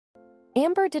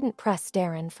Amber didn't press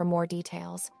Darren for more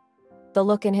details. The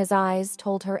look in his eyes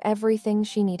told her everything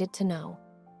she needed to know.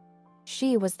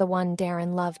 She was the one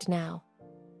Darren loved now.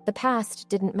 The past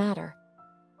didn't matter.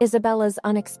 Isabella's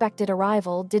unexpected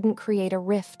arrival didn't create a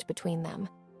rift between them.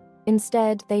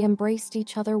 Instead, they embraced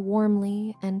each other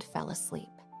warmly and fell asleep.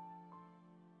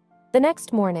 The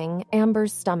next morning,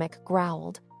 Amber's stomach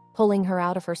growled, pulling her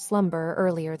out of her slumber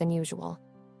earlier than usual.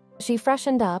 She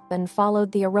freshened up and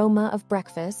followed the aroma of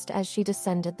breakfast as she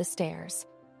descended the stairs.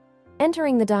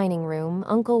 Entering the dining room,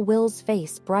 Uncle Will's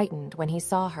face brightened when he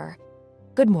saw her.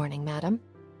 "Good morning, madam,"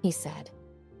 he said.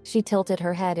 She tilted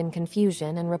her head in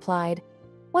confusion and replied,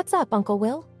 "What's up, Uncle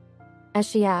Will?" As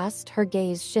she asked, her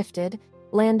gaze shifted,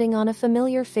 landing on a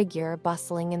familiar figure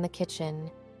bustling in the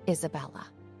kitchen, Isabella.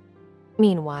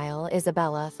 Meanwhile,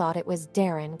 Isabella thought it was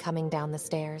Darren coming down the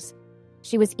stairs.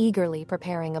 She was eagerly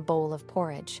preparing a bowl of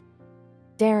porridge.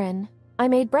 "Darren, I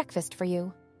made breakfast for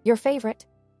you. Your favorite,"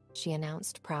 she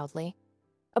announced proudly.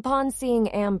 Upon seeing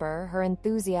Amber, her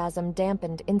enthusiasm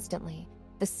dampened instantly,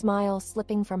 the smile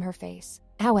slipping from her face.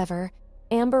 However,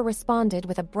 Amber responded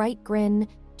with a bright grin,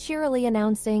 cheerily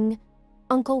announcing,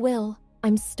 "Uncle Will,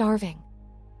 I'm starving."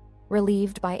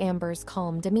 Relieved by Amber's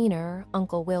calm demeanor,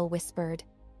 Uncle Will whispered,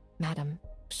 "Madam,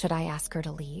 should I ask her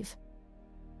to leave?"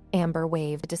 Amber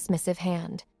waved a dismissive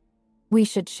hand. "We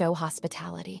should show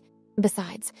hospitality.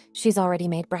 Besides, she's already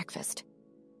made breakfast."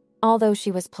 Although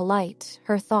she was polite,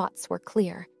 her thoughts were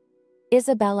clear.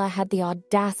 Isabella had the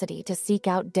audacity to seek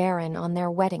out Darren on their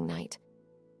wedding night.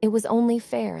 It was only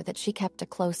fair that she kept a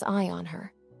close eye on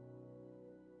her.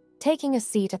 Taking a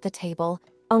seat at the table,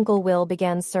 Uncle Will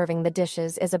began serving the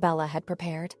dishes Isabella had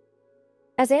prepared.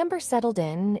 As Amber settled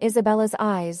in, Isabella's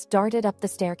eyes darted up the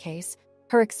staircase,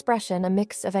 her expression a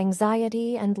mix of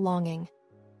anxiety and longing.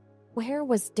 Where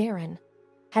was Darren?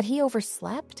 Had he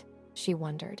overslept? She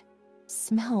wondered.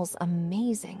 Smells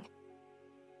amazing.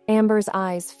 Amber's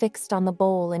eyes fixed on the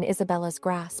bowl in Isabella's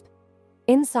grasp.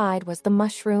 Inside was the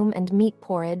mushroom and meat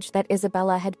porridge that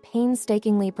Isabella had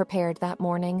painstakingly prepared that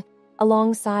morning,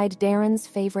 alongside Darren's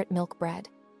favorite milk bread.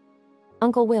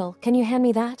 "Uncle Will, can you hand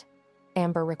me that?"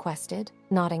 Amber requested,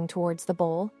 nodding towards the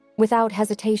bowl. Without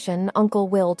hesitation, Uncle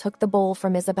Will took the bowl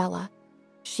from Isabella.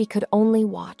 She could only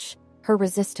watch. Her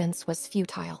resistance was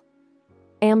futile.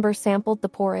 Amber sampled the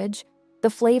porridge. The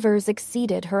flavors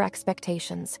exceeded her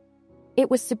expectations. It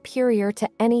was superior to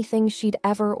anything she'd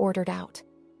ever ordered out.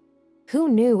 Who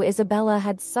knew Isabella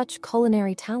had such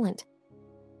culinary talent?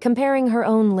 Comparing her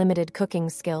own limited cooking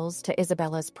skills to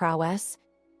Isabella's prowess,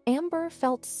 Amber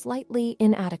felt slightly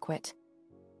inadequate.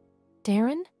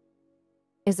 "Darren?"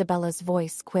 Isabella's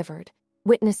voice quivered,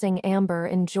 witnessing Amber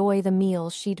enjoy the meal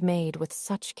she'd made with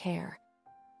such care.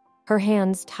 Her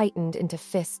hands tightened into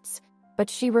fists, but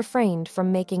she refrained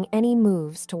from making any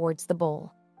moves towards the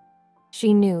bowl.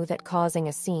 She knew that causing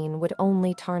a scene would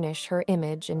only tarnish her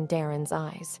image in Darren's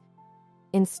eyes.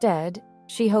 Instead,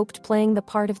 she hoped playing the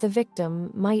part of the victim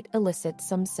might elicit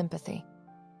some sympathy.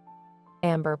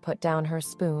 Amber put down her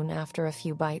spoon after a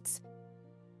few bites.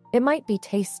 It might be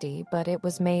tasty, but it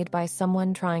was made by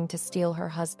someone trying to steal her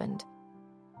husband.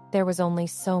 There was only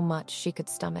so much she could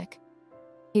stomach.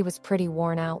 He was pretty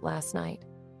worn out last night.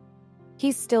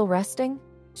 "He's still resting?"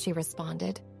 she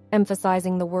responded,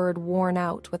 emphasizing the word worn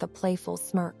out with a playful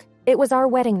smirk. "It was our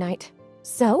wedding night."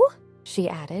 "So?" she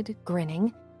added,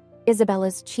 grinning.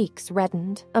 Isabella's cheeks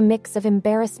reddened, a mix of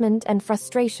embarrassment and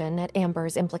frustration at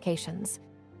Amber's implications.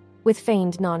 With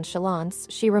feigned nonchalance,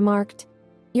 she remarked,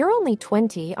 "You're only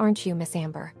 20, aren't you, Miss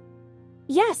Amber?"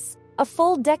 "Yes, a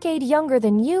full decade younger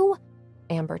than you,"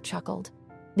 Amber chuckled.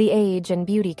 The age and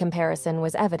beauty comparison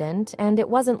was evident, and it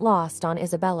wasn't lost on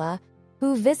Isabella,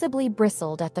 who visibly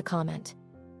bristled at the comment.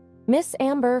 "Miss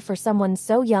Amber, for someone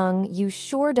so young, you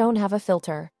sure don't have a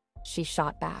filter," she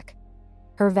shot back.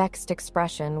 Her vexed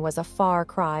expression was a far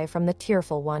cry from the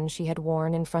tearful one she had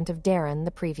worn in front of Darren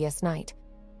the previous night.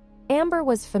 Amber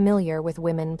was familiar with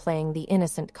women playing the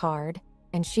innocent card,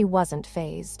 and she wasn't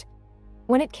fazed.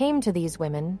 When it came to these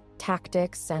women,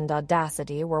 tactics and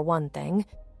audacity were one thing,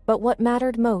 but what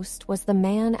mattered most was the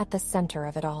man at the center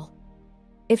of it all.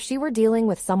 If she were dealing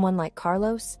with someone like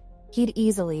Carlos, he'd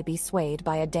easily be swayed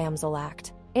by a damsel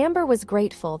act. Amber was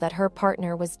grateful that her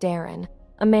partner was Darren,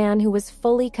 a man who was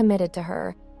fully committed to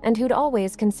her and who'd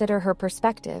always consider her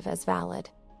perspective as valid.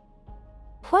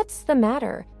 "What's the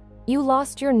matter? You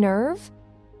lost your nerve?"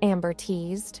 Amber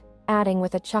teased, adding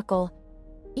with a chuckle,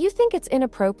 "You think it's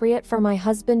inappropriate for my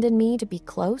husband and me to be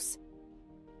close?"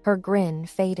 Her grin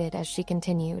faded as she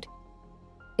continued.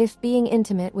 "If being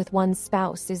intimate with one's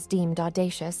spouse is deemed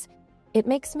audacious, it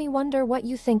makes me wonder what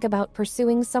you think about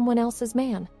pursuing someone else's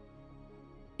man."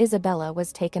 Isabella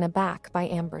was taken aback by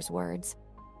Amber's words.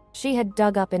 She had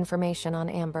dug up information on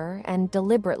Amber and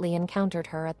deliberately encountered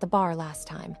her at the bar last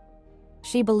time.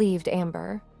 She believed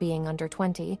Amber, being under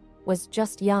 20, was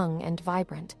just young and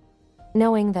vibrant.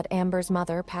 Knowing that Amber's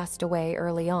mother passed away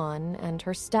early on and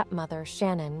her stepmother,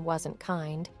 Shannon, wasn't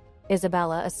kind,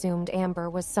 Isabella assumed Amber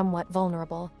was somewhat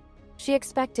vulnerable. She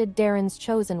expected Darren's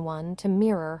chosen one to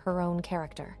mirror her own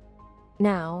character.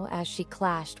 Now, as she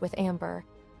clashed with Amber,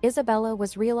 Isabella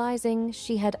was realizing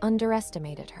she had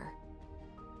underestimated her.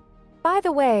 "By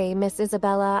the way, Miss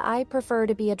Isabella, I prefer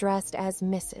to be addressed as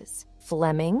Mrs.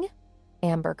 Fleming,"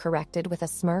 Amber corrected with a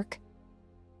smirk.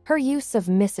 Her use of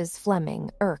Mrs. Fleming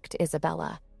irked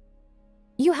Isabella.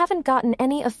 "You haven't gotten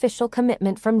any official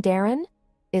commitment from Darren?"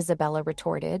 Isabella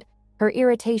retorted, her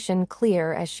irritation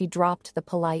clear as she dropped the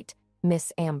polite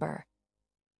Miss Amber.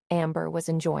 Amber was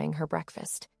enjoying her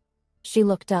breakfast. She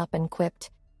looked up and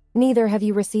quipped, "Neither have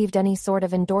you received any sort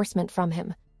of endorsement from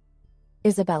him."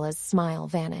 Isabella's smile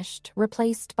vanished,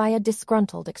 replaced by a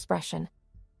disgruntled expression.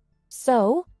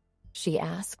 "So?" she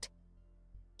asked.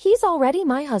 "He's already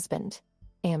my husband,"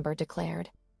 Amber declared.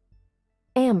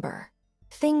 "Amber,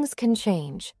 things can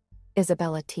change,"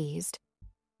 Isabella teased.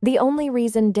 "The only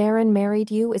reason Darren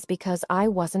married you is because I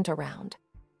wasn't around."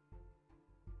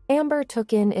 Amber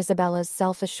took in Isabella's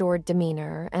self-assured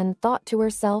demeanor and thought to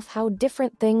herself how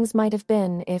different things might have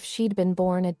been if she'd been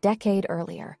born a decade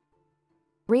earlier.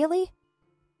 "Really?"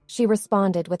 She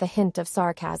responded with a hint of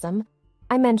sarcasm.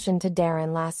 "I mentioned to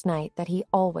Darren last night that he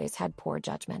always had poor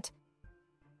judgment."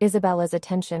 Isabella's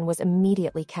attention was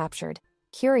immediately captured,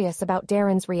 curious about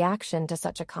Darren's reaction to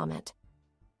such a comment.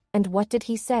 "And what did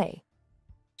he say?"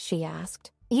 she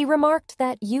asked. "He remarked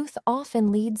that youth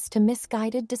often leads to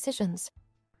misguided decisions.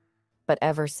 But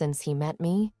ever since he met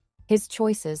me, his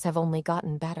choices have only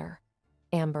gotten better,"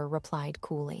 Amber replied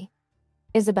coolly.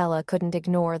 Isabella couldn't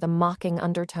ignore the mocking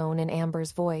undertone in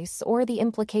Amber's voice or the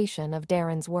implication of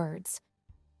Darren's words.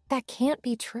 "That can't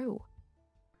be true."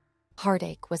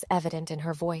 Heartache was evident in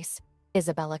her voice,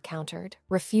 Isabella countered,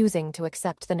 refusing to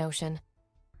accept the notion.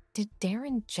 Did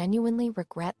Darren genuinely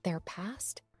regret their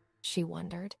past? She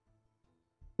wondered.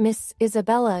 "Miss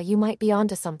Isabella, you might be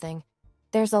onto something.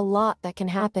 There's a lot that can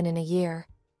happen in a year,"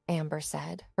 Amber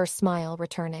said, her smile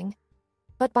returning.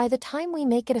 "But by the time we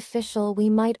make it official, we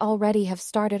might already have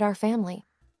started our family."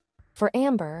 For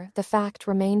Amber, the fact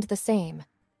remained the same.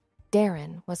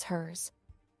 Darren was hers.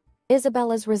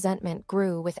 Isabella's resentment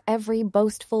grew with every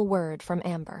boastful word from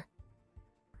Amber.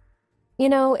 "You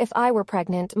know, if I were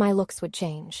pregnant, my looks would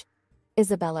change,"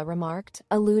 Isabella remarked,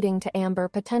 alluding to Amber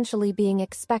potentially being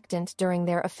expectant during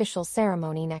their official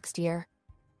ceremony next year.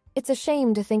 "It's a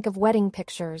shame to think of wedding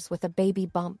pictures with a baby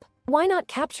bump. Why not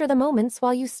capture the moments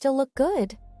while you still look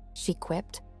good?" she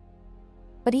quipped.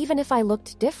 "But even if I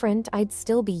looked different, I'd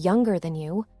still be younger than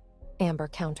you," Amber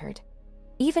countered.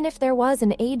 Even if there was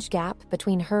an age gap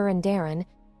between her and Darren,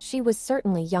 she was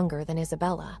certainly younger than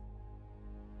Isabella.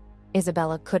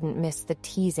 Isabella couldn't miss the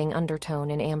teasing undertone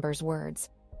in Amber's words.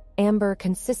 Amber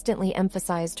consistently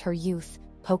emphasized her youth,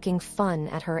 poking fun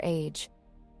at her age.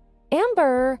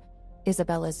 "Amber!"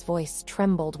 Isabella's voice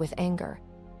trembled with anger.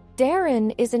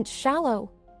 "Darren isn't shallow."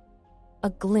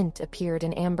 A glint appeared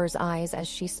in Amber's eyes as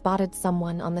she spotted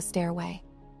someone on the stairway.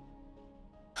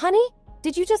 "Honey,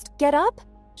 did you just get up?"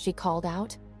 she called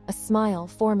out, a smile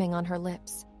forming on her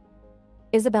lips.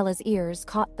 Isabella's ears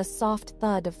caught the soft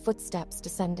thud of footsteps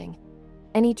descending.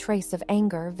 Any trace of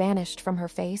anger vanished from her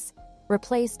face,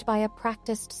 replaced by a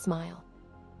practiced smile.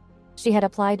 She had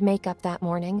applied makeup that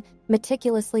morning,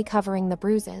 meticulously covering the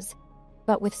bruises.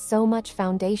 But with so much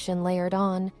foundation layered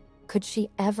on, could she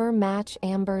ever match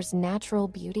Amber's natural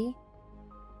beauty?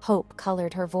 Hope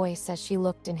colored her voice as she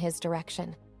looked in his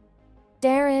direction.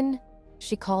 "Darren,"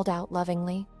 she called out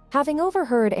lovingly. Having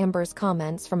overheard Amber's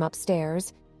comments from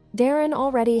upstairs, Darren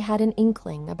already had an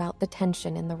inkling about the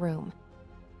tension in the room.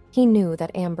 He knew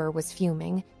that Amber was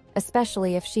fuming,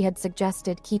 especially if she had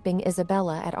suggested keeping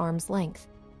Isabella at arm's length.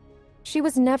 She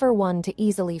was never one to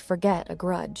easily forget a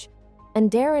grudge, and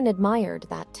Darren admired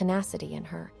that tenacity in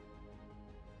her.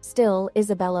 Still,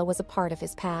 Isabella was a part of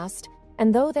his past,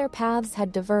 and though their paths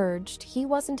had diverged, he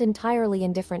wasn't entirely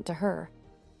indifferent to her.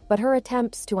 But her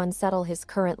attempts to unsettle his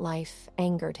current life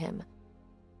angered him.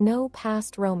 No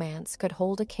past romance could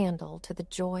hold a candle to the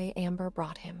joy Amber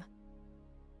brought him.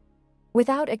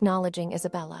 Without acknowledging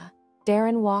Isabella,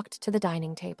 Darren walked to the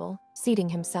dining table, seating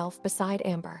himself beside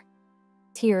Amber.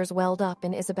 Tears welled up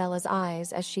in Isabella's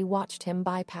eyes as she watched him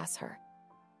bypass her.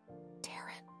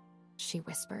 "Darren," she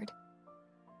whispered.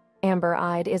 Amber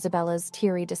eyed Isabella's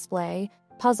teary display,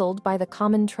 puzzled by the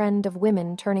common trend of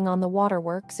women turning on the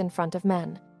waterworks in front of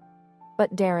men.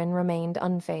 but Darren remained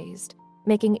unfazed,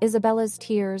 making Isabella's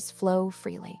tears flow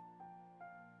freely.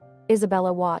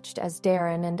 Isabella watched as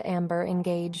Darren and Amber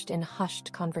engaged in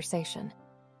hushed conversation.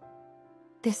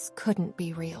 This couldn't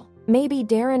be real. Maybe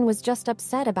Darren was just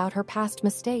upset about her past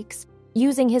mistakes,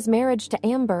 using his marriage to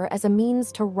Amber as a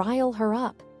means to rile her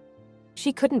up.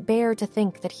 She couldn't bear to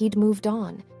think that he'd moved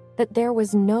on, that there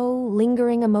was no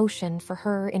lingering emotion for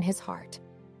her in his heart.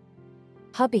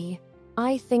 "Hubby,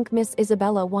 I think Miss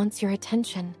Isabella wants your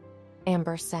attention,"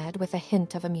 Amber said with a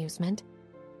hint of amusement.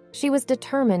 She was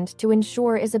determined to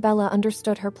ensure Isabella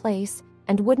understood her place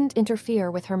and wouldn't interfere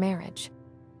with her marriage.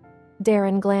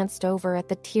 Darren glanced over at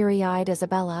the teary-eyed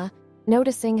Isabella,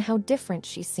 noticing how different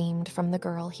she seemed from the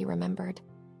girl he remembered.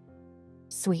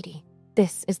 "Sweetie,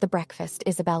 this is the breakfast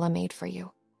Isabella made for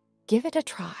you. Give it a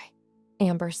try,"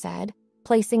 Amber said,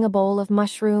 placing a bowl of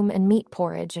mushroom and meat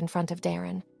porridge in front of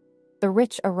Darren. The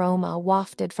rich aroma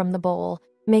wafted from the bowl,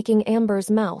 making Amber's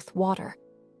mouth water.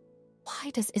 Why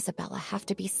does Isabella have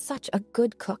to be such a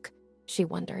good cook? She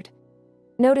wondered.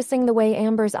 Noticing the way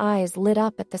Amber's eyes lit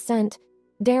up at the scent,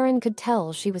 Darren could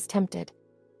tell she was tempted.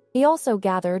 He also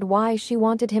gathered why she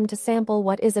wanted him to sample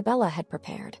what Isabella had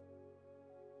prepared.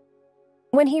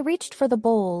 When he reached for the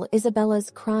bowl,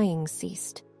 Isabella's crying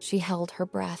ceased. She held her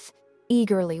breath,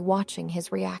 eagerly watching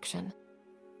his reaction.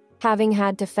 Having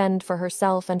had to fend for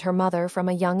herself and her mother from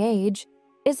a young age,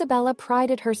 Isabella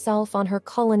prided herself on her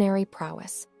culinary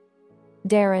prowess.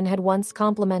 Darren had once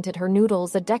complimented her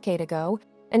noodles a decade ago,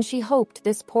 and she hoped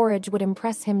this porridge would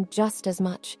impress him just as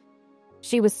much.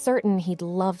 She was certain he'd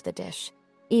love the dish,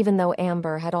 even though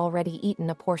Amber had already eaten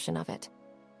a portion of it.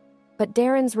 But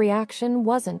Darren's reaction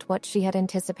wasn't what she had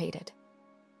anticipated.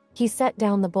 He set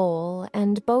down the bowl,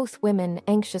 and both women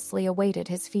anxiously awaited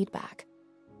his feedback.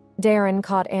 Darren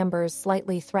caught Amber's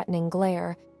slightly threatening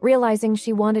glare, realizing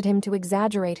she wanted him to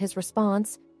exaggerate his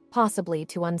response, possibly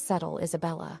to unsettle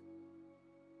Isabella.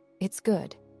 "It's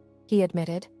good," he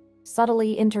admitted,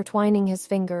 subtly intertwining his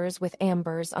fingers with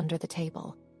Amber's under the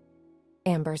table.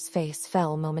 Amber's face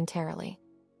fell momentarily.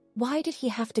 Why did he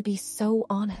have to be so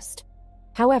honest?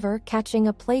 However, catching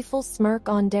a playful smirk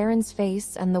on Darren's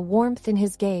face and the warmth in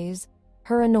his gaze,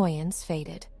 her annoyance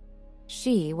faded.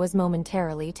 She was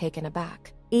momentarily taken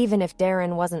aback. Even if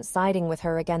Darren wasn't siding with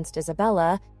her against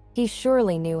Isabella, he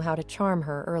surely knew how to charm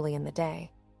her early in the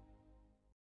day.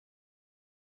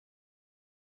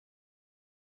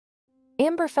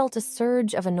 Amber felt a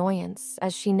surge of annoyance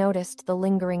as she noticed the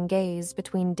lingering gaze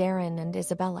between Darren and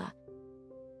Isabella.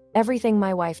 "Everything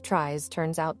my wife tries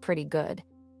turns out pretty good,"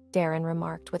 Darren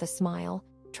remarked with a smile,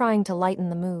 trying to lighten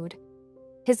the mood.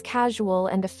 His casual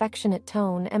and affectionate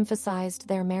tone emphasized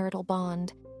their marital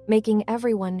bond, making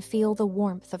everyone feel the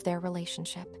warmth of their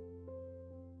relationship.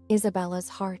 Isabella's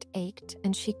heart ached,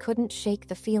 and she couldn't shake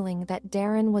the feeling that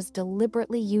Darren was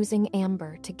deliberately using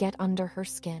Amber to get under her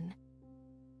skin.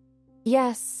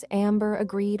 "Yes," Amber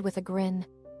agreed with a grin.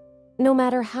 "No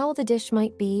matter how the dish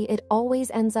might be, it always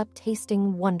ends up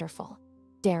tasting wonderful,"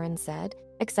 Darren said,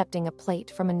 accepting a plate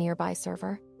from a nearby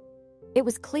server. It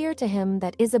was clear to him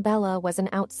that Isabella was an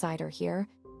outsider here,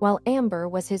 while Amber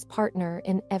was his partner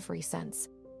in every sense.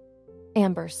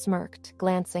 Amber smirked,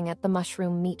 glancing at the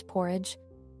mushroom meat porridge.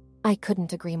 "I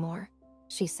couldn't agree more,"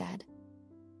 she said.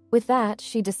 With that,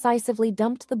 she decisively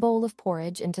dumped the bowl of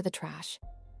porridge into the trash.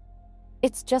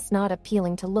 "It's just not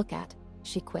appealing to look at,"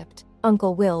 she quipped.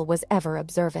 Uncle Will was ever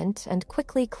observant and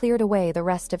quickly cleared away the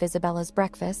rest of Isabella's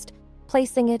breakfast,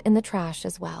 placing it in the trash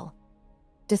as well.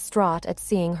 Distraught at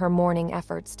seeing her morning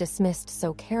efforts dismissed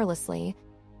so carelessly,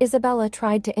 Isabella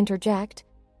tried to interject,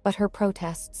 but her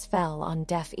protests fell on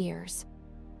deaf ears.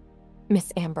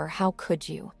 "Miss Amber, how could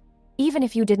you? Even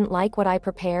if you didn't like what I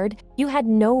prepared, you had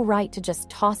no right to just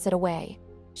toss it away,"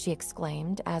 she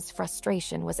exclaimed as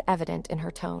frustration was evident in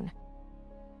her tone.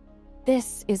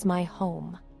 "This is my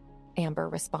home," Amber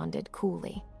responded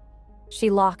coolly. She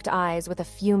locked eyes with a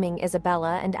fuming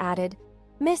Isabella and added,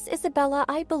 "Miss Isabella,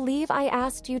 I believe I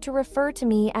asked you to refer to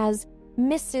me as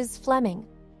Mrs. Fleming."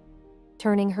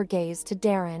 Turning her gaze to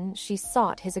Darren, she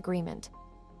sought his agreement.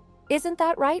 "Isn't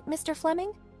that right, Mr.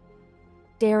 Fleming?"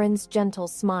 Darren's gentle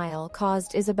smile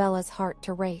caused Isabella's heart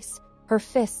to race, her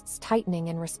fists tightening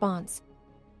in response.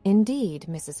 "Indeed,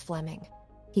 Mrs. Fleming,"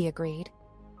 he agreed.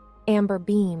 Amber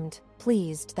beamed,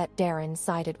 pleased that Darren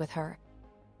sided with her.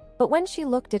 But when she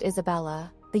looked at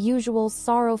Isabella, the usual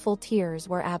sorrowful tears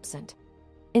were absent.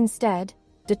 Instead,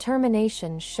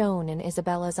 determination shone in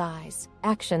Isabella's eyes.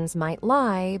 Actions might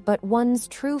lie, but one's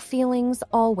true feelings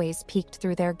always peeked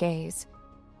through their gaze.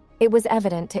 It was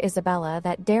evident to Isabella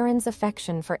that Darren's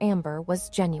affection for Amber was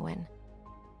genuine.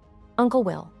 "Uncle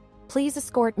Will, please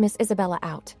escort Miss Isabella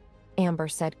out," Amber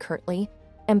said curtly,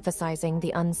 emphasizing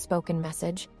the unspoken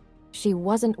message. She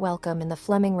wasn't welcome in the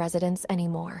Fleming residence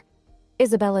anymore.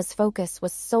 Isabella's focus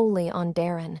was solely on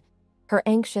Darren. Her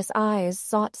anxious eyes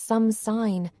sought some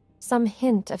sign, some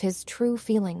hint of his true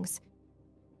feelings.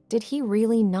 Did he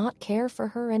really not care for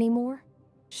her anymore?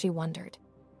 She wondered.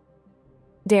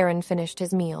 Darren finished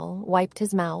his meal, wiped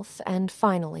his mouth, and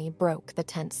finally broke the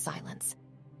tense silence.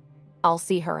 "I'll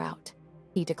see her out,"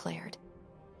 he declared.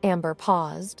 Amber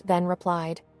paused, then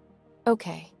replied,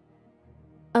 "Okay."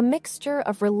 A mixture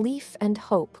of relief and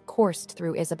hope coursed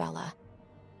through Isabella.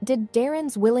 Did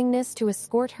Darren's willingness to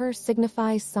escort her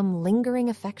signify some lingering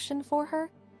affection for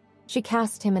her? She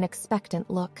cast him an expectant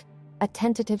look, a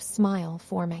tentative smile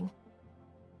forming.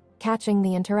 Catching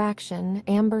the interaction,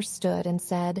 Amber stood and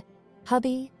said,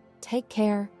 "Hubby, take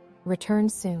care. Return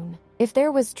soon." If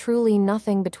there was truly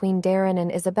nothing between Darren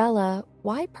and Isabella,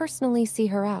 why personally see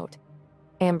her out?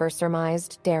 Amber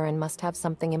surmised Darren must have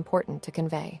something important to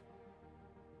convey.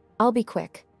 "I'll be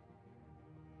quick."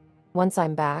 "Once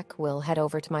I'm back, we'll head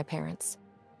over to my parents',"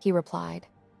 he replied.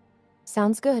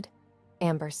 "Sounds good,"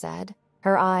 Amber said,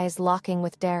 her eyes locking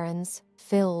with Darren's,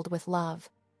 filled with love.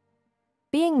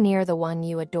 Being near the one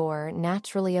you adore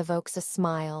naturally evokes a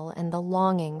smile and the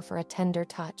longing for a tender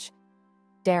touch.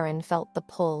 Darren felt the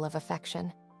pull of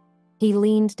affection. He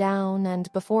leaned down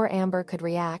and, before Amber could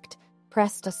react,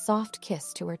 pressed a soft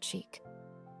kiss to her cheek.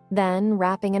 Then,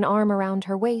 wrapping an arm around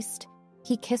her waist,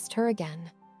 he kissed her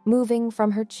again, moving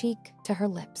from her cheek to her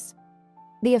lips.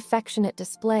 The affectionate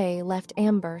display left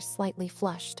Amber slightly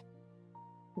flushed.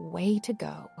 "Way to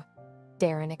go,"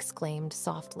 Darren exclaimed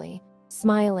softly,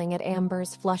 smiling at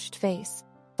Amber's flushed face,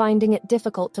 finding it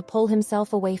difficult to pull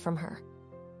himself away from her.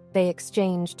 They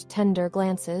exchanged tender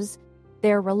glances,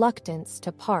 their reluctance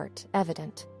to part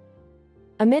evident.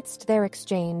 Amidst their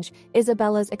exchange,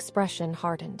 Isabella's expression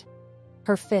hardened.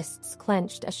 Her fists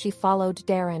clenched as she followed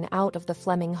Darren out of the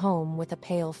Fleming home with a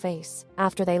pale face.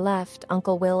 After they left,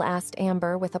 Uncle Will asked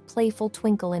Amber with a playful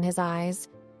twinkle in his eyes,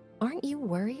 "Aren't you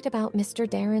worried about Mr.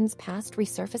 Darren's past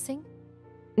resurfacing?"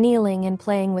 Kneeling and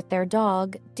playing with their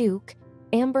dog, Duke,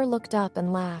 Amber looked up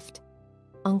and laughed.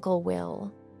 "Uncle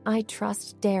Will, I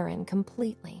trust Darren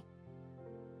completely."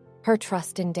 Her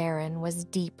trust in Darren was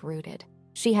deep-rooted.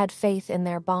 She had faith in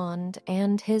their bond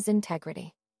and his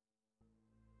integrity.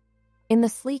 In the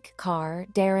sleek car,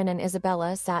 Darren and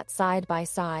Isabella sat side by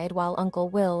side while Uncle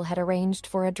Will had arranged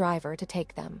for a driver to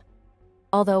take them.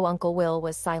 Although Uncle Will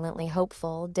was silently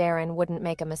hopeful Darren wouldn't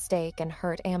make a mistake and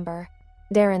hurt Amber,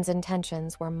 Darren's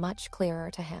intentions were much clearer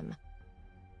to him.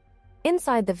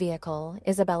 Inside the vehicle,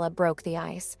 Isabella broke the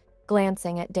ice,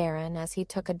 glancing at Darren as he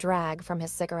took a drag from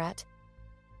his cigarette.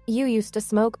 "You used to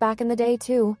smoke back in the day,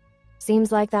 too.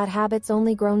 Seems like that habit's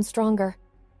only grown stronger."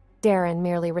 Darren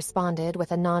merely responded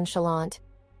with a nonchalant,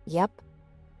 "Yep."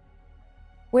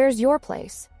 "Where's your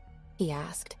place?" he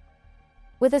asked.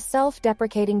 With a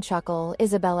self-deprecating chuckle,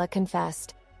 Isabella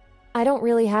confessed, "I don't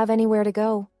really have anywhere to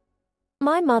go.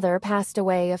 My mother passed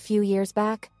away a few years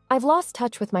back. I've lost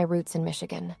touch with my roots in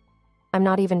Michigan. I'm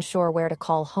not even sure where to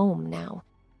call home now."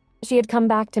 She had come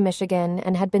back to Michigan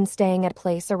and had been staying at a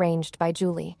place arranged by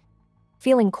Julie.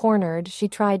 Feeling cornered, she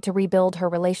tried to rebuild her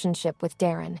relationship with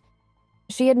Darren.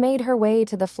 She had made her way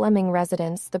to the Fleming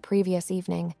residence the previous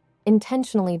evening,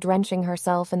 intentionally drenching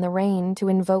herself in the rain to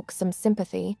invoke some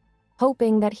sympathy,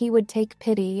 hoping that he would take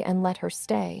pity and let her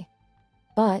stay.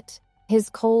 But his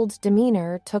cold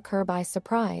demeanor took her by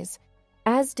surprise,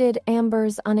 as did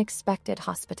Amber's unexpected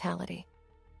hospitality.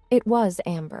 It was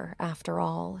Amber, after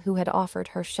all, who had offered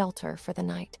her shelter for the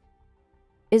night.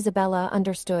 Isabella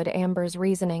understood Amber's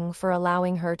reasoning for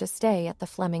allowing her to stay at the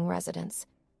Fleming residence.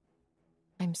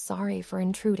 "I'm sorry for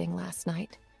intruding last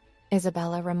night,"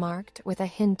 Isabella remarked with a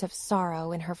hint of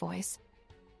sorrow in her voice.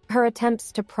 Her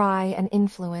attempts to pry and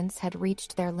influence had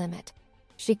reached their limit.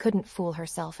 She couldn't fool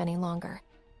herself any longer.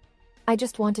 "I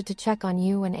just wanted to check on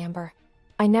you and Amber.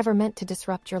 I never meant to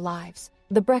disrupt your lives.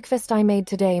 The breakfast I made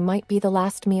today might be the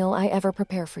last meal I ever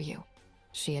prepare for you,"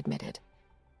 she admitted.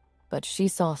 But she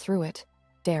saw through it,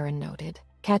 Darren noted,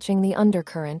 catching the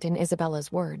undercurrent in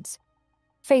Isabella's words.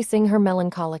 Facing her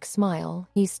melancholic smile,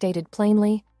 he stated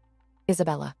plainly,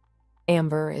 "Isabella,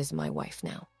 Amber is my wife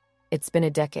now. It's been a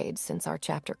decade since our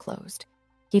chapter closed."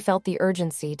 He felt the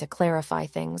urgency to clarify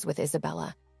things with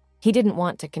Isabella. He didn't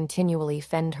want to continually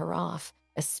fend her off,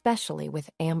 especially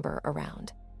with Amber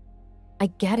around. "I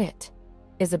get it,"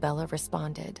 Isabella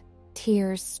responded,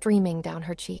 tears streaming down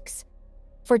her cheeks.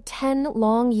 "For 10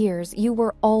 long years, you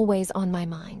were always on my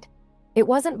mind. It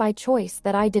wasn't by choice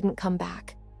that I didn't come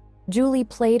back. Julie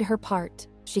played her part,"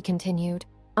 she continued,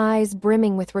 eyes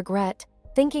brimming with regret.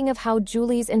 thinking of how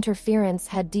Julie's interference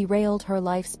had derailed her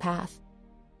life's path.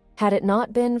 Had it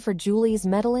not been for Julie's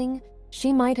meddling,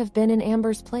 she might have been in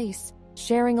Amber's place,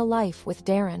 sharing a life with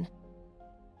Darren.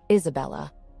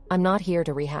 Isabella, I'm not here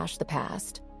to rehash the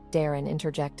past, Darren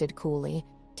interjected coolly,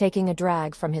 taking a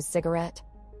drag from his cigarette.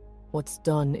 What's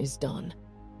done is done.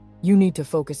 You need to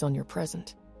focus on your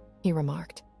present, he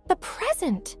remarked. The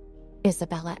present?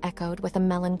 Isabella echoed with a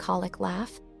melancholic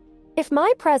laugh. If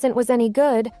my present was any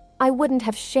good, I wouldn't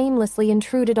have shamelessly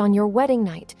intruded on your wedding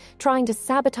night, trying to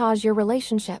sabotage your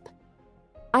relationship.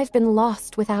 I've been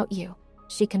lost without you,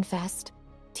 she confessed.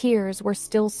 Tears were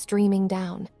still streaming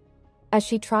down. As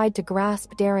she tried to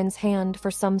grasp Darren's hand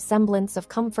for some semblance of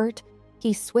comfort,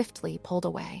 he swiftly pulled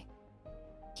away.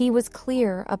 He was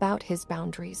clear about his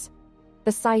boundaries.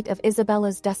 The sight of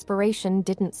Isabella's desperation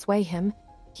didn't sway him.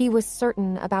 He was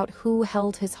certain about who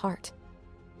held his heart.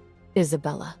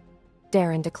 Isabella,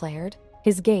 Darren declared.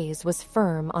 His gaze was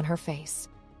firm on her face.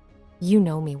 You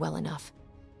know me well enough.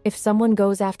 If someone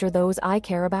goes after those I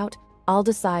care about, I'll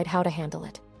decide how to handle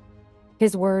it.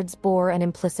 His words bore an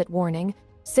implicit warning,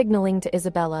 signaling to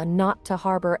Isabella not to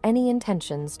harbor any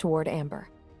intentions toward Amber.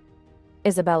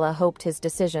 Isabella hoped his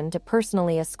decision to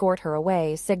personally escort her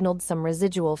away signaled some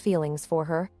residual feelings for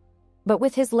her, but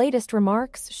with his latest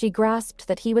remarks, she grasped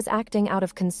that he was acting out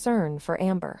of concern for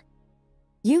Amber.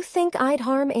 You think I'd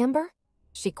harm Amber?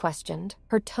 She questioned,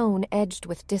 her tone edged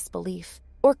with disbelief.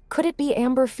 Or could it be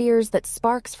Amber fears that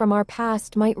sparks from our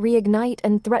past might reignite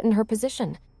and threaten her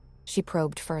position? She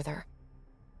probed further.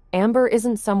 Amber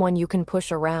isn't someone you can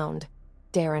push around,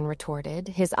 Darren retorted,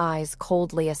 his eyes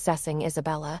coldly assessing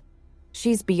Isabella.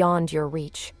 She's beyond your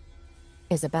reach.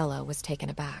 Isabella was taken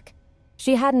aback.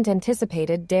 She hadn't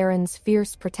anticipated Darren's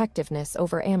fierce protectiveness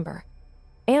over Amber.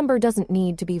 Amber doesn't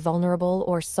need to be vulnerable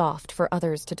or soft for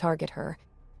others to target her.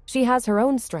 She has her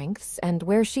own strengths, and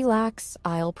where she lacks,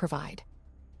 I'll provide.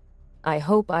 I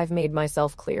hope I've made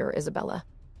myself clear, Isabella,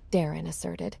 Darren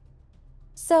asserted.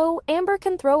 So Amber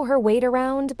can throw her weight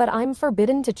around, but I'm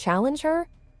forbidden to challenge her?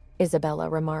 Isabella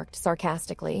remarked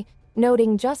sarcastically,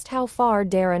 noting just how far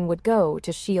Darren would go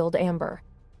to shield Amber.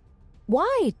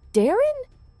 Why, Darren?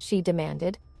 She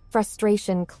demanded,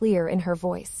 frustration clear in her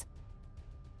voice.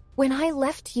 When I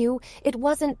left you, it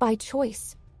wasn't by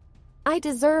choice. I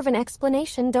deserve an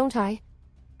explanation, don't I?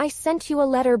 I sent you a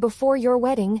letter before your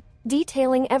wedding,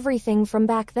 detailing everything from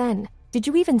back then. Did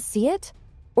you even see it?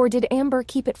 Or did Amber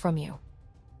keep it from you?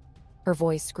 Her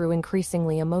voice grew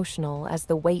increasingly emotional as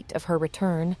the weight of her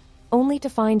return, only to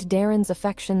find Darren's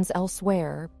affections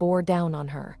elsewhere, bore down on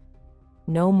her.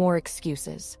 No more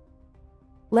excuses.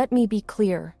 Let me be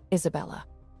clear, Isabella.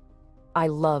 I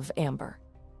love Amber,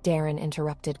 Darren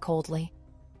interrupted coldly.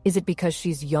 Is it because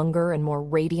she's younger and more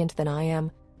radiant than I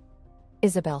am?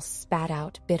 Isabel spat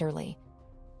out bitterly.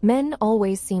 Men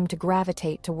always seem to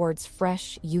gravitate towards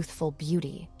fresh, youthful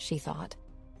beauty, she thought.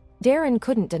 Darren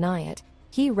couldn't deny it.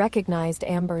 He recognized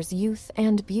Amber's youth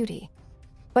and beauty.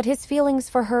 But his feelings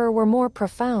for her were more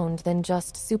profound than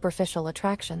just superficial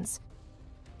attractions.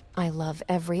 I love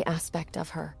every aspect of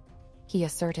her, he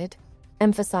asserted,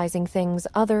 emphasizing things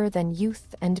other than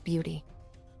youth and beauty.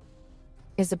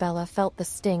 Isabella felt the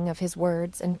sting of his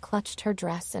words and clutched her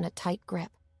dress in a tight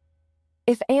grip.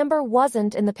 If Amber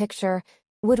wasn't in the picture,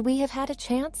 would we have had a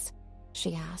chance?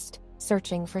 She asked,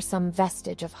 searching for some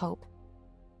vestige of hope.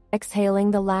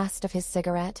 Exhaling the last of his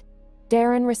cigarette,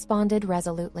 Darren responded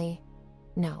resolutely.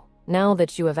 No. Now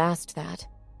that you have asked that,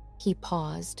 he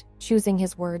paused, choosing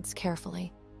his words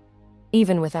carefully.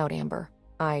 Even without Amber,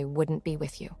 I wouldn't be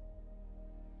with you.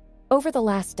 Over the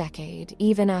last decade,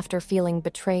 even after feeling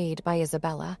betrayed by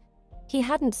Isabella, he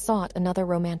hadn't sought another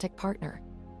romantic partner.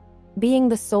 Being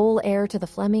the sole heir to the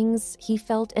Flemings, he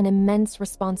felt an immense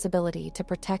responsibility to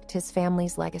protect his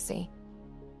family's legacy.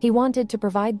 He wanted to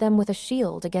provide them with a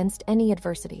shield against any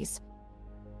adversities.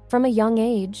 From a young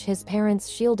age, his parents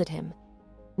shielded him.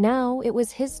 Now it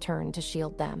was his turn to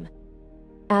shield them.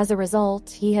 As a result,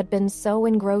 he had been so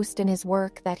engrossed in his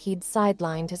work that he'd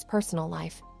sidelined his personal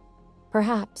life.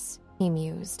 Perhaps, he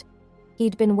mused,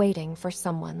 he'd been waiting for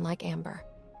someone like Amber.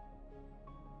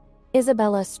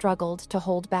 Isabella struggled to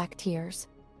hold back tears.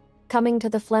 Coming to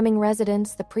the Fleming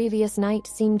residence the previous night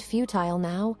seemed futile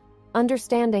now,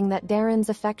 understanding that Darren's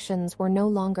affections were no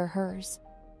longer hers.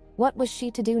 What was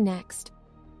she to do next?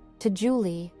 To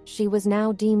Julie, she was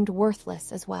now deemed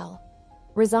worthless as well.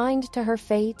 Resigned to her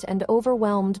fate and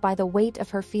overwhelmed by the weight of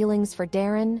her feelings for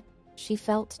Darren, she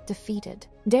felt defeated.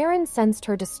 Darren sensed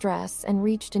her distress and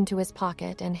reached into his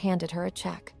pocket and handed her a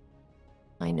check.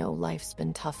 I know life's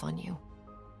been tough on you.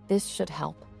 This should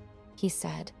help, he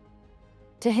said.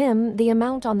 To him, the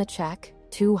amount on the check,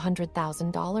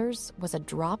 $200,000 was a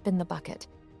drop in the bucket,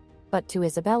 but to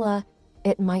Isabella,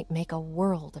 it might make a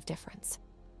world of difference.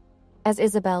 As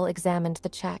Isabel examined the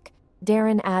check,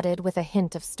 Darren added with a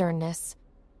hint of sternness,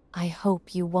 "I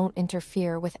hope you won't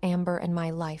interfere with Amber and my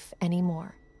life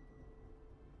anymore."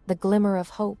 The glimmer of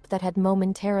hope that had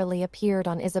momentarily appeared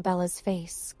on Isabella's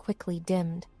face quickly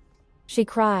dimmed. She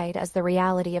cried as the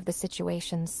reality of the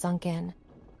situation sunk in.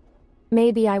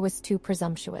 "Maybe I was too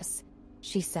presumptuous,"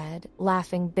 she said,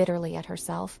 laughing bitterly at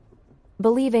herself,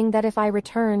 believing that if I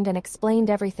returned and explained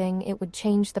everything, it would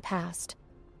change the past.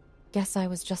 Guess I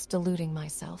was just deluding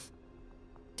myself.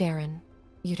 "Darren,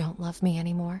 you don't love me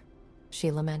anymore?"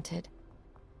 she lamented.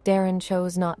 Darren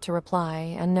chose not to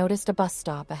reply and noticed a bus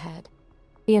stop ahead.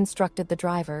 He instructed the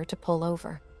driver to pull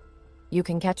over. "You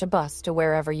can catch a bus to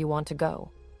wherever you want to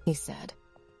go," he said.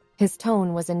 His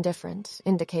tone was indifferent,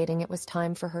 indicating it was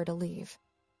time for her to leave.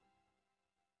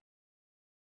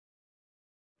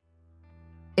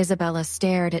 Isabella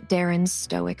stared at Darren's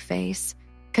stoic face,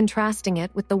 contrasting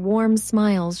it with the warm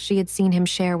smiles she had seen him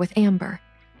share with Amber.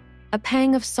 A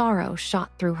pang of sorrow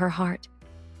shot through her heart.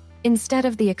 Instead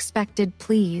of the expected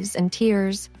pleas and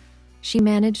tears, she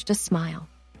managed a smile.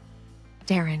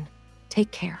 "Darren,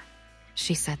 take care,"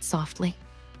 she said softly.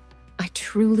 "I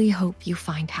truly hope you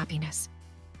find happiness."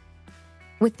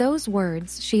 With those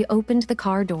words, she opened the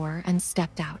car door and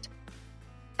stepped out.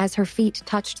 As her feet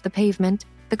touched the pavement,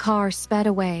 the car sped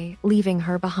away, leaving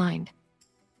her behind.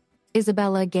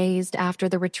 Isabella gazed after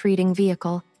the retreating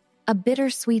vehicle, a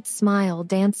bittersweet smile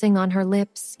dancing on her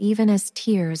lips even as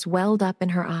tears welled up in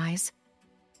her eyes.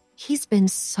 "He's been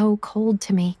so cold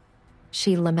to me,"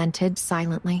 she lamented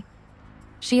silently.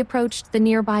 She approached the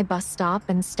nearby bus stop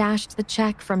and stashed the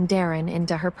check from Darren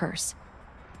into her purse.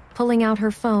 Pulling out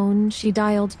her phone, she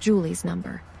dialed Julie's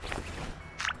number.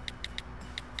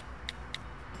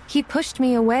 "He pushed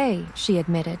me away," she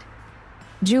admitted.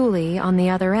 Julie, on the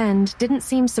other end, didn't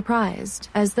seem surprised,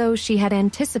 as though she had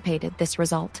anticipated this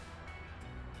result.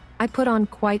 "I put on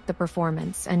quite the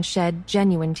performance and shed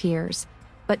genuine tears,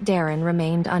 but Darren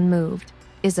remained unmoved,"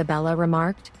 Isabella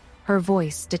remarked, her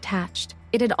voice detached.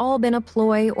 It had all been a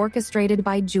ploy orchestrated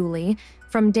by Julie,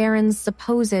 from Darren's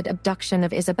supposed abduction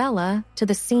of Isabella to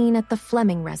the scene at the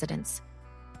Fleming residence.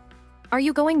 "Are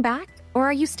you going back, or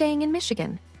are you staying in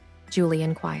Michigan?" Julie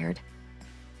inquired.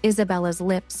 Isabella's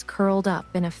lips curled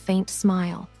up in a faint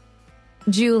smile.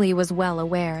 Julie was well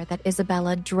aware that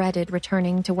Isabella dreaded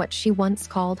returning to what she once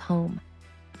called home.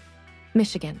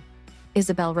 "Michigan,"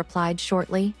 Isabel replied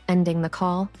shortly, ending the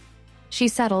call. She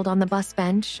settled on the bus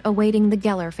bench, awaiting the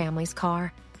Geller family's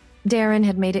car. Darren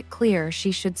had made it clear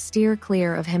she should steer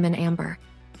clear of him and Amber.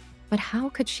 But how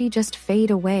could she just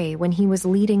fade away when he was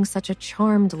leading such a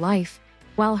charmed life,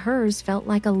 while hers felt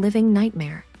like a living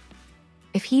nightmare?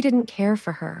 If he didn't care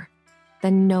for her,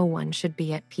 then no one should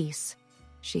be at peace,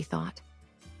 she thought.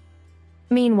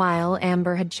 Meanwhile,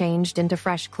 Amber had changed into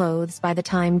fresh clothes by the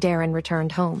time Darren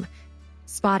returned home.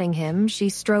 Spotting him, she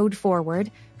strode forward,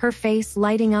 her face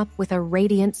lighting up with a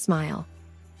radiant smile.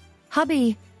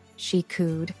 "Hubby," she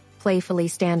cooed, playfully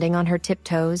standing on her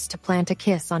tiptoes to plant a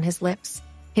kiss on his lips.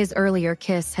 His earlier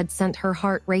kiss had sent her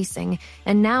heart racing,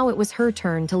 and now it was her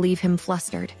turn to leave him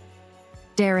flustered.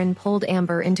 Darren pulled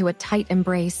Amber into a tight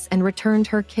embrace and returned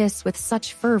her kiss with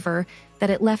such fervor that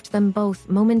it left them both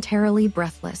momentarily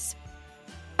breathless.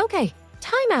 "Okay,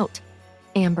 time out,"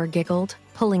 Amber giggled,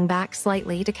 pulling back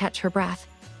slightly to catch her breath.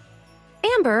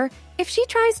 "Amber, if she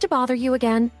tries to bother you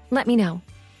again, let me know."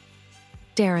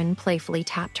 Darren playfully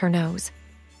tapped her nose.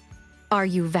 "Are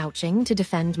you vouching to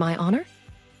defend my honor?"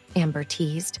 Amber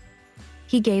teased.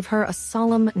 He gave her a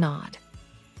solemn nod.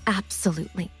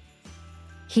 "Absolutely."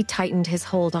 He tightened his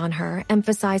hold on her,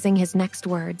 emphasizing his next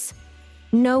words.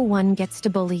 "No one gets to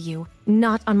bully you,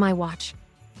 not on my watch."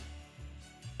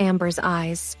 Amber's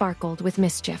eyes sparkled with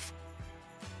mischief.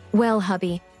 "Well,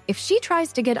 hubby, if she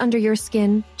tries to get under your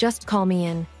skin, just call me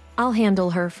in. I'll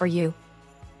handle her for you."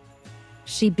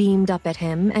 She beamed up at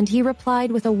him, and he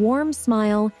replied with a warm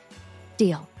smile,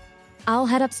 "Deal. I'll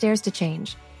head upstairs to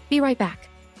change. Be right back."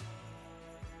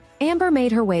 Amber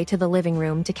made her way to the living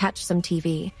room to catch some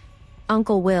TV.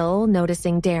 Uncle Will,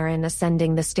 noticing Darren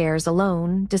ascending the stairs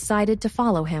alone, decided to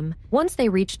follow him. Once they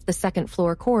reached the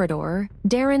second-floor corridor,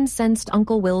 Darren sensed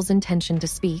Uncle Will's intention to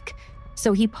speak,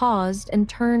 so he paused and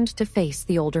turned to face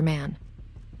the older man.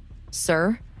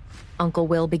 "Sir?" Uncle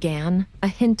Will began, a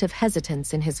hint of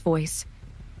hesitance in his voice.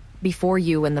 "Before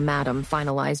you and the madam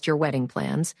finalized your wedding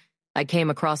plans, I came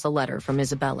across a letter from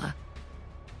Isabella."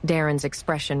 Darren's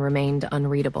expression remained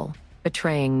unreadable,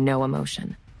 betraying no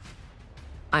emotion.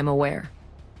 "I'm aware."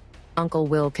 Uncle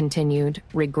Will continued,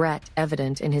 regret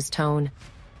evident in his tone.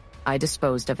 I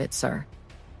disposed of it, sir.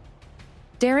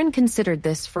 Darren considered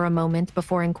this for a moment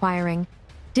before inquiring,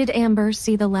 "Did Amber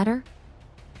see the letter?"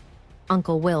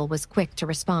 Uncle Will was quick to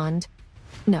respond,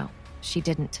 "No, she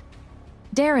didn't."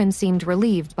 Darren seemed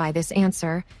relieved by this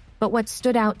answer, but what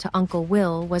stood out to Uncle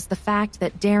Will was the fact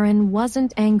that Darren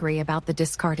wasn't angry about the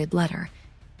discarded letter.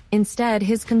 Instead,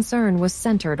 his concern was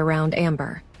centered around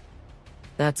Amber.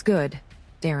 "That's good,"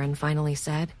 Darren finally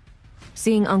said.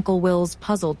 Seeing Uncle Will's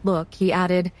puzzled look, he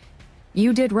added,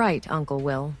 "You did right, Uncle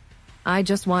Will. I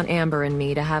just want Amber and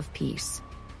me to have peace.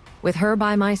 With her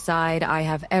by my side, I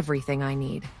have everything I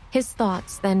need." His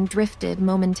thoughts then drifted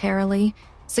momentarily,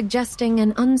 suggesting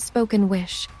an unspoken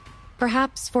wish,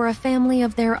 perhaps for a family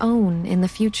of their own in the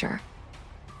future.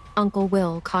 Uncle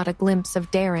Will caught a glimpse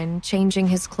of Darren changing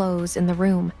his clothes in the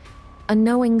room, a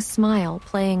knowing smile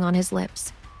playing on his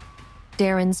lips.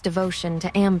 Darren's devotion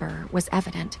to Amber was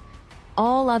evident.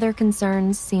 All other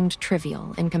concerns seemed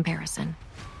trivial in comparison.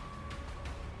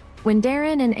 When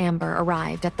Darren and Amber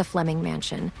arrived at the Fleming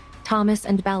mansion, Thomas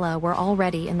and Bella were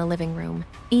already in the living room,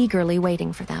 eagerly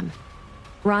waiting for them.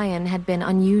 Ryan had been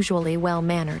unusually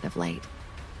well-mannered of late.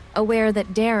 Aware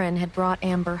that Darren had brought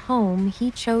Amber home,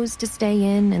 he chose to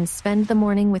stay in and spend the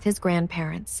morning with his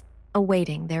grandparents,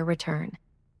 awaiting their return.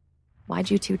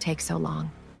 "Why'd you two take so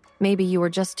long? Maybe you were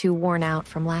just too worn out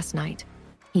from last night,"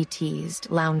 he teased,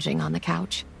 lounging on the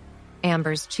couch.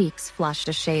 Amber's cheeks flushed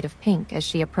a shade of pink as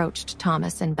she approached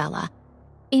Thomas and Bella.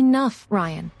 "Enough,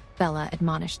 Ryan," Bella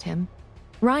admonished him.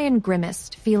 Ryan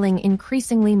grimaced, feeling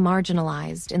increasingly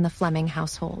marginalized in the Fleming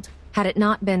household. Had it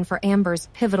not been for Amber's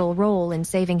pivotal role in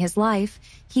saving his life,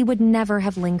 he would never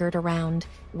have lingered around,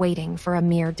 waiting for a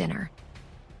mere dinner.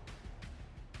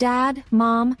 "Dad,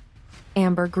 Mom,"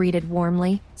 Amber greeted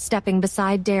warmly, stepping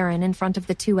beside Darren in front of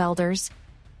the two elders.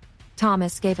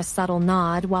 Thomas gave a subtle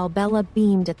nod while Bella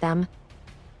beamed at them.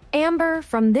 "Amber,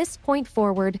 from this point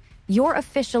forward, you're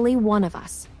officially one of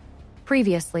us."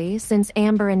 Previously, since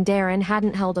Amber and Darren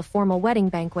hadn't held a formal wedding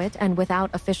banquet and without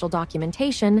official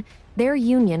documentation, their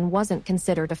union wasn't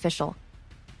considered official.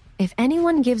 "If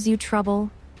anyone gives you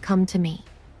trouble, come to me.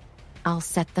 I'll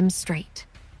set them straight,"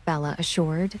 Bella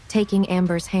assured, taking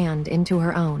Amber's hand into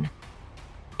her own.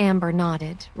 Amber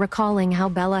nodded, recalling how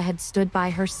Bella had stood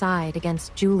by her side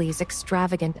against Julie's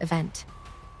extravagant event.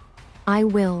 "I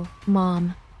will,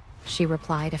 Mom," she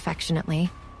replied affectionately.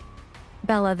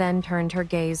 Bella then turned her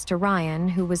gaze to Ryan,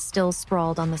 who was still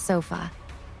sprawled on the sofa.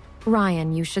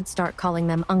 "Ryan, you should start calling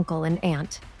them uncle and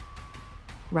aunt."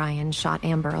 Ryan shot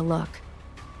Amber a look.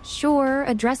 Sure,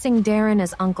 addressing Darren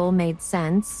as uncle made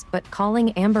sense, but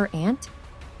calling Amber aunt?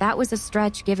 That was a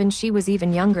stretch given she was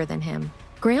even younger than him.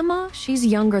 "Grandma, she's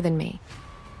younger than me."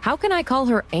 "How can I call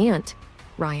her aunt?"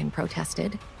 Ryan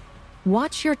protested.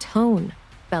 "Watch your tone,"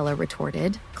 Bella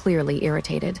retorted, clearly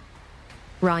irritated.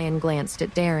 Ryan glanced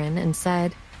at Darren and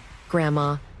said,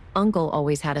 "Grandma, Uncle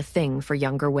always had a thing for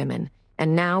younger women,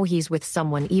 and now he's with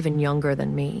someone even younger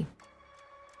than me."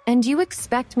 "And you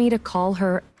expect me to call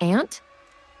her aunt?"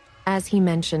 As he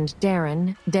mentioned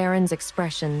Darren's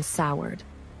expression soured.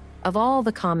 Of all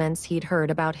the comments he'd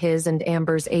heard about his and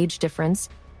Amber's age difference,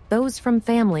 those from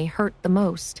family hurt the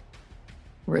most.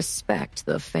 "Respect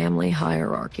the family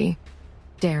hierarchy,"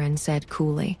 Darren said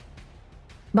coolly.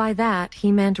 By that,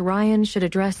 he meant Ryan should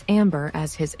address Amber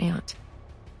as his aunt.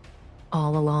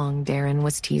 All along, Darren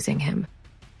was teasing him.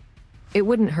 "It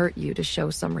wouldn't hurt you to show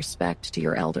some respect to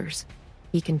your elders,"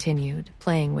 he continued,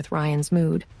 playing with Ryan's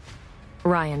mood.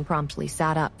 Ryan promptly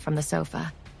sat up from the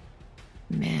sofa.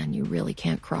 "Man, you really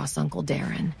can't cross Uncle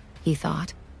Darren," he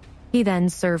thought. He then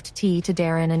served tea to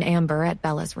Darren and Amber at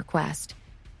Bella's request.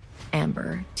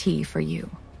 "Amber, tea for you,"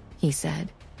 he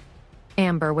said.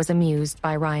 Amber was amused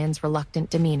by Ryan's reluctant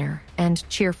demeanor and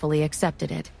cheerfully accepted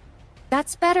it.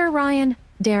 "That's better, Ryan,"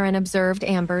 Darren observed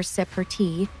Amber sip her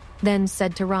tea, then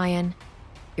said to Ryan,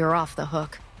 "You're off the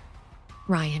hook."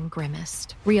 Ryan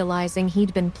grimaced, realizing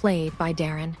he'd been played by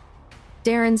Darren.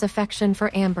 Darren's affection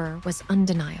for Amber was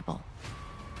undeniable.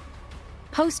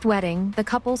 Post-wedding, the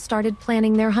couple started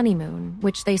planning their honeymoon,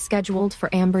 which they scheduled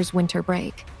for Amber's winter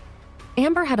break.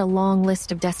 Amber had a long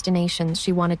list of destinations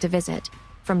she wanted to visit,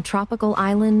 from tropical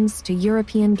islands to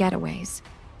European getaways.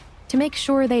 To make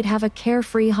sure they'd have a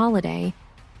carefree holiday,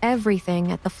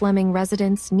 everything at the Fleming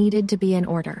residence needed to be in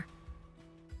order.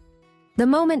 The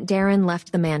moment Darren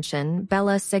left the mansion,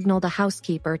 Bella signaled a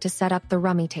housekeeper to set up the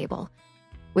rummy table.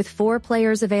 With 4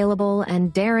 players available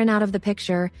and Darren out of the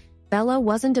picture, Bella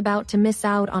wasn't about to miss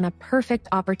out on a perfect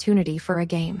opportunity for a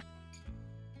game.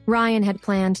 Ryan had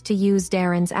planned to use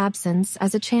Darren's absence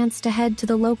as a chance to head to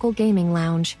the local gaming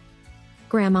lounge.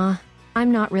 "Grandma,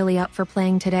 I'm not really up for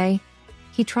playing today."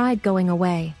 He tried going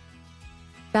away.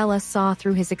 Bella saw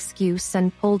through his excuse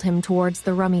and pulled him towards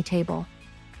the rummy table.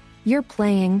 "You're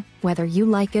playing, whether you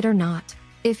like it or not.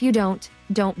 If you don't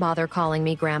bother calling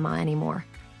me Grandma anymore."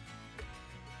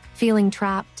 Feeling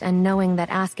trapped and knowing that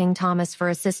asking Thomas for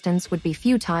assistance would be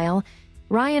futile,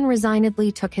 Ryan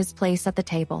resignedly took his place at the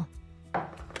table.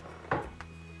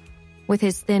 With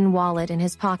his thin wallet in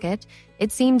his pocket,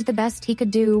 it seemed the best he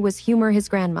could do was humor his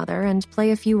grandmother and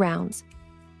play a few rounds.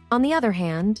 On the other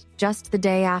hand, just the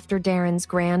day after Darren's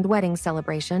grand wedding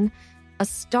celebration, a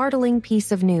startling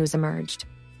piece of news emerged.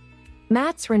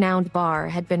 Matt's renowned bar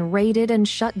had been raided and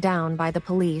shut down by the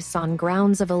police on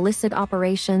grounds of illicit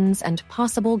operations and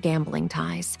possible gambling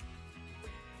ties.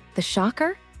 The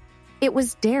shocker? It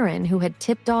was Darren who had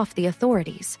tipped off the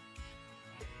authorities.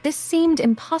 This seemed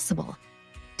impossible.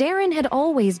 Darren had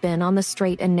always been on the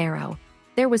straight and narrow.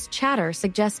 There was chatter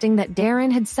suggesting that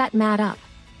Darren had set Matt up.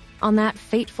 On that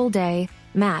fateful day,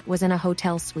 Matt was in a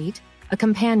hotel suite, a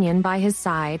companion by his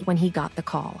side when he got the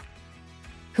call.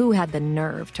 "Who had the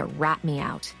nerve to rat me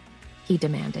out?" he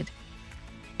demanded.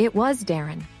 "It was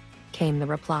Darren," came the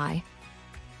reply.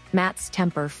 Matt's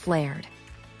temper flared.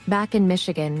 Back in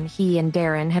Michigan, he and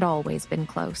Darren had always been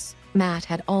close. Matt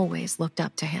had always looked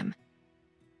up to him.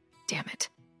 "Damn it,"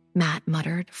 Matt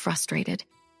muttered, frustrated.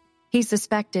 He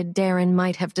suspected Darren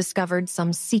might have discovered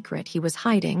some secret he was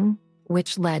hiding,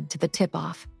 which led to the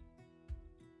tip-off.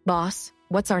 "Boss,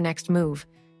 what's our next move?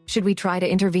 Should we try to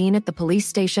intervene at the police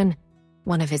station?"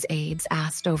 one of his aides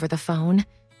asked over the phone.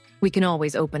 "We can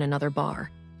always open another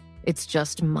bar. It's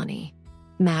just money,"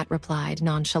 Matt replied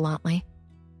nonchalantly.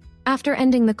 After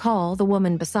ending the call, the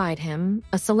woman beside him,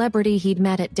 a celebrity he'd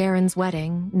met at Darren's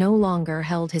wedding, no longer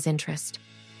held his interest.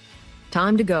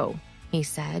 "Time to go," he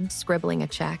said, scribbling a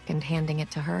check and handing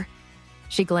it to her.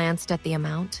 She glanced at the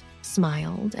amount,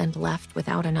 smiled, and left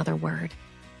without another word.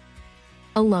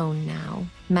 Alone now,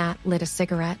 Matt lit a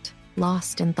cigarette,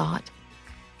 lost in thought.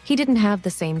 He didn't have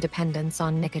the same dependence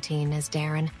on nicotine as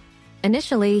Darren.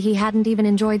 Initially, he hadn't even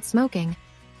enjoyed smoking.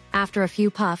 After a few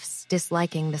puffs,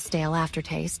 disliking the stale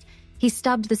aftertaste, he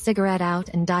stubbed the cigarette out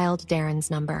and dialed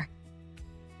Darren's number.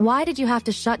 "Why did you have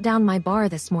to shut down my bar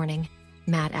this morning?"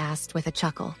 Matt asked with a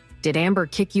chuckle. "Did Amber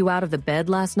kick you out of the bed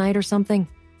last night or something?"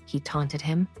 he taunted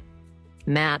him.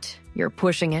 "Matt, you're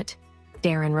pushing it,"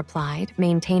 Darren replied,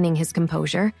 maintaining his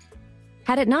composure.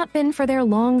 Had it not been for their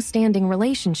long-standing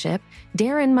relationship,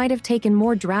 Darren might have taken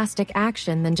more drastic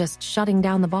action than just shutting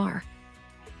down the bar.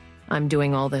 "I'm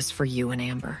doing all this for you and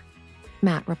Amber,"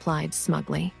 Matt replied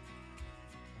smugly.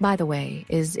 "By the way,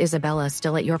 is Isabella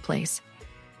still at your place?"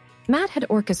 Matt had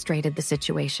orchestrated the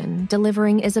situation,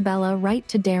 delivering Isabella right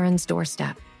to Darren's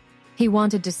doorstep. He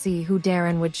wanted to see who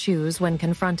Darren would choose when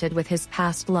confronted with his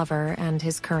past lover and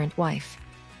his current wife.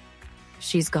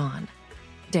 "She's gone,"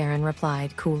 Darren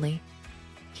replied coolly.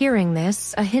 Hearing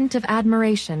this, a hint of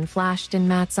admiration flashed in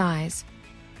Matt's eyes.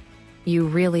 "You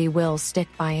really will stick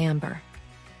by Amber."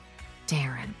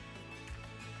 Darren.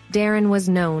 Darren was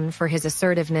known for his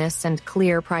assertiveness and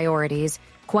clear priorities,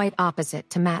 quite opposite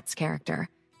to Matt's character.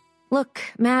 "Look,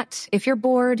 Matt, if you're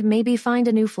bored, maybe find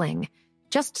a new fling.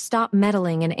 Just stop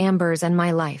meddling in Amber's and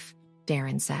my life,"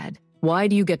 Darren said. "Why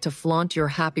do you get to flaunt your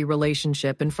happy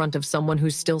relationship in front of someone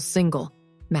who's still single?"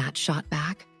 Matt shot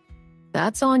back.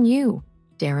 "That's on you,"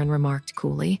 Darren remarked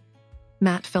coolly.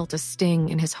 Matt felt a sting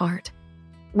in his heart.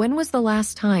 When was the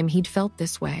last time he'd felt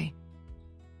this way?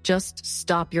 "Just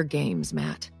stop your games,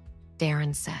 Matt,"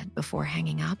 Darren said before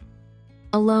hanging up.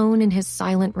 Alone in his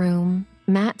silent room,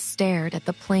 Matt stared at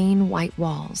the plain white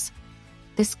walls.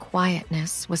 This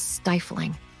quietness was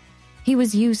stifling. He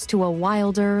was used to a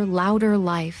wilder, louder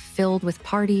life filled with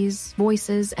parties,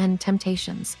 voices, and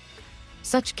temptations.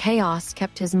 Such chaos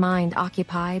kept his mind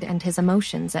occupied and his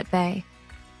emotions at bay.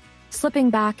 Slipping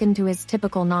back into his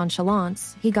typical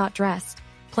nonchalance, he got dressed,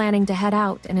 planning to head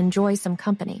out and enjoy some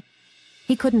company.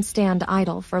 He couldn't stand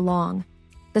idle for long.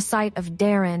 The sight of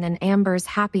Darren and Amber's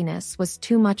happiness was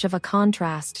too much of a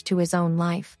contrast to his own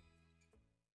life.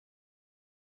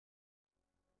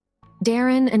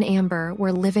 Darren and Amber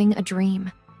were living a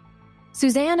dream.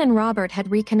 Suzanne and Robert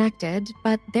had reconnected,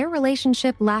 but their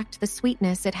relationship lacked the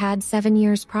sweetness it had 7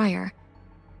 years prior.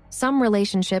 Some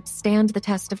relationships stand the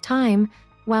test of time,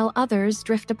 while others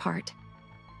drift apart.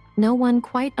 No one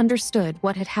quite understood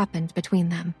what had happened between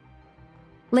them.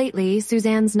 Lately,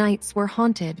 Suzanne's nights were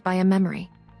haunted by a memory.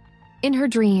 In her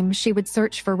dream, she would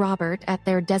search for Robert at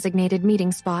their designated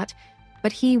meeting spot,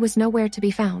 but he was nowhere to be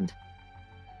found.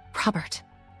 "Robert!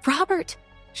 Robert!"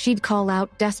 she'd call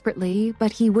out desperately,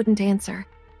 but he wouldn't answer.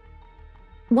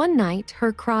 One night,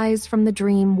 her cries from the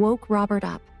dream woke Robert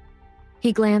up.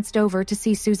 He glanced over to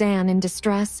see Suzanne in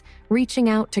distress, reaching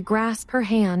out to grasp her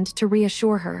hand to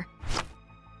reassure her.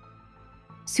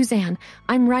 "Suzanne,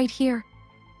 I'm right here."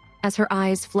 As her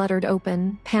eyes fluttered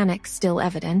open, panic still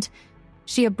evident,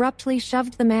 she abruptly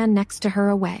shoved the man next to her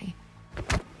away.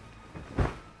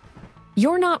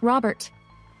 "You're not Robert."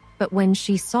 But when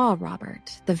she saw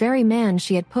Robert, the very man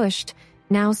she had pushed,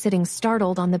 now sitting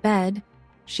startled on the bed,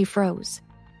 she froze.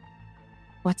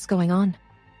 "What's going on?"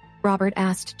 Robert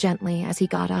asked gently as he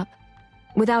got up.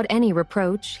 Without any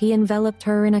reproach, he enveloped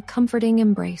her in a comforting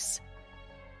embrace.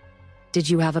 "Did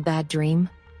you have a bad dream?"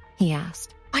 he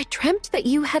asked. "I dreamt that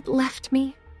you had left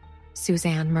me,"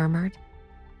 Suzanne murmured.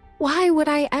 "Why would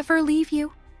I ever leave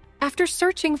you? After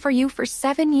searching for you for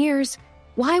 7 years,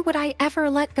 why would I ever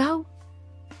let go?"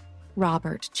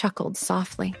 Robert chuckled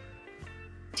softly.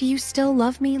 "Do you still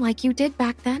love me like you did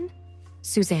back then?"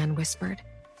 Suzanne whispered.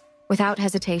 Without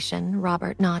hesitation,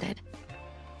 Robert nodded.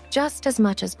 Just as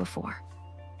much as before.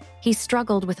 He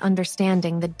struggled with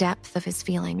understanding the depth of his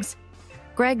feelings.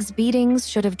 Greg's beatings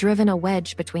should have driven a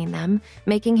wedge between them,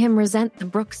 making him resent the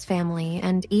Brooks family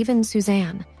and even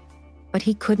Suzanne. But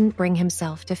he couldn't bring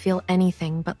himself to feel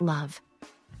anything but love.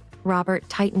 Robert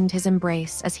tightened his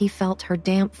embrace as he felt her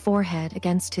damp forehead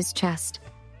against his chest.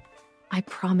 "I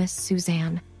promise,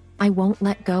 Suzanne, I won't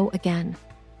let go again."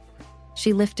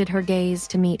 She lifted her gaze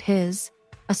to meet his.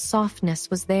 A softness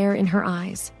was there in her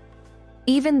eyes.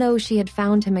 Even though she had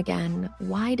found him again,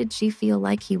 why did she feel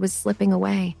like he was slipping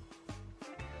away?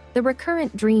 The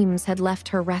recurrent dreams had left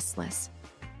her restless.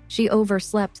 She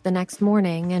overslept the next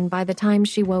morning, and by the time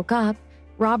she woke up,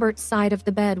 Robert's side of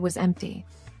the bed was empty.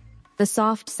 The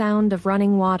soft sound of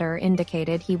running water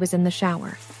indicated he was in the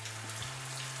shower.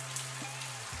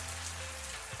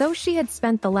 Though she had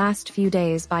spent the last few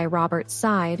days by Robert's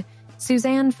side,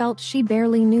 Suzanne felt she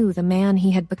barely knew the man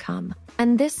he had become,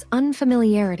 and this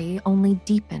unfamiliarity only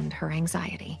deepened her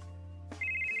anxiety.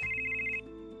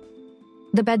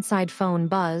 The bedside phone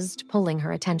buzzed, pulling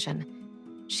her attention.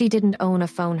 She didn't own a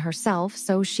phone herself,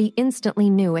 so she instantly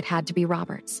knew it had to be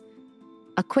Robert's.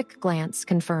 A quick glance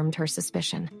confirmed her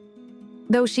suspicion.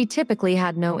 Though she typically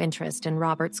had no interest in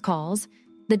Robert's calls,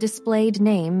 the displayed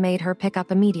name made her pick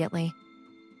up immediately.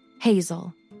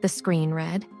 Hazel, the screen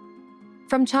read.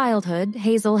 From childhood,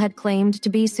 Hazel had claimed to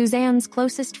be Suzanne's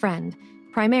closest friend,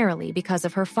 primarily because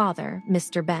of her father,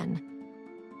 Mr. Ben.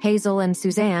 Hazel and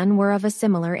Suzanne were of a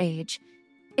similar age.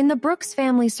 In the Brooks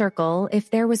family circle, if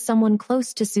there was someone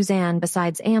close to Suzanne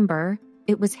besides Amber,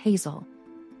 it was Hazel.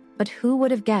 But who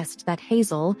would have guessed that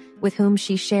Hazel, with whom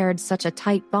she shared such a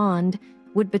tight bond,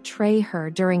 would betray her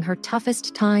during her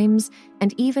toughest times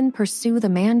and even pursue the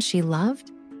man she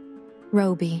loved?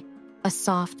 "Roby," a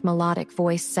soft, melodic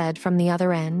voice said from the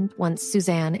other end once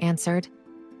Suzanne answered.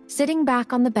 Sitting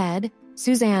back on the bed,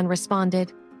 Suzanne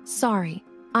responded, "Sorry,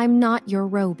 I'm not your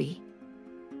Roby."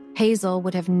 Hazel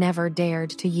would have never dared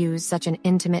to use such an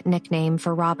intimate nickname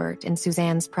for Robert in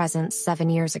Suzanne's presence 7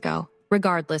 years ago.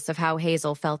 Regardless of how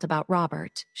Hazel felt about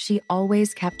Robert, she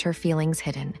always kept her feelings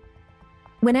hidden.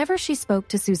 Whenever she spoke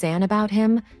to Suzanne about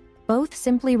him, both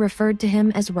simply referred to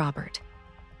him as Robert.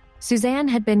 Suzanne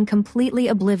had been completely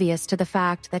oblivious to the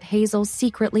fact that Hazel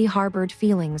secretly harbored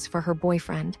feelings for her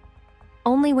boyfriend.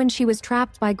 Only when she was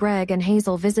trapped by Greg and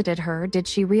Hazel visited her did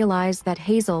she realize that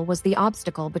Hazel was the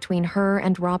obstacle between her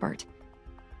and Robert.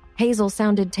 Hazel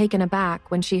sounded taken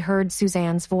aback when she heard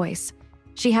Suzanne's voice.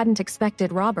 She hadn't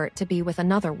expected Robert to be with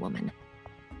another woman.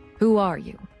 "Who are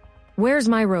you? Where's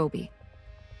my Roby?"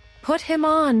 "Put him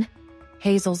on."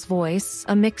 Hazel's voice,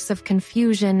 a mix of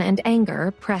confusion and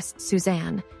anger, pressed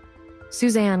Suzanne.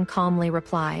 Suzanne calmly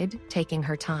replied, taking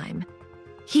her time.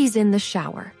 "He's in the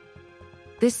shower."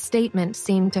 This statement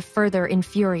seemed to further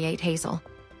infuriate Hazel.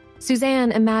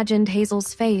 Suzanne imagined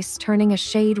Hazel's face turning a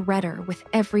shade redder with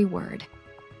every word.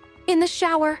 "In the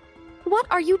shower? What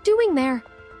are you doing there?"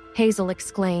 Hazel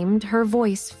exclaimed, her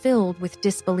voice filled with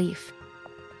disbelief.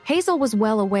 Hazel was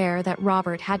well aware that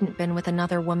Robert hadn't been with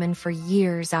another woman for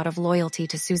years out of loyalty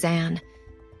to Suzanne.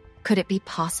 Could it be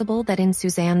possible that in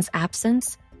Suzanne's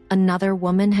absence, another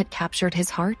woman had captured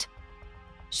his heart?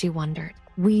 She wondered.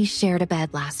 "We shared a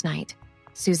bed last night,"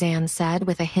 Suzanne said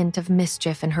with a hint of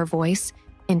mischief in her voice,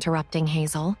 interrupting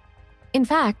Hazel. "In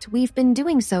fact, we've been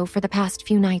doing so for the past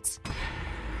few nights."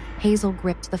 Hazel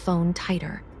gripped the phone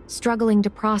tighter, struggling to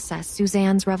process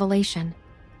Suzanne's revelation.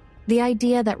 The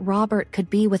idea that Robert could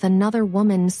be with another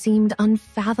woman seemed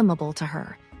unfathomable to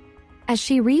her. As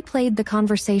she replayed the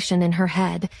conversation in her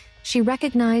head, she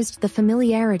recognized the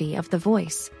familiarity of the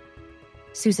voice.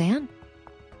 "Suzanne?"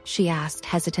 she asked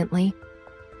hesitantly.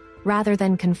 Rather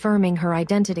than confirming her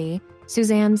identity,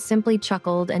 Suzanne simply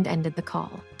chuckled and ended the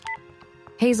call.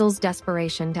 Hazel's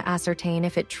desperation to ascertain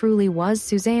if it truly was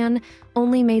Suzanne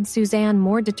only made Suzanne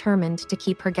more determined to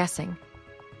keep her guessing.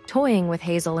 Toying with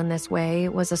Hazel in this way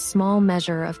was a small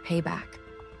measure of payback.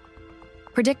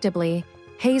 Predictably,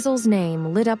 Hazel's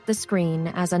name lit up the screen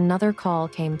as another call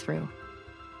came through.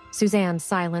 Suzanne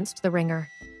silenced the ringer.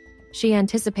 She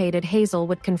anticipated Hazel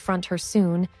would confront her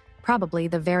soon, probably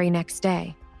the very next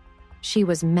day. She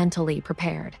was mentally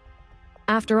prepared.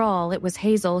 After all, it was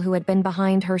Hazel who had been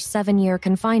behind her 7-year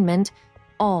confinement,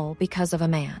 all because of a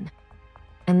man.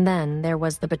 And then there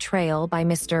was the betrayal by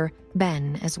Mr.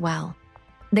 Ben as well.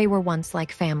 They were once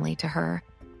like family to her,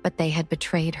 but they had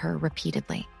betrayed her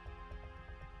repeatedly.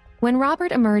 When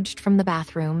Robert emerged from the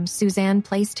bathroom, Suzanne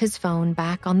placed his phone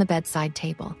back on the bedside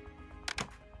table.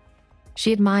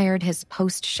 She admired his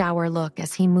post-shower look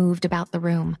as he moved about the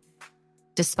room.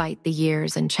 Despite the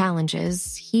years and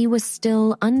challenges, he was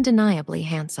still undeniably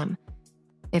handsome.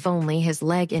 If only his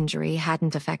leg injury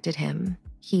hadn't affected him,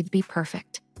 he'd be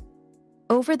perfect.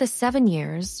 Over the 7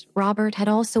 years, Robert had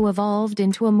also evolved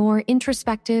into a more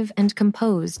introspective and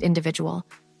composed individual.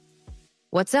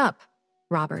 "What's up?"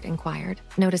 Robert inquired,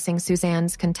 noticing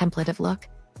Suzanne's contemplative look.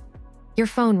 "Your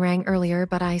phone rang earlier,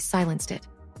 but I silenced it.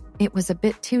 It was a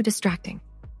bit too distracting."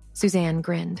 Suzanne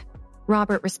grinned.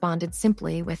 Robert responded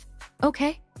simply with,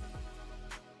 "Okay."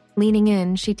 Leaning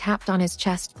in, she tapped on his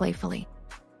chest playfully.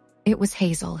 It was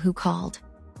Hazel who called.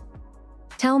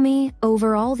 "Tell me,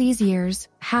 over all these years,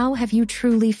 how have you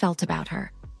truly felt about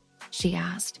her?" she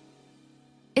asked.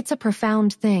 It's a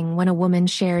profound thing when a woman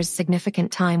shares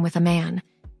significant time with a man.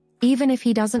 Even if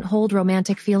he doesn't hold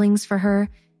romantic feelings for her,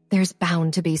 there's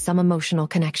bound to be some emotional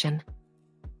connection.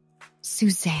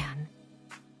 "Suzanne."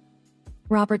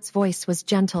 Robert's voice was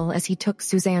gentle as he took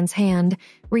Suzanne's hand,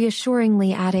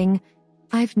 reassuringly adding,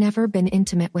 "I've never been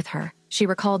intimate with her." She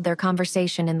recalled their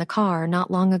conversation in the car not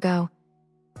long ago.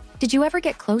 "Did you ever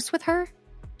get close with her?"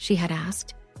 she had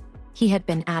asked. He had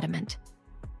been adamant.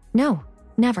 "No,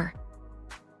 never."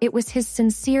 It was his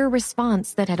sincere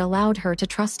response that had allowed her to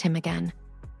trust him again.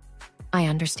 "I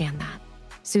understand that,"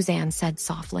 Suzanne said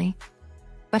softly.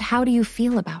 "But how do you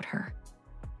feel about her?"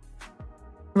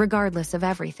 Regardless of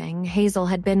everything, Hazel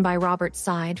had been by Robert's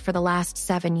side for the last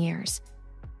 7 years.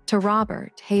 To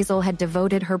Robert, Hazel had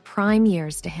devoted her prime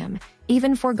years to him,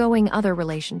 even foregoing other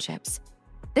relationships.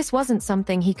 This wasn't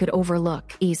something he could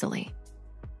overlook easily.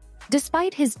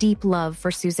 Despite his deep love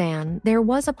for Suzanne, there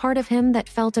was a part of him that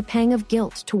felt a pang of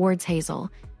guilt towards Hazel,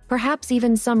 perhaps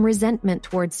even some resentment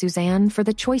towards Suzanne for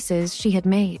the choices she had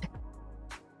made.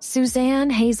 "Suzanne,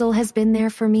 Hazel has been there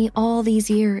for me all these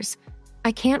years.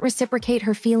 I can't reciprocate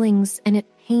her feelings, and it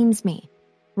pains me,"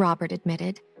 Robert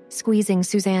admitted, squeezing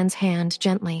Suzanne's hand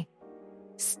gently.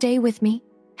 "Stay with me.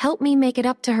 Help me make it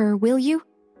up to her, will you?"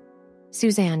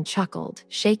 Suzanne chuckled,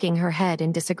 shaking her head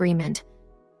in disagreement.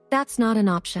 "That's not an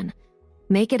option.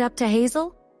 Make it up to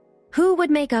Hazel? Who would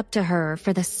make up to her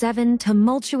for the 7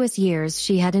 tumultuous years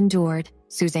she had endured?"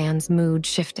 Suzanne's mood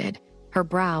shifted, her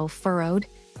brow furrowed,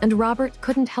 and Robert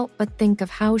couldn't help but think of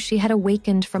how she had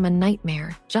awakened from a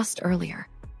nightmare just earlier.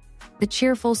 The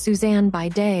cheerful Suzanne by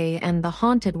day and the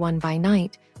haunted one by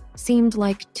night seemed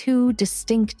like two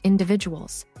distinct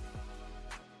individuals.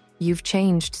 "You've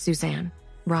changed, Suzanne,"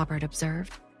 Robert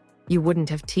observed. "You wouldn't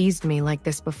have teased me like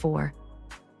this before."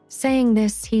 Saying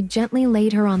this, he gently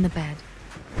laid her on the bed.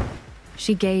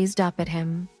 She gazed up at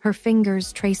him, her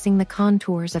fingers tracing the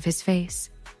contours of his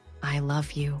face. "I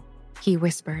love you," he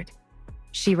whispered.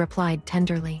 She replied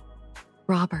tenderly,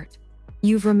 "Robert,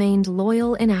 you've remained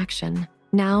loyal in action,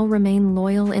 now remain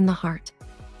loyal in the heart."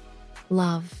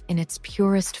 Love, in its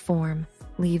purest form,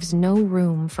 leaves no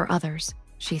room for others,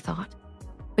 she thought.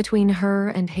 Between her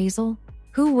and Hazel,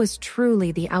 who was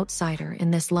truly the outsider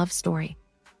in this love story?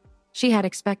 She had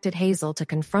expected Hazel to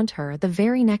confront her the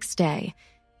very next day.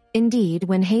 Indeed,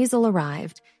 when Hazel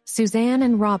arrived, Suzanne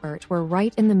and Robert were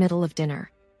right in the middle of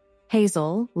dinner.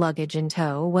 Hazel, luggage in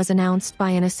tow, was announced by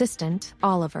an assistant,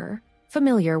 Oliver,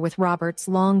 familiar with Robert's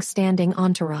long-standing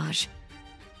entourage.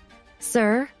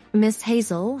 "Sir, Miss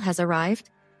Hazel has arrived."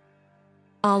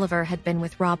 Oliver had been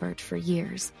with Robert for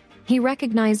years. He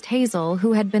recognized Hazel,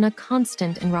 who had been a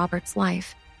constant in Robert's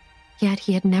life. Yet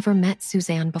he had never met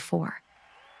Suzanne before.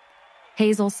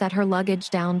 Hazel set her luggage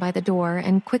down by the door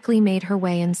and quickly made her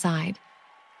way inside.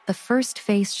 The first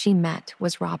face she met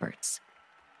was Robert's.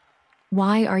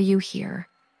 "Why are you here?"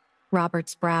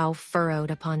 Robert's brow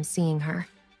furrowed upon seeing her.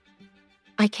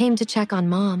 "I came to check on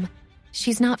Mom.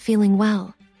 She's not feeling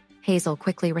well," Hazel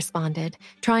quickly responded,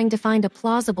 trying to find a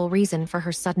plausible reason for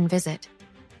her sudden visit.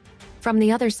 From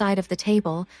the other side of the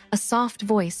table, a soft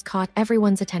voice caught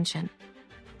everyone's attention.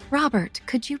 "Robert,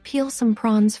 could you peel some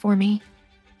prawns for me?"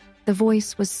 The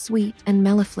voice was sweet and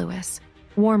mellifluous,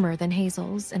 warmer than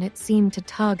Hazel's, and it seemed to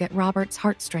tug at Robert's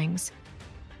heartstrings.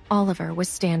 Oliver was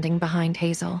standing behind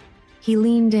Hazel. He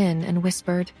leaned in and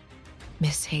whispered,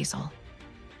 "Miss Hazel,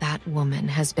 that woman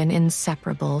has been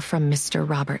inseparable from Mr.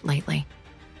 Robert lately."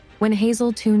 When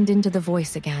Hazel tuned into the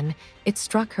voice again, it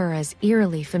struck her as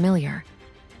eerily familiar.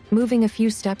 Moving a few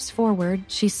steps forward,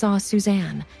 she saw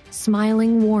Suzanne,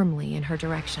 smiling warmly in her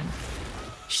direction.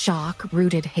 Shock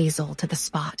rooted Hazel to the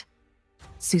spot.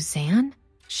 Suzanne?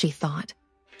 She thought.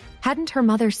 Hadn't her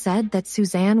mother said that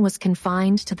Suzanne was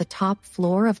confined to the top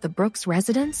floor of the Brooks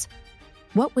residence?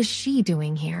 What was she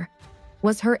doing here?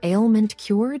 Was her ailment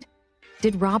cured?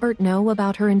 Did Robert know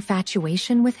about her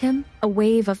infatuation with him? A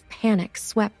wave of panic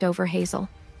swept over Hazel.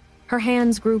 Her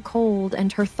hands grew cold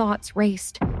and her thoughts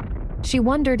raced. She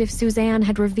wondered if Suzanne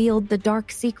had revealed the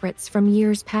dark secrets from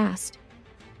years past.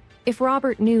 If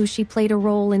Robert knew she played a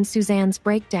role in Suzanne's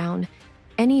breakdown,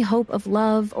 any hope of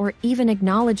love or even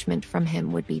acknowledgement from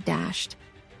him would be dashed.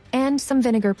 "And some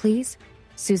vinegar, please,"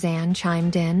 Suzanne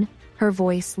chimed in, her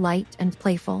voice light and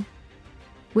playful.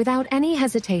 Without any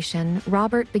hesitation,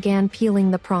 Robert began peeling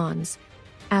the prawns.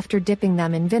 After dipping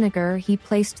them in vinegar, he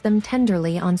placed them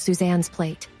tenderly on Suzanne's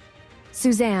plate.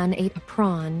 Suzanne ate a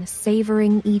prawn,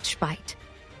 savoring each bite.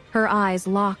 Her eyes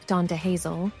locked onto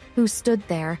Hazel, who stood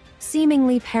there,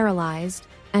 seemingly paralyzed,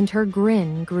 and her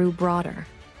grin grew broader.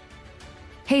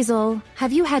 "Hazel,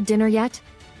 have you had dinner yet?"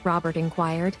 Robert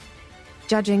inquired.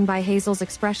 "Judging by Hazel's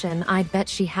expression, I'd bet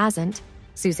she hasn't,"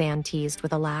 Suzanne teased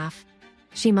with a laugh.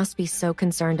 "She must be so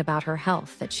concerned about her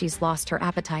health that she's lost her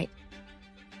appetite."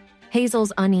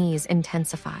 Hazel's unease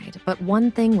intensified, but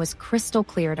one thing was crystal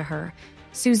clear to her.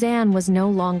 Suzanne was no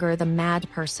longer the mad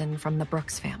person from the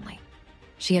Brooks family.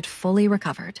 She had fully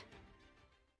recovered.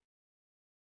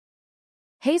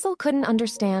 Hazel couldn't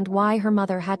understand why her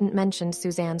mother hadn't mentioned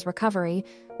Suzanne's recovery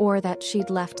or that she'd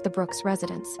left the Brooks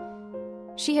residence.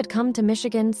 She had come to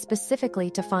Michigan specifically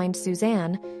to find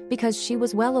Suzanne because she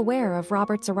was well aware of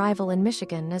Robert's arrival in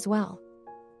Michigan as well.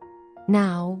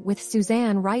 Now, with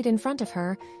Suzanne right in front of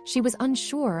her, she was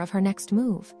unsure of her next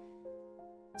move.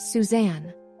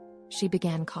 "Suzanne," she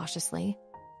began cautiously,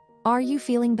 "are you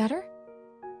feeling better?"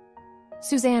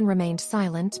 Suzanne remained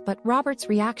silent, but Robert's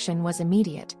reaction was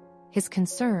immediate, his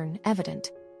concern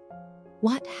evident.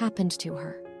 What happened to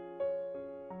her?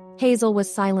 Hazel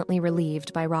was silently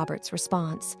relieved by Robert's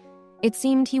response. It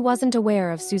seemed he wasn't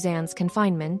aware of Suzanne's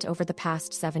confinement over the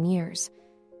past 7 years.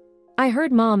 "I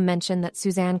heard Mom mention that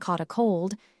Suzanne caught a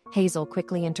cold," Hazel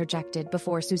quickly interjected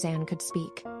before Suzanne could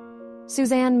speak.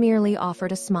 Suzanne merely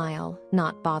offered a smile,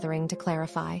 not bothering to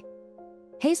clarify.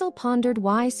 Hazel pondered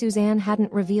why Suzanne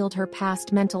hadn't revealed her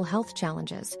past mental health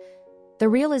challenges. The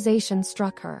realization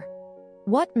struck her.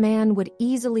 What man would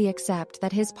easily accept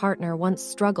that his partner once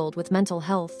struggled with mental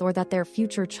health or that their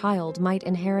future child might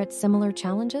inherit similar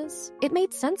challenges? It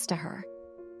made sense to her.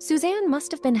 Suzanne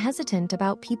must have been hesitant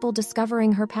about people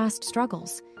discovering her past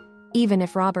struggles. Even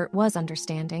if Robert was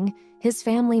understanding, his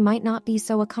family might not be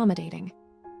so accommodating.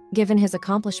 Given his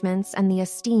accomplishments and the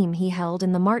esteem he held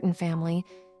in the Martin family,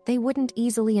 they wouldn't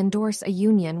easily endorse a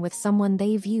union with someone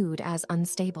they viewed as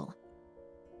unstable.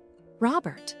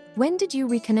 "Robert, when did you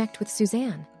reconnect with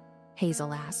Suzanne?"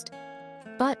 Hazel asked.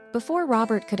 But before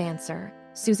Robert could answer,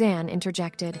 Suzanne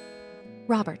interjected,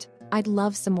 "Robert, I'd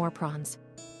love some more prawns."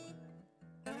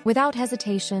 Without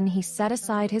hesitation, he set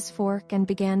aside his fork and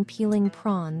began peeling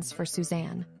prawns for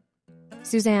Suzanne.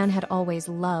 Suzanne had always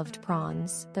loved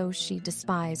prawns, though she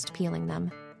despised peeling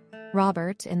them.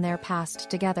 Robert, in their past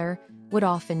together, would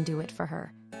often do it for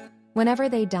her. Whenever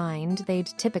they dined, they'd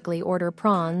typically order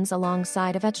prawns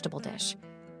alongside a vegetable dish.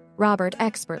 Robert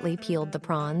expertly peeled the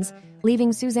prawns,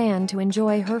 leaving Suzanne to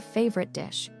enjoy her favorite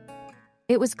dish.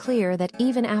 It was clear that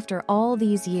even after all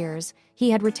these years,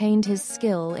 he had retained his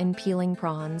skill in peeling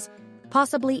prawns,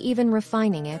 possibly even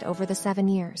refining it over the 7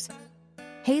 years.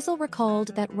 Hazel recalled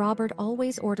that Robert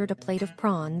always ordered a plate of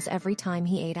prawns every time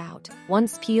he ate out.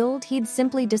 Once peeled, he'd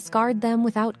simply discard them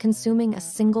without consuming a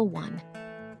single one.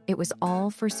 It was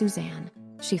all for Suzanne,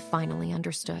 she finally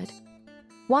understood.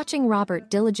 Watching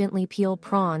Robert diligently peel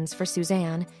prawns for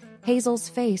Suzanne, Hazel's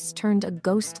face turned a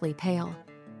ghostly pale.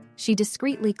 She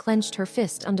discreetly clenched her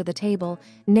fist under the table,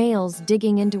 nails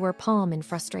digging into her palm in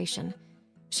frustration.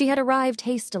 She had arrived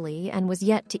hastily and was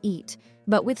yet to eat,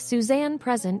 but with Suzanne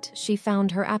present, she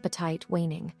found her appetite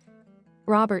waning.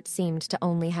 Robert seemed to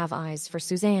only have eyes for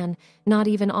Suzanne, not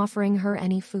even offering her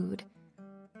any food.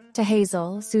 To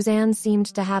Hazel, Suzanne seemed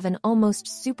to have an almost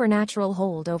supernatural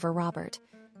hold over Robert.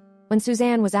 When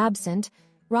Suzanne was absent,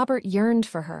 Robert yearned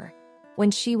for her.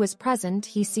 When she was present,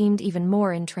 he seemed even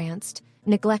more entranced,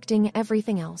 neglecting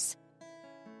everything else.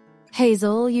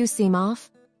 "Hazel, you seem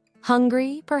off.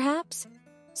 Hungry, perhaps?"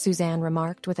 Suzanne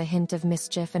remarked with a hint of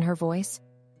mischief in her voice.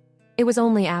 It was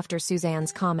only after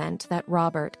Suzanne's comment that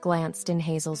Robert glanced in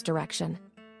Hazel's direction.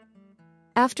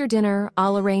 "After dinner,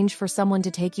 I'll arrange for someone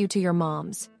to take you to your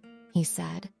mom's," he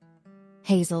said.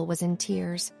 Hazel was in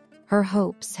tears. Her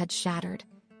hopes had shattered.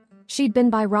 She'd been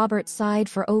by Robert's side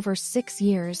for over 6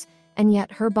 years, and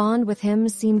yet her bond with him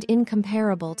seemed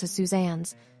incomparable to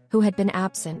Suzanne's, who had been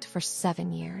absent for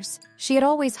 7 years. She had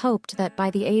always hoped that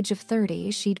by the age of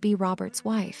 30, she'd be Robert's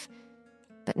wife.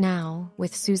 But now,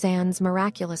 with Suzanne's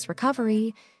miraculous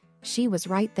recovery, she was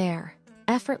right there,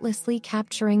 effortlessly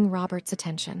capturing Robert's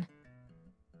attention.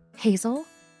 "Hazel,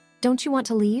 don't you want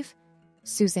to leave?"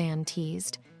 Suzanne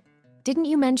teased. "Didn't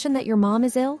you mention that your mom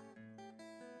is ill?"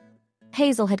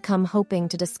 Hazel had come hoping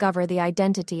to discover the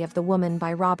identity of the woman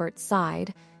by Robert's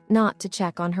side, not to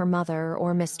check on her mother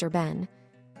or Mr. Ben.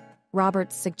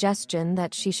 Robert's suggestion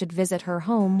that she should visit her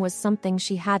home was something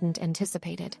she hadn't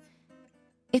anticipated.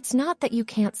 "It's not that you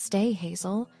can't stay,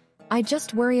 Hazel. I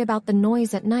just worry about the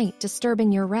noise at night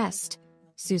disturbing your rest,"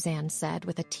 Suzanne said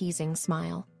with a teasing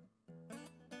smile.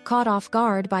 Caught off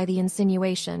guard by the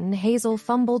insinuation, Hazel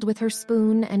fumbled with her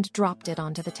spoon and dropped it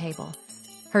onto the table.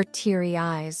 Her teary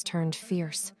eyes turned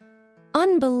fierce.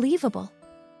 "Unbelievable!"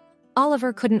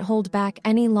 Oliver couldn't hold back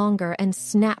any longer and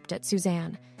snapped at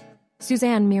Suzanne.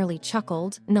 Suzanne merely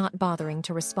chuckled, not bothering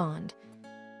to respond.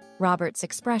 Robert's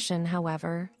expression,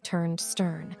 however, turned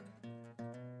stern.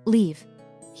 "Leave,"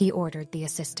 he ordered the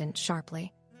assistant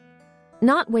sharply.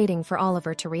 Not waiting for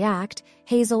Oliver to react,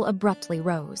 Hazel abruptly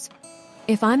rose.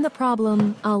 "If I'm the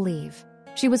problem, I'll leave."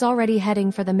 She was already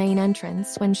heading for the main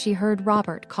entrance when she heard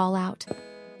Robert call out,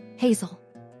 "Hazel."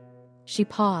 She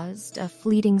paused, a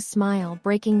fleeting smile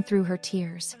breaking through her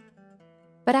tears.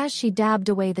 But as she dabbed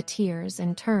away the tears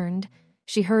and turned,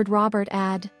 she heard Robert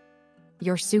add,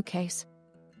 "Your suitcase."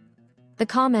 The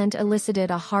comment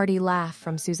elicited a hearty laugh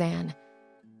from Suzanne.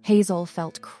 Hazel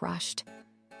felt crushed.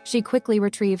 She quickly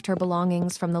retrieved her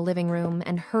belongings from the living room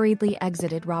and hurriedly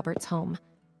exited Robert's home.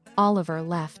 Oliver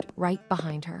left right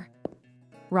behind her.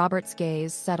 Robert's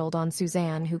gaze settled on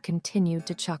Suzanne, who continued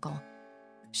to chuckle.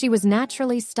 She was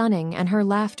naturally stunning, and her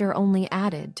laughter only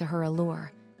added to her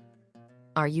allure.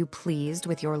 "Are you pleased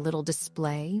with your little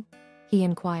display?" he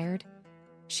inquired.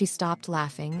 She stopped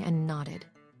laughing and nodded.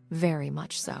 "Very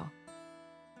much so."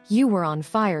 "You were on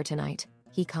fire tonight,"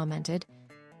 he commented.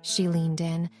 She leaned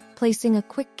in, placing a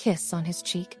quick kiss on his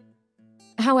cheek.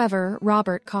 However,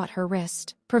 Robert caught her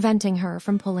wrist, preventing her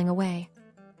from pulling away.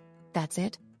 "That's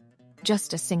it?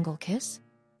 Just a single kiss?"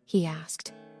 he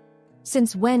asked.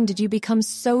 "Since when did you become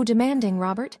so demanding,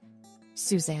 Robert?"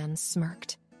 Suzanne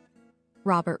smirked.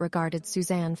 Robert regarded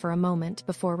Suzanne for a moment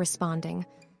before responding.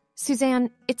 "Suzanne,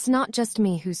 it's not just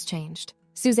me who's changed."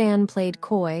 Suzanne played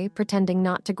coy, pretending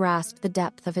not to grasp the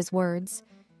depth of his words.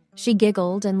 She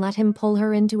giggled and let him pull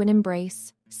her into an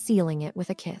embrace, sealing it with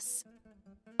a kiss.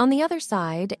 On the other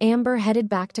side, Amber headed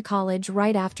back to college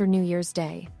right after New Year's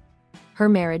Day. Her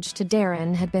marriage to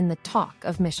Darren had been the talk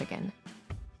of Michigan.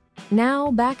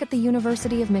 Now, back at the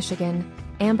University of Michigan,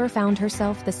 Amber found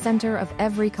herself the center of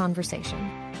every conversation.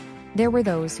 There were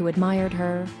those who admired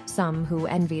her, some who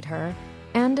envied her,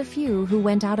 and a few who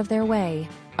went out of their way,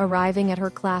 arriving at her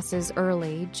classes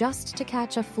early just to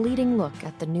catch a fleeting look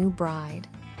at the new bride.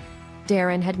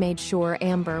 Darren had made sure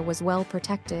Amber was well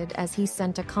protected as he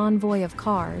sent a convoy of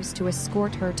cars to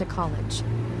escort her to college.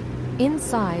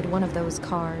 Inside one of those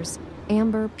cars,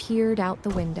 Amber peered out the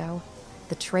window.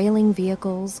 The trailing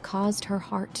vehicles caused her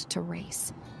heart to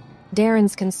race.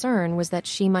 Darren's concern was that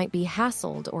she might be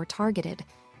hassled or targeted,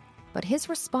 but his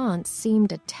response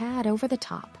seemed a tad over the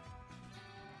top.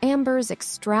 Amber's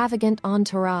extravagant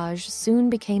entourage soon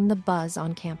became the buzz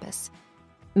on campus.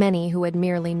 Many who had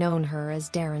merely known her as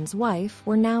Darren's wife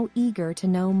were now eager to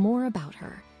know more about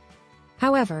her.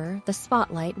 However, the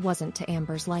spotlight wasn't to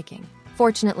Amber's liking.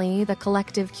 Fortunately, the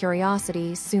collective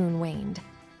curiosity soon waned.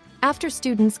 After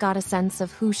students got a sense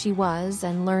of who she was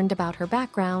and learned about her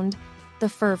background, the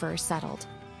fervor settled.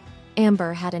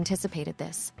 Amber had anticipated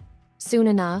this. Soon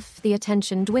enough, the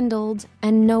attention dwindled,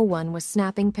 and no one was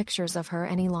snapping pictures of her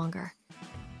any longer.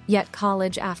 Yet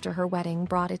college after her wedding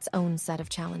brought its own set of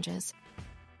challenges.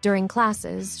 During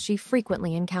classes, she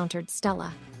frequently encountered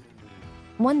Stella.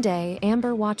 One day,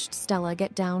 Amber watched Stella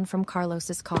get down from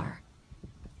Carlos's car.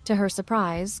 To her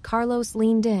surprise, Carlos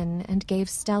leaned in and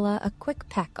gave Stella a quick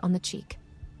peck on the cheek.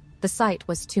 The sight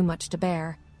was too much to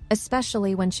bear,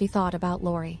 especially when she thought about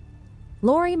Lori.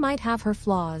 Lori might have her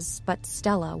flaws, but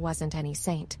Stella wasn't any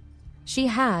saint. She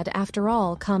had, after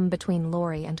all, come between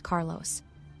Lori and Carlos.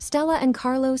 Stella and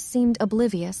Carlos seemed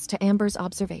oblivious to Amber's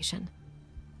observation.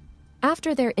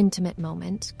 After their intimate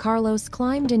moment, Carlos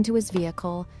climbed into his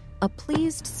vehicle, a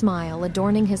pleased smile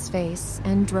adorning his face,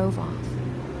 and drove off.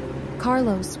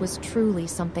 Carlos was truly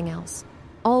something else,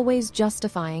 always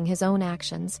justifying his own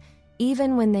actions,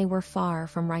 even when they were far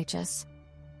from righteous.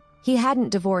 He hadn't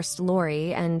divorced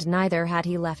Lori, and neither had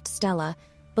he left Stella,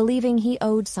 believing he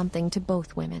owed something to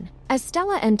both women. As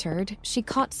Stella entered, she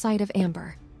caught sight of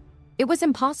Amber. It was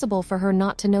impossible for her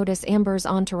not to notice Amber's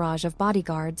entourage of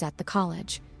bodyguards at the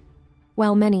college.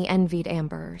 While many envied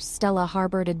Amber, Stella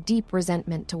harbored a deep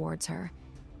resentment towards her.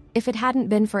 If it hadn't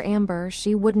been for Amber,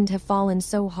 she wouldn't have fallen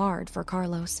so hard for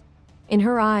Carlos. In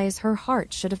her eyes, her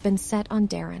heart should have been set on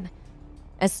Darren.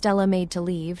 As Stella made to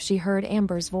leave, she heard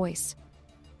Amber's voice.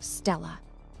 Stella.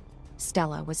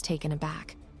 Stella was taken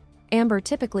aback. Amber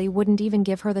typically wouldn't even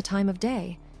give her the time of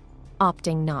day.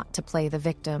 Opting not to play the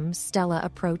victim, Stella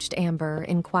approached Amber,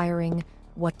 inquiring,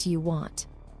 "What do you want?"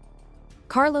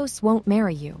 "Carlos won't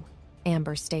marry you,"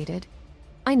 Amber stated.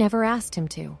 "I never asked him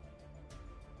to."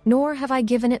 "Nor have I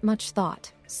given it much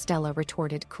thought," Stella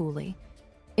retorted coolly.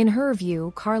 In her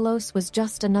view, Carlos was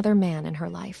just another man in her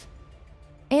life.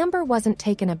 Amber wasn't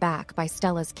taken aback by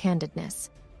Stella's candidness.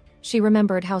 She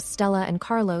remembered how Stella and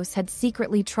Carlos had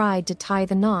secretly tried to tie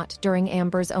the knot during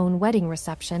Amber's own wedding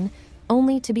reception,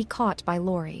 only to be caught by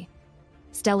Lori.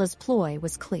 Stella's ploy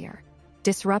was clear: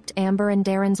 disrupt Amber and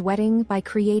Darren's wedding by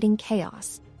creating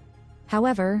chaos.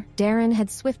 However, Darren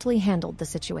had swiftly handled the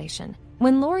situation.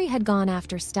 When Lori had gone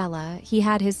after Stella, he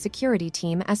had his security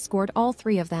team escort all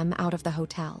three of them out of the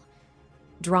hotel.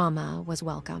 Drama was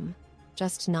welcome,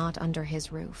 just not under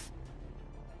his roof.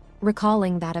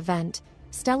 Recalling that event,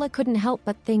 Stella couldn't help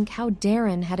but think how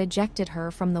Darren had ejected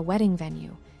her from the wedding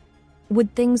venue.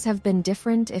 Would things have been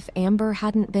different if Amber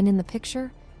hadn't been in the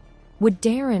picture? Would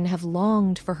Darren have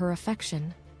longed for her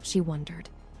affection? She wondered.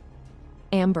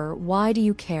 "Amber, why do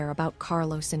you care about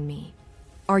Carlos and me?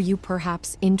 Are you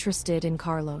perhaps interested in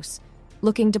Carlos,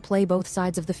 looking to play both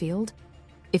sides of the field?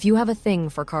 If you have a thing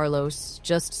for Carlos,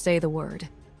 just say the word."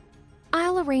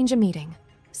 "I'll arrange a meeting,"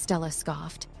 Stella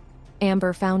scoffed.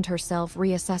 Amber found herself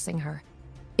reassessing her.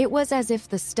 It was as if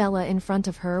the Stella in front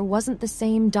of her wasn't the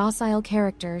same docile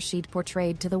character she'd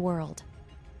portrayed to the world.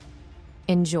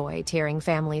 "Enjoy tearing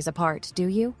families apart, do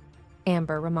you?"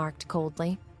 Amber remarked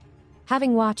coldly.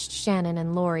 Having watched Shannon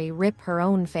and Lori rip her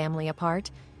own family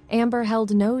apart, Amber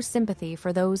held no sympathy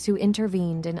for those who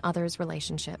intervened in others'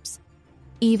 relationships.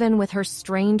 Even with her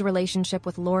strained relationship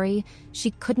with Lori,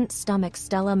 she couldn't stomach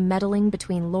Stella meddling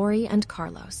between Lori and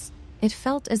Carlos. It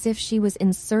felt as if she was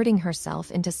inserting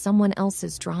herself into someone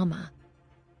else's drama.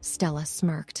 Stella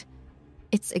smirked.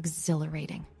 "It's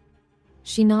exhilarating."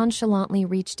 She nonchalantly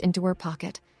reached into her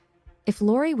pocket. If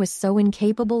Lori was so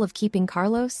incapable of keeping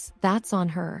Carlos, that's on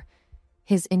her.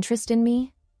 His interest in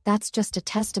me, that's just a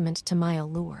testament to my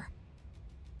allure.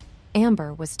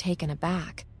 Amber was taken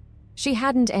aback. She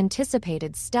hadn't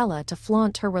anticipated Stella to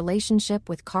flaunt her relationship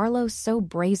with Carlos so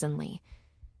brazenly.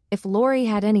 If Lori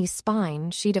had any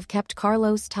spine, she'd have kept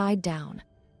Carlos tied down.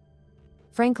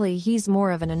 "Frankly, he's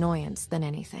more of an annoyance than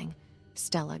anything,"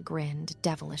 Stella grinned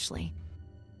devilishly.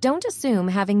 "Don't assume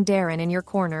having Darren in your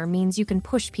corner means you can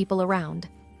push people around,"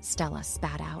 Stella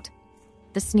spat out.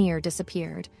 The sneer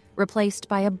disappeared, replaced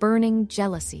by a burning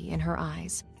jealousy in her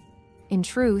eyes. In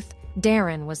truth,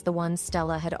 Darren was the one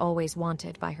Stella had always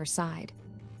wanted by her side.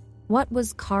 What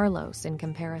was Carlos in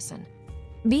comparison?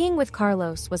 Being with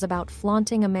Carlos was about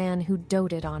flaunting a man who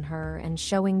doted on her and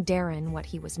showing Darren what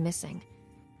he was missing.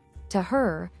 To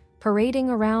her, parading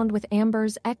around with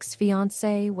Amber's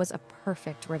ex-fiancé was a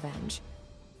perfect revenge.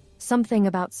 Something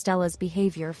about Stella's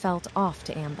behavior felt off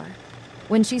to Amber.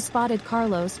 When she spotted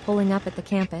Carlos pulling up at the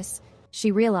campus,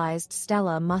 she realized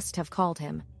Stella must have called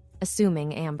him,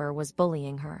 assuming Amber was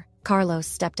bullying her. Carlos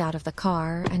stepped out of the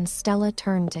car, and Stella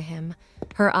turned to him,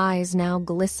 her eyes now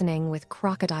glistening with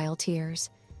crocodile tears.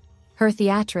 Her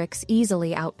theatrics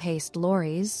easily outpaced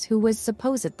Lori's, who was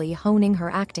supposedly honing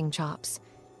her acting chops.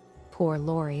 Poor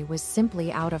Lori was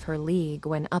simply out of her league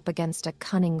when up against a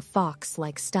cunning fox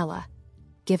like Stella.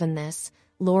 Given this,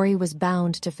 Lori was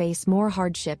bound to face more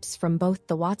hardships from both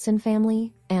the Watson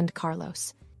family and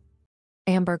Carlos.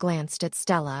 Amber glanced at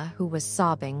Stella, who was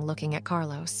sobbing looking at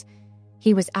Carlos.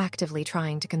 He was actively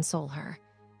trying to console her.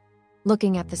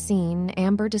 Looking at the scene,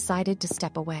 Amber decided to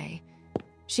step away.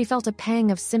 She felt a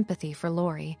pang of sympathy for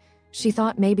Lori. She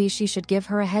thought maybe she should give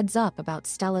her a heads up about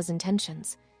Stella's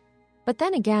intentions. But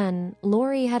then again,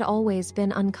 Lori had always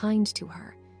been unkind to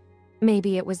her.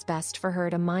 Maybe it was best for her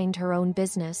to mind her own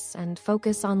business and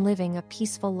focus on living a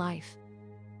peaceful life.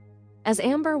 As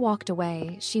Amber walked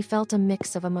away, she felt a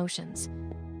mix of emotions.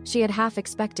 She had half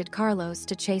expected Carlos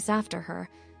to chase after her,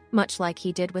 much like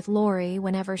he did with Lori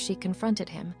whenever she confronted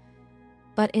him.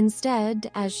 But instead,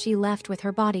 as she left with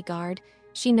her bodyguard,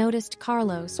 she noticed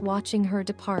Carlos watching her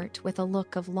depart with a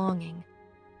look of longing.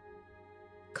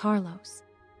 "Carlos,"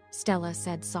 Stella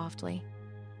said softly.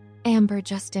 "Amber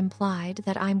just implied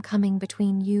that I'm coming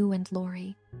between you and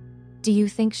Lori. Do you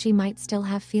think she might still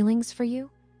have feelings for you?"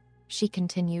 She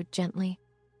continued gently.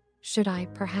 "Should I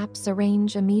perhaps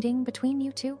arrange a meeting between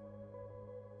you two?"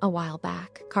 A while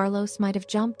back, Carlos might have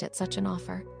jumped at such an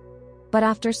offer. But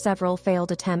after several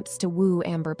failed attempts to woo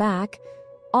Amber back,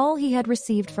 all he had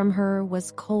received from her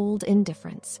was cold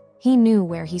indifference. He knew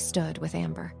where he stood with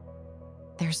Amber.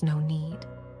 "There's no need,"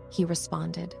 he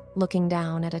responded, looking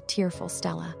down at a tearful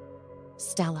Stella.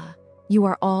 "Stella, you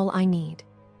are all I need."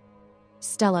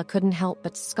 Stella couldn't help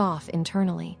but scoff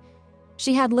internally.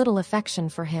 She had little affection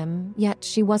for him, yet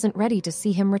she wasn't ready to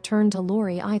see him return to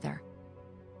Lori either.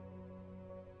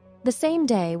 The same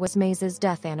day was Maze's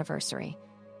death anniversary.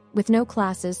 With no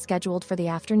classes scheduled for the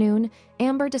afternoon,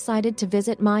 Amber decided to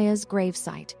visit Maya's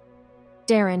gravesite.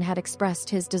 Darren had expressed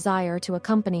his desire to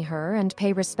accompany her and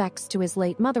pay respects to his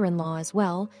late mother-in-law as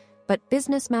well, but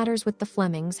business matters with the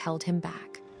Flemings held him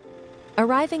back.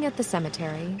 Arriving at the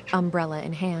cemetery, umbrella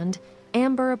in hand,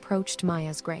 Amber approached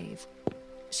Maya's grave.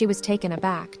 She was taken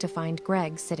aback to find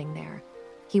Greg sitting there.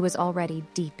 He was already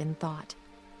deep in thought.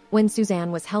 When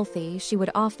Suzanne was healthy, she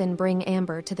would often bring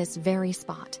Amber to this very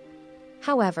spot.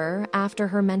 However, after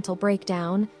her mental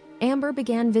breakdown, Amber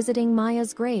began visiting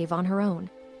Maya's grave on her own.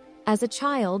 As a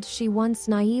child, she once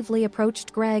naively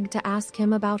approached Greg to ask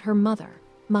him about her mother,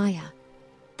 Maya.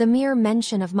 The mere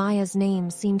mention of Maya's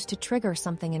name seemed to trigger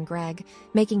something in Greg,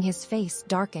 making his face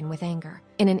darken with anger.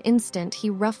 In an instant, he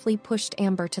roughly pushed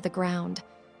Amber to the ground.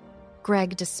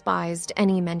 Greg despised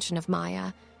any mention of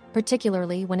Maya,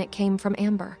 particularly when it came from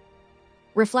Amber.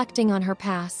 Reflecting on her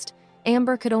past,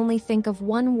 Amber could only think of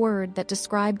one word that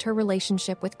described her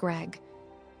relationship with Greg: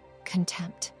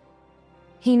 contempt.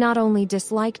 He not only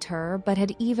disliked her, but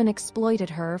had even exploited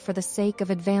her for the sake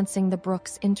of advancing the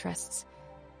Brooks' interests.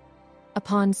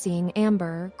 Upon seeing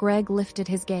Amber, Greg lifted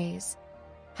his gaze.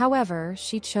 However,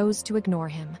 she chose to ignore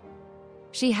him.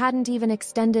 She hadn't even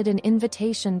extended an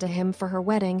invitation to him for her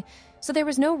wedding, so there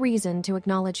was no reason to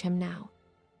acknowledge him now.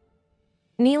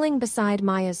 Kneeling beside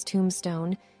Maya's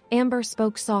tombstone, Amber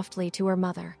spoke softly to her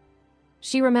mother.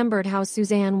 She remembered how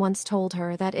Suzanne once told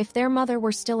her that if their mother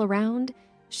were still around,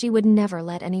 she would never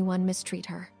let anyone mistreat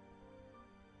her.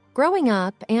 Growing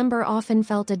up, Amber often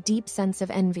felt a deep sense of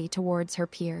envy towards her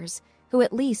peers, who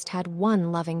at least had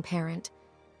one loving parent.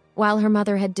 While her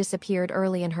mother had disappeared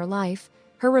early in her life,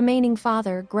 her remaining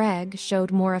father, Greg,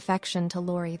 showed more affection to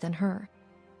Lori than her.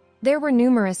 There were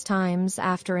numerous times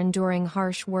after enduring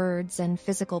harsh words and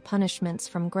physical punishments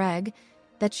from Greg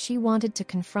that she wanted to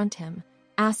confront him,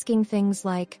 asking things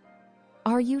like,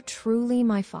 "Are you truly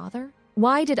my father?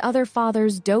 Why did other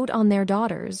fathers dote on their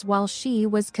daughters while she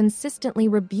was consistently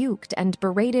rebuked and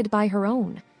berated by her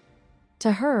own?"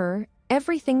 To her,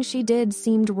 everything she did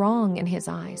seemed wrong in his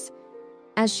eyes.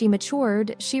 As she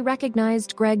matured, she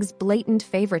recognized Greg's blatant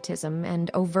favoritism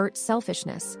and overt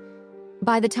selfishness.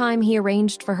 By the time he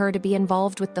arranged for her to be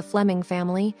involved with the Fleming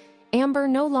family, Amber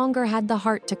no longer had the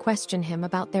heart to question him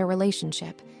about their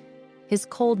relationship. His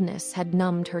coldness had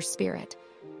numbed her spirit.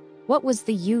 What was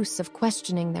the use of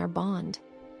questioning their bond?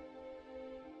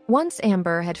 Once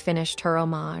Amber had finished her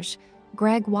homage,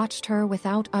 Greg watched her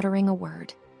without uttering a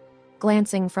word.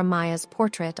 Glancing from Maya's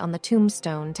portrait on the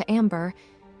tombstone to Amber,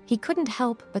 he couldn't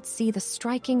help but see the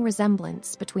striking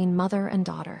resemblance between mother and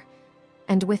daughter.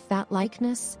 And with that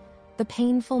likeness, the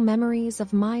painful memories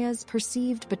of Maya's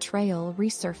perceived betrayal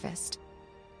resurfaced.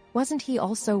 Wasn't he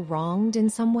also wronged in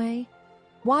some way?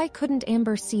 Why couldn't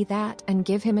Amber see that and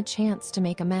give him a chance to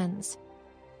make amends?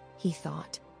 He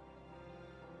thought.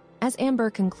 As Amber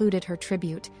concluded her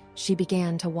tribute, she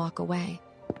began to walk away.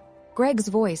 Greg's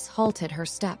voice halted her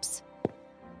steps.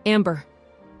 "Amber,"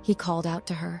 he called out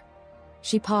to her.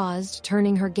 She paused,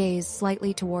 turning her gaze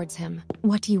slightly towards him.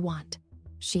 "What do you want?"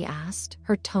 she asked,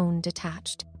 her tone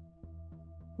detached.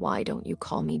 "Why don't you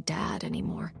call me Dad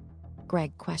anymore?"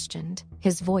 Greg questioned.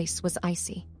 His voice was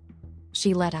icy.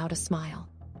 She let out a smile.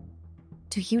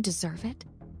 "Do you deserve it?"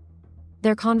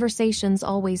 Their conversations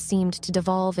always seemed to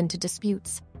devolve into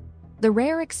disputes. The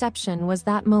rare exception was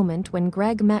that moment when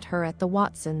Greg met her at the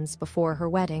Watsons before her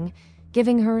wedding,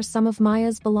 giving her some of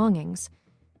Maya's belongings.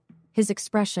 His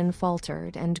expression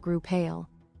faltered and grew pale.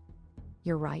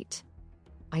 "You're right.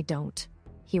 I don't,"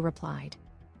 he replied.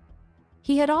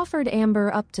 He had offered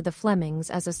Amber up to the Flemings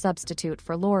as a substitute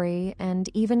for Lori and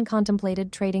even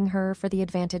contemplated trading her for the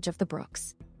advantage of the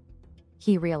Brooks.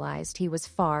 He realized he was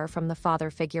far from the father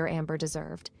figure Amber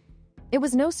deserved. It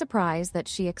was no surprise that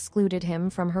she excluded him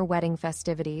from her wedding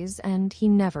festivities, and he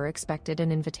never expected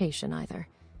an invitation either.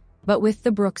 But with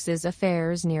the Brookses'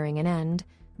 affairs nearing an end,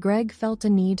 Greg felt a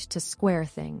need to square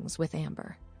things with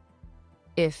Amber.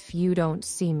 "If you don't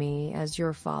see me as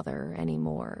your father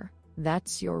anymore,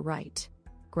 that's your right,"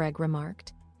 Greg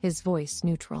remarked, his voice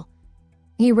neutral.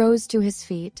 He rose to his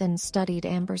feet and studied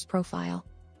Amber's profile.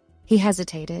 He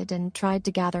hesitated and tried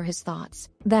to gather his thoughts.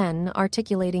 Then,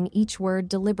 articulating each word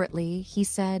deliberately, he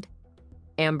said,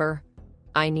 "Amber,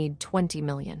 I need 20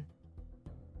 million.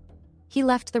 He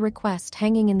left the request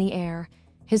hanging in the air.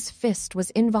 His fist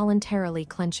was involuntarily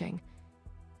clenching.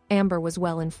 Amber was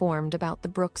well informed about the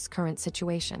Brooks' current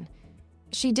situation.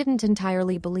 She didn't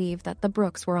entirely believe that the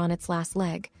Brooks were on its last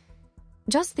leg.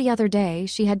 Just the other day,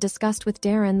 she had discussed with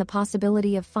Darren the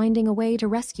possibility of finding a way to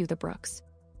rescue the Brooks.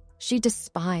 She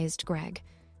despised Greg,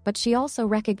 but she also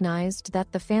recognized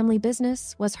that the family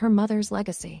business was her mother's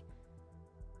legacy.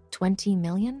 20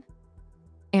 million?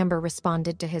 Amber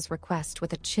responded to his request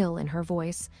with a chill in her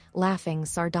voice, laughing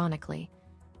sardonically.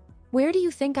 "Where do you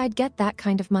think I'd get that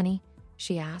kind of money?"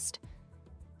 she asked.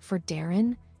 For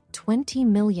Darren, 20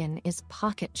 million is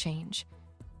pocket change.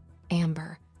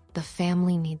 "Amber, the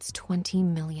family needs 20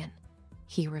 million,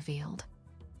 he revealed.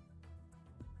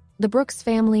 The Brooks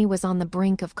family was on the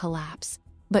brink of collapse,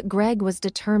 but Greg was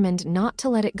determined not to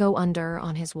let it go under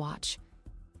on his watch.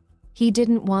 He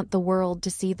didn't want the world to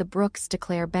see the Brooks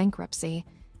declare bankruptcy.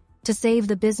 To save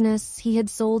the business, he had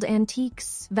sold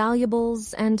antiques,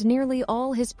 valuables, and nearly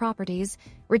all his properties,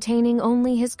 retaining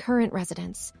only his current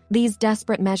residence. These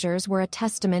desperate measures were a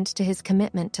testament to his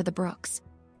commitment to the Brooks.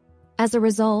 As a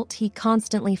result, he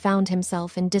constantly found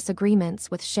himself in disagreements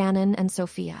with Shannon and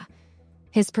Sophia.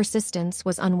 His persistence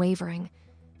was unwavering.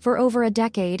 For over a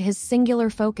decade, his singular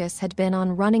focus had been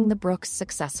on running the Brooks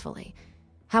successfully.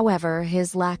 However,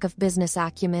 his lack of business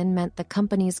acumen meant the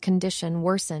company's condition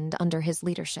worsened under his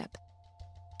leadership.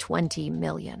 20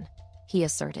 million, he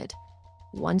asserted.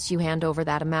 "Once you hand over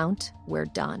that amount, we're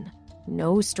done.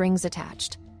 No strings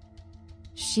attached."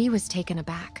 She was taken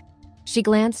aback. She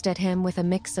glanced at him with a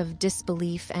mix of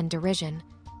disbelief and derision.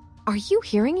 "Are you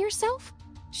hearing yourself?"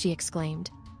 she exclaimed.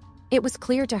 It was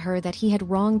clear to her that he had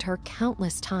wronged her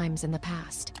countless times in the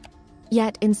past.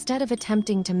 Yet, instead of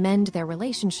attempting to mend their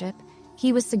relationship,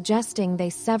 he was suggesting they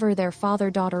sever their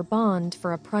father-daughter bond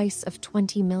for a price of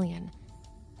 20 million.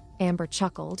 Amber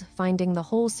chuckled, finding the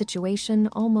whole situation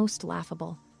almost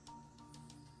laughable.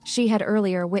 She had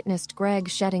earlier witnessed Greg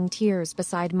shedding tears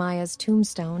beside Maya's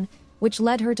tombstone, which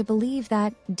led her to believe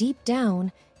that, deep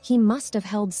down, he must have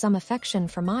held some affection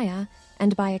for Maya,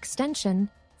 and by extension,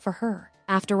 for her.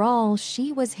 After all,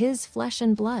 she was his flesh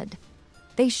and blood.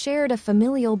 They shared a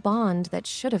familial bond that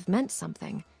should have meant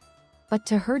something. But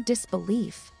to her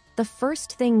disbelief, the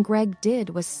first thing Greg did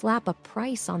was slap a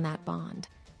price on that bond.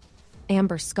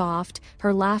 Amber scoffed,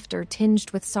 her laughter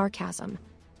tinged with sarcasm.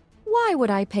 "Why would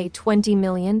I pay 20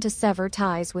 million to sever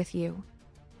ties with you?"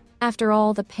 After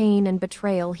all the pain and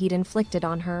betrayal he'd inflicted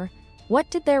on her,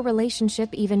 what did their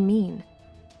relationship even mean?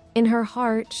 In her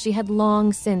heart, she had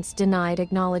long since denied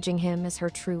acknowledging him as her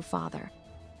true father.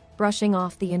 Brushing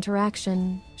off the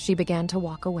interaction, she began to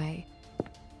walk away.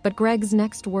 But Greg's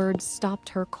next words stopped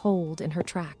her cold in her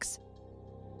tracks.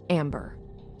 "Amber,"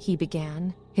 he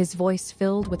began, his voice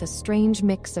filled with a strange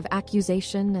mix of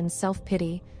accusation and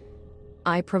self-pity,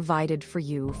 "I provided for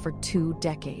you for 2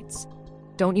 decades.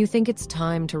 Don't you think it's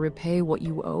time to repay what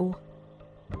you owe?"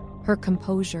 Her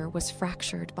composure was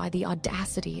fractured by the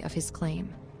audacity of his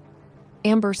claim.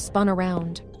 Amber spun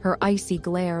around, her icy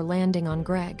glare landing on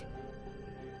Greg.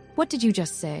 "What did you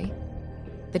just say?"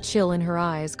 The chill in her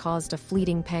eyes caused a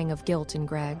fleeting pang of guilt in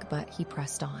Greg, but he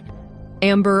pressed on.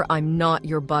 "Amber, I'm not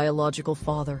your biological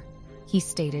father," he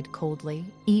stated coldly,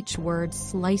 each word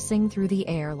slicing through the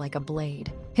air like a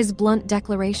blade. His blunt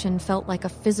declaration felt like a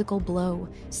physical blow,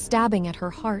 stabbing at her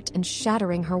heart and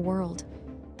shattering her world.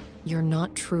 "You're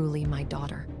not truly my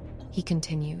daughter," he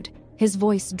continued, his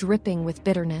voice dripping with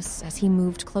bitterness as he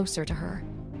moved closer to her.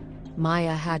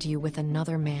 "Maya had you with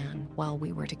another man while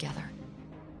we were together."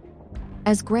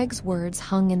 As Greg's words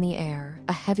hung in the air,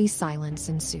 a heavy silence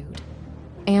ensued.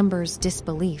 Amber's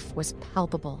disbelief was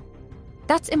palpable.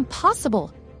 "That's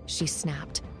impossible," she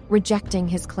snapped, rejecting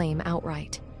his claim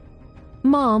outright.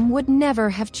 "Mom would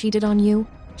never have cheated on you,"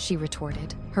 she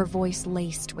retorted, her voice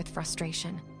laced with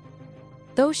frustration.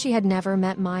 Though she had never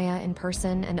met Maya in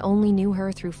person and only knew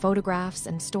her through photographs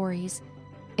and stories,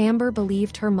 Amber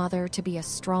believed her mother to be a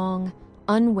strong,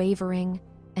 unwavering,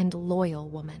 and loyal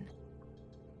woman.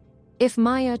 If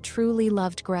Maya truly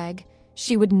loved Greg,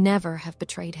 she would never have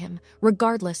betrayed him,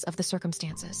 regardless of the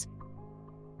circumstances.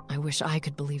 I wish I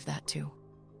could believe that too,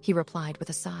 he replied with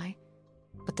a sigh.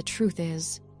 But the truth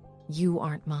is, you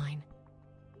aren't mine.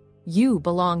 You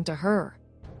belong to her,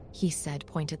 he said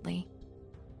pointedly.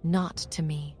 Not to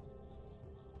me.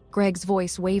 Greg's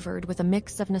voice wavered with a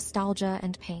mix of nostalgia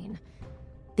and pain.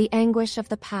 The anguish of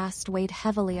the past weighed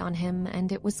heavily on him,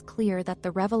 and it was clear that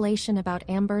the revelation about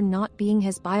Amber not being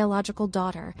his biological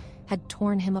daughter had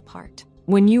torn him apart.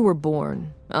 When you were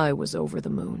born, I was over the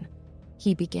moon,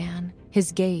 he began,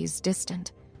 his gaze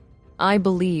distant. I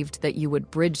believed that you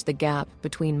would bridge the gap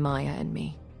between Maya and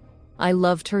me. I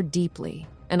loved her deeply,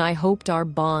 and I hoped our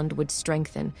bond would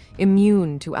strengthen,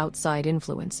 immune to outside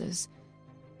influences.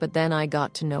 But then I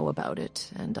got to know about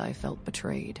it, and I felt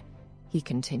betrayed, he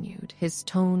continued, his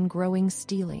tone growing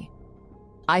steely.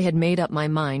 I had made up my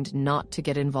mind not to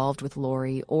get involved with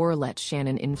Lori or let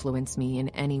Shannon influence me in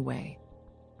any way.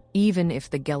 Even if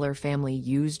the Geller family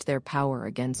used their power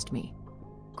against me,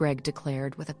 Greg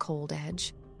declared with a cold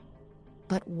edge.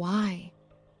 But why?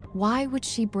 Why would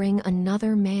she bring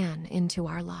another man into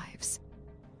our lives?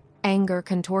 Anger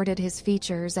contorted his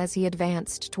features as he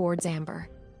advanced towards Amber.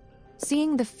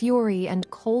 Seeing the fury and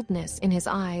coldness in his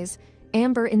eyes,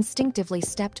 Amber instinctively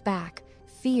stepped back,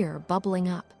 fear bubbling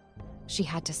up. She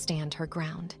had to stand her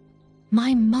ground.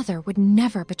 My mother would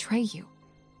never betray you.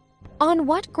 On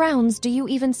what grounds do you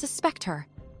even suspect her?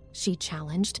 She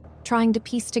challenged, trying to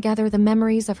piece together the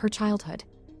memories of her childhood.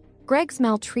 Greg's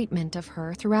maltreatment of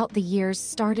her throughout the years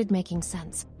started making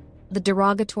sense. The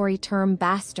derogatory term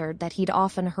bastard that he'd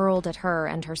often hurled at her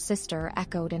and her sister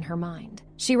echoed in her mind.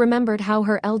 She remembered how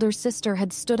her elder sister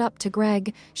had stood up to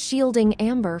Greg, shielding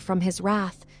Amber from his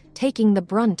wrath, taking the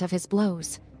brunt of his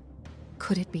blows.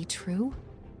 Could it be true?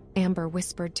 Amber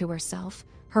whispered to herself,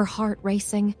 her heart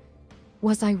racing.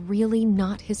 Was I really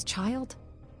not his child?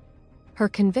 Her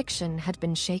conviction had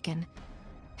been shaken.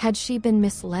 Had she been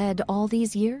misled all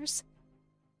these years?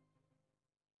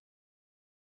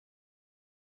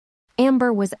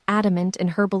 Amber was adamant in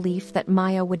her belief that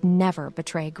Maya would never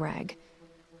betray Greg.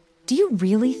 Do you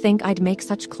really think I'd make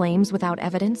such claims without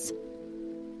evidence?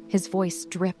 His voice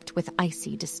dripped with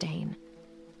icy disdain.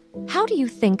 How do you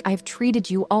think I've treated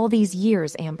you all these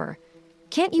years, Amber?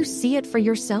 Can't you see it for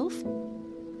yourself?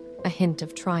 A hint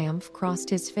of triumph crossed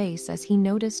his face as he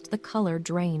noticed the color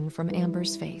drain from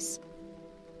Amber's face.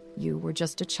 You were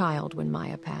just a child when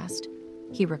Maya passed,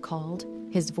 he recalled,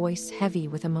 his voice heavy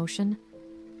with emotion.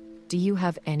 Do you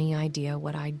have any idea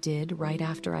what I did right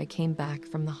after I came back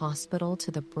from the hospital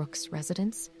to the Brooks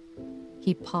residence?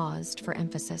 He paused for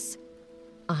emphasis.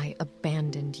 I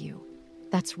abandoned you.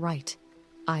 That's right.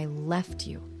 I left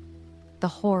you. The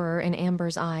horror in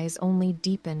Amber's eyes only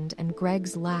deepened, and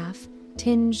Greg's laugh,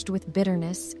 tinged with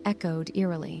bitterness, echoed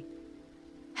eerily.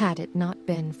 Had it not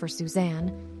been for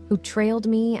Suzanne, who trailed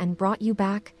me and brought you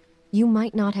back, you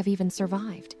might not have even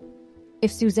survived.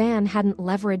 If Suzanne hadn't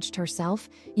leveraged herself,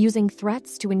 using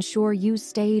threats to ensure you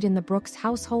stayed in the Brooks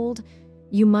household,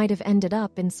 you might have ended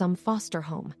up in some foster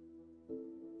home.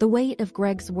 The weight of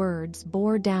Greg's words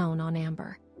bore down on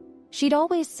Amber. She'd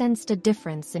always sensed a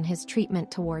difference in his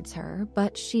treatment towards her,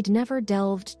 but she'd never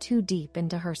delved too deep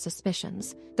into her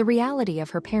suspicions. The reality of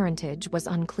her parentage was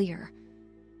unclear.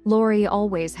 Lori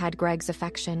always had Greg's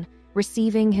affection,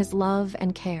 receiving his love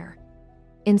and care.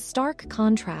 In stark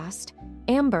contrast,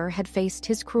 Amber had faced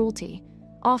his cruelty,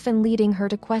 often leading her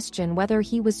to question whether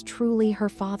he was truly her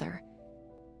father.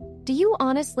 Do you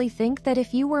honestly think that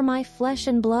if you were my flesh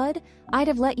and blood, I'd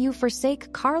have let you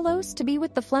forsake Carlos to be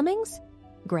with the Flemings?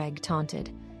 Greg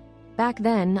taunted. Back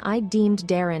then, I deemed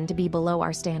Darren to be below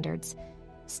our standards.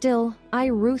 Still, I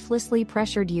ruthlessly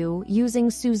pressured you, using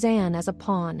Suzanne as a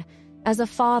pawn. As a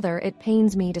father, it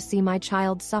pains me to see my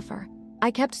child suffer. I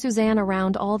kept Suzanne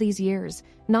around all these years,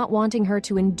 not wanting her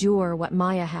to endure what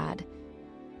Maya had.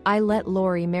 I let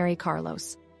Lori marry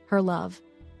Carlos, her love.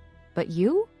 But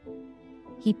you?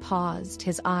 He paused,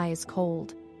 his eyes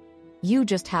cold. You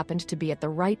just happened to be at the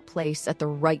right place at the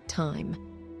right time,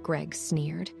 Greg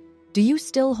sneered. Do you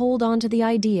still hold on to the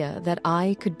idea that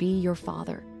I could be your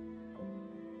father?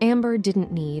 Amber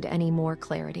didn't need any more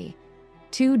clarity.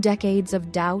 2 decades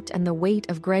of doubt and the weight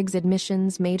of Greg's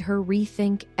admissions made her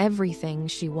rethink everything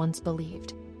she once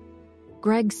believed.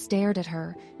 Greg stared at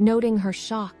her, noting her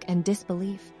shock and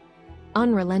disbelief.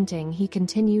 Unrelenting, he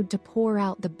continued to pour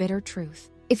out the bitter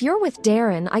truth. If you're with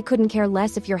Darren, I couldn't care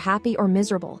less if you're happy or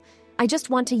miserable. I just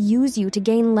want to use you to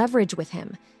gain leverage with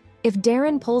him. If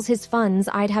Darren pulls his funds,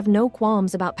 I'd have no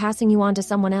qualms about passing you on to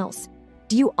someone else.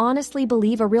 Do you honestly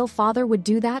believe a real father would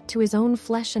do that to his own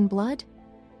flesh and blood?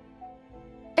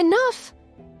 Enough!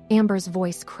 Amber's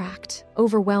voice cracked,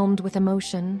 overwhelmed with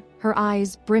emotion, her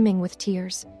eyes brimming with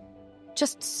tears.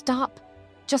 Just stop.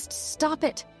 Just stop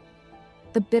it."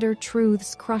 The bitter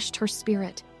truths crushed her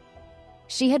spirit.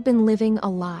 She had been living a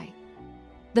lie.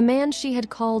 The man she had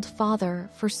called father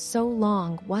for so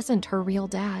long wasn't her real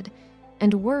dad,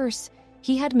 and worse,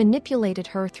 he had manipulated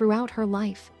her throughout her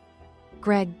life.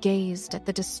 Greg gazed at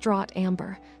the distraught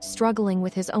Amber, struggling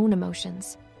with his own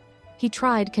emotions. He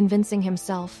tried convincing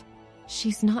himself,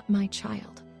 "She's not my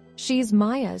child. She's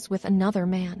Maya's with another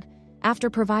man."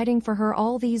 After providing for her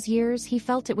all these years, he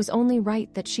felt it was only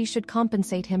right that she should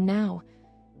compensate him now.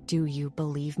 "Do you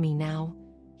believe me now?"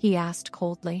 he asked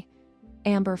coldly.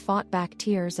 Amber fought back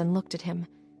tears and looked at him.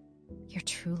 "You're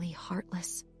truly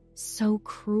heartless. So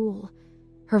cruel."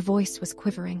 Her voice was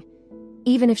quivering.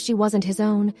 Even if she wasn't his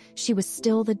own, she was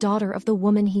still the daughter of the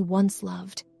woman he once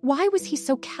loved. Why was he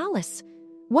so callous?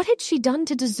 What had she done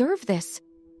to deserve this?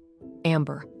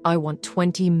 "Amber, I want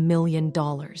 $20 million,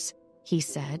 he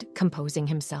said, composing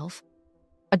himself.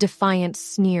 A defiant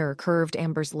sneer curved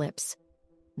Amber's lips.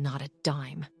 "Not a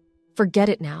dime. Forget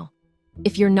it now.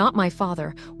 If you're not my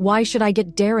father, why should I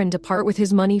get Darren to part with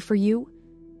his money for you?"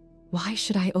 "Why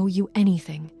should I owe you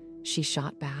anything?" she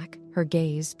shot back, her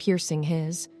gaze piercing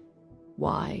his.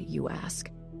 "Why, you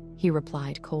ask?" he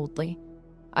replied coldly.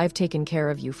 "I've taken care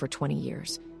of you for 20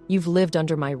 years. You've lived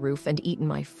under my roof and eaten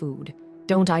my food.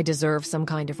 Don't I deserve some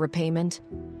kind of repayment?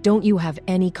 Don't you have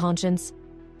any conscience?"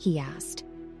 he asked.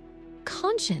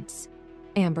 "Conscience?"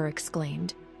 Amber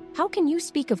exclaimed. "How can you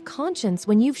speak of conscience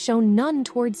when you've shown none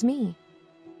towards me?"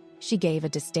 She gave a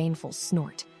disdainful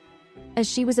snort. As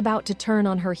she was about to turn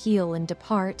on her heel and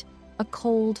depart, a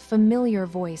cold, familiar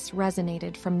voice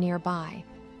resonated from nearby.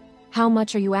 "How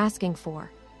much are you asking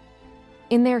for?"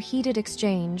 In their heated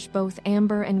exchange, both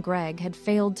Amber and Greg had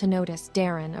failed to notice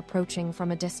Darren approaching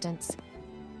from a distance.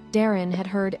 Darren had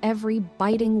heard every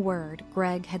biting word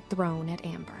Greg had thrown at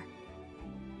Amber.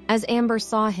 As Amber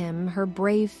saw him, her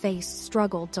brave face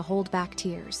struggled to hold back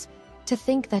tears. To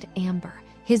think that Amber,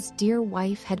 his dear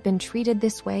wife, had been treated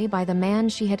this way by the man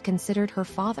she had considered her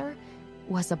father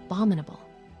was abominable.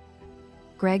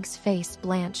 Greg's face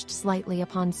blanched slightly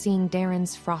upon seeing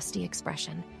Darren's frosty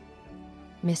expression.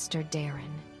 "Mr.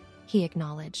 Darren," he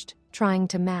acknowledged, trying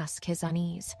to mask his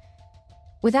unease.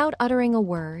 Without uttering a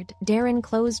word, Darren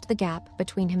closed the gap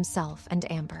between himself and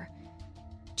Amber.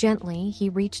 Gently, he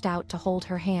reached out to hold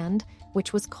her hand,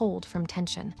 which was cold from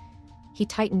tension. He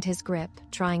tightened his grip,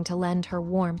 trying to lend her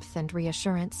warmth and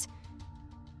reassurance.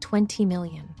 $20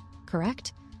 million,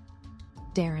 correct?"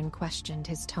 Darren questioned,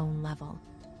 his tone level.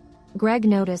 Greg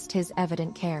noticed his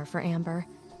evident care for Amber.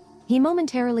 He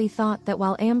momentarily thought that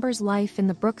while Amber's life in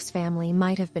the Brooks family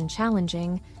might have been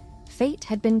challenging, fate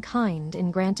had been kind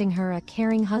in granting her a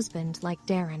caring husband like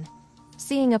Darren.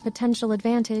 Seeing a potential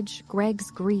advantage,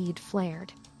 Greg's greed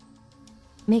flared.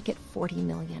 "Make it $40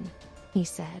 million, he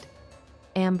said.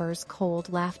 Amber's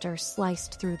cold laughter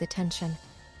sliced through the tension.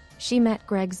 She met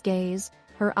Greg's gaze,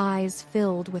 her eyes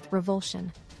filled with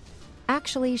revulsion.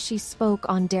 Actually, she spoke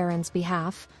on Darren's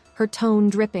behalf, her tone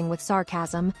dripping with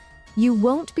sarcasm. "You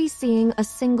won't be seeing a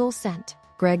single cent."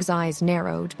 Greg's eyes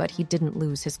narrowed, but he didn't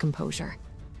lose his composure.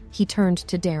 He turned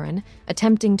to Darren,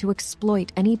 attempting to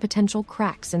exploit any potential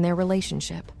cracks in their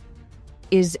relationship.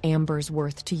 "Is Amber's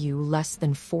worth to you less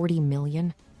than $40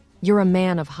 million? You're a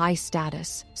man of high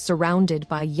status, surrounded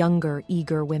by younger,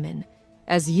 eager women.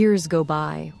 As years go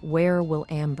by, where will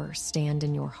Amber stand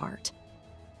in your heart?"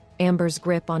 Amber's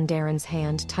grip on Darren's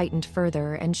hand tightened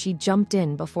further, and she jumped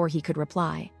in before he could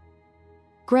reply.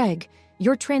 "Greg,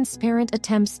 your transparent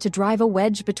attempts to drive a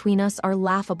wedge between us are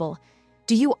laughable.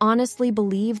 Do you honestly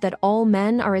believe that all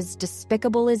men are as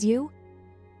despicable as you?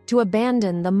 To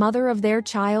abandon the mother of their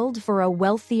child for a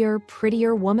wealthier,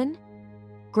 prettier woman?"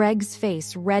 Greg's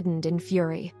face reddened in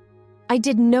fury. "I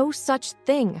did no such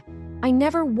thing. I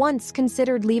never once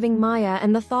considered leaving Maya,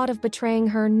 and the thought of betraying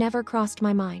her never crossed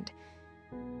my mind."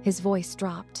 His voice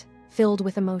dropped, filled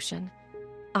with emotion.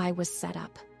 "I was set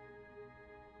up."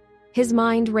 His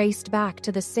mind raced back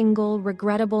to the single,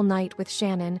 regrettable night with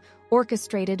Shannon,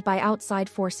 orchestrated by outside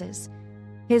forces.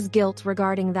 His guilt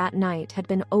regarding that night had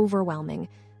been overwhelming,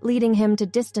 leading him to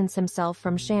distance himself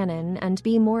from Shannon and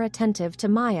be more attentive to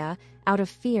Maya out of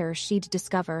fear she'd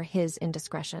discover his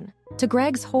indiscretion. To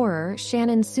Greg's horror,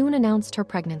 Shannon soon announced her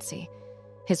pregnancy.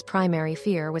 His primary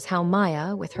fear was how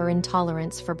Maya, with her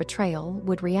intolerance for betrayal,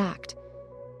 would react.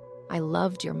 "I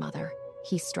loved your mother,"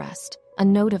 he stressed, a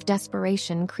note of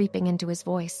desperation creeping into his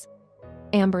voice.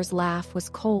 Amber's laugh was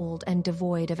cold and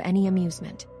devoid of any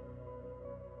amusement.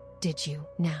 "Did you,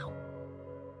 now?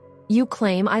 You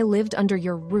claim I lived under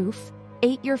your roof,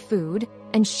 ate your food,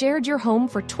 and shared your home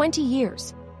for 20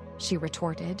 years, she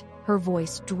retorted, her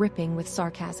voice dripping with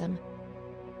sarcasm.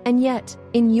 And yet,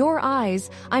 in your eyes,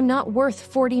 I'm not worth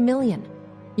 40 million.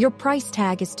 Your price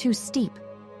tag is too steep.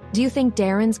 Do you think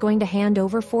Darren's going to hand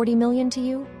over 40 million to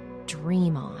you?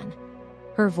 Dream on.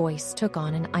 Her voice took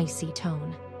on an icy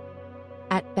tone.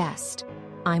 At best,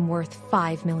 I'm worth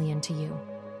 5 million to you.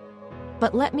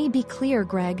 But let me be clear,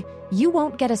 Greg, you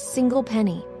won't get a single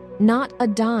penny, not a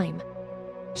dime.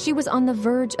 She was on the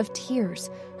verge of tears,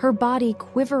 her body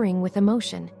quivering with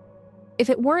emotion. If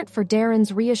it weren't for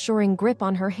Darren's reassuring grip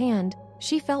on her hand,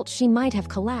 she felt she might have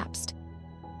collapsed.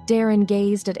 Darren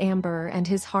gazed at Amber and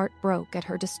his heart broke at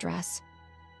her distress.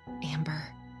 Amber,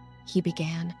 he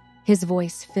began, his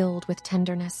voice filled with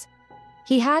tenderness.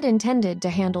 He had intended to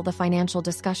handle the financial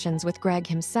discussions with Greg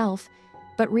himself,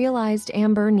 but realized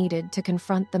Amber needed to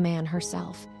confront the man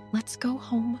herself. Let's go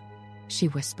home, she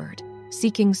whispered,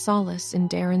 seeking solace in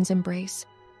Darren's embrace.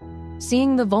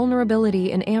 Seeing the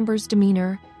vulnerability in Amber's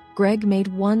demeanor, Greg made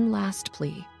one last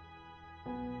plea.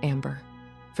 Amber,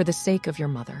 for the sake of your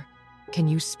mother, can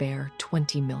you spare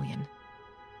 20 million?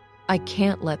 I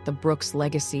can't let the Brooks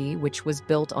legacy, which was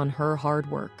built on her hard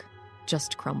work,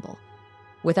 just crumble.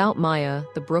 Without Maya,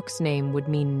 the Brooks name would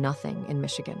mean nothing in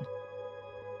Michigan.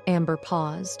 Amber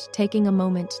paused, taking a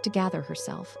moment to gather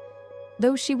herself.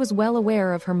 Though she was well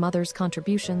aware of her mother's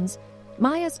contributions,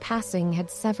 Maya's passing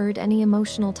had severed any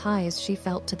emotional ties she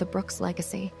felt to the Brooks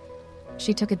legacy.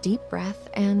 She took a deep breath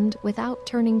and, without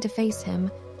turning to face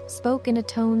him, spoke in a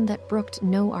tone that brooked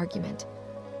no argument.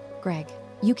 Greg,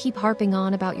 you keep harping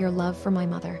on about your love for my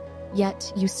mother,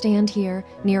 yet you stand here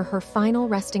near her final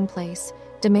resting place,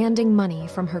 demanding money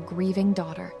from her grieving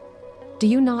daughter. Do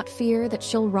you not fear that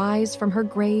she'll rise from her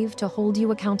grave to hold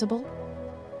you accountable?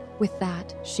 With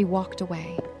that, she walked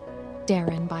away,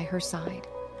 Darren by her side.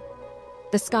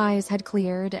 The skies had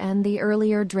cleared and the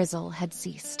earlier drizzle had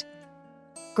ceased.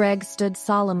 Greg stood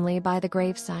solemnly by the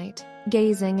gravesite,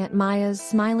 gazing at Maya's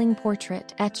smiling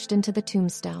portrait etched into the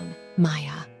tombstone.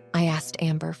 Maya, I asked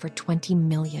Amber for 20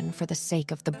 million for the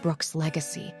sake of the Brooks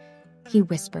legacy, he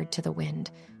whispered to the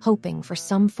wind, hoping for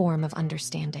some form of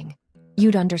understanding.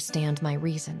 You'd understand my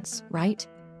reasons, right?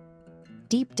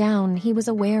 Deep down, he was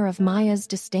aware of Maya's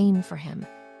disdain for him.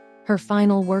 Her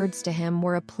final words to him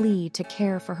were a plea to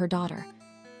care for her daughter.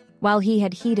 While he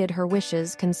had heeded her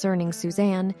wishes concerning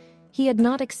Suzanne, he had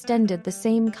not extended the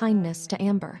same kindness to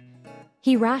Amber.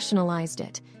 He rationalized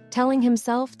it, telling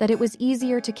himself that it was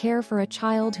easier to care for a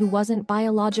child who wasn't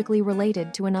biologically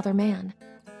related to another man.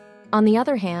 On the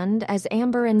other hand, as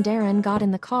Amber and Darren got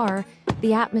in the car,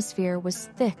 the atmosphere was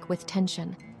thick with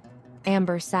tension.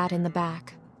 Amber sat in the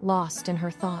back, lost in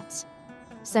her thoughts.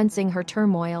 Sensing her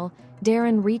turmoil,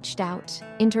 Darren reached out,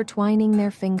 intertwining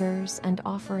their fingers and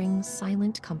offering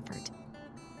silent comfort.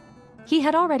 He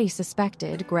had already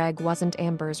suspected Greg wasn't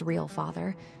Amber's real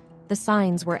father. The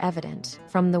signs were evident,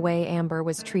 from the way Amber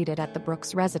was treated at the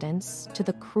Brooks residence to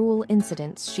the cruel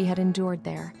incidents she had endured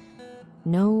there.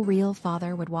 No real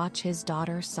father would watch his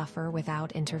daughter suffer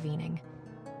without intervening.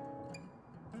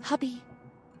 Hubby,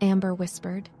 Amber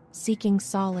whispered, seeking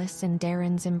solace in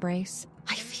Darren's embrace.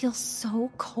 I feel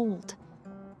so cold.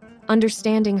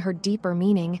 Understanding her deeper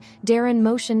meaning, Darren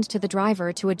motioned to the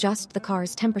driver to adjust the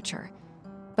car's temperature.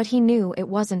 But he knew it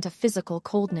wasn't a physical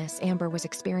coldness Amber was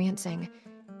experiencing.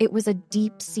 It was a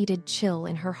deep-seated chill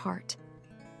in her heart.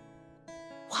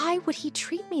 Why would he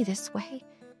treat me this way?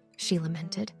 She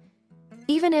lamented.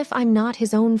 Even if I'm not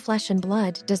his own flesh and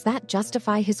blood, does that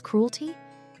justify his cruelty?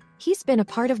 He's been a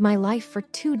part of my life for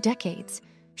 2 decades.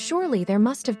 Surely there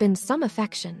must have been some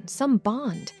affection, some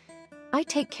bond. I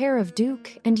take care of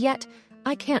Duke, and yet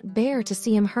I can't bear to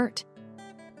see him hurt.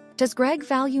 Does Greg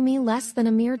value me less than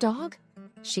a mere dog?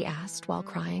 She asked while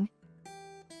crying.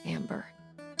 Amber,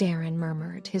 Darren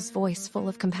murmured, his voice full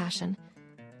of compassion.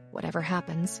 Whatever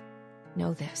happens,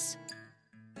 know this.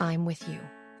 I'm with you,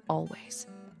 always.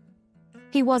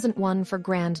 He wasn't one for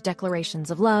grand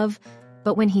declarations of love,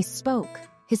 but when he spoke,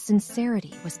 his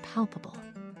sincerity was palpable.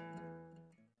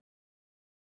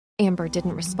 Amber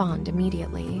didn't respond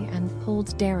immediately and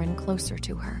pulled Darren closer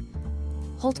to her.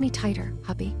 Hold me tighter,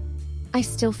 hubby. I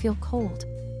still feel cold,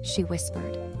 she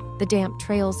whispered. The damp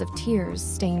trails of tears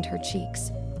stained her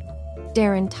cheeks.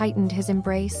 Darren tightened his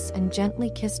embrace and gently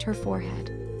kissed her forehead.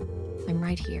 I'm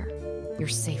right here. You're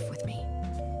safe with me.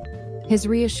 His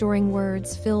reassuring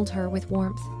words filled her with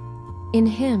warmth. In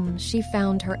him, she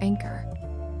found her anchor.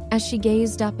 As she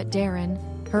gazed up at Darren,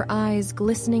 her eyes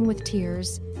glistening with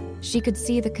tears, she could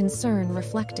see the concern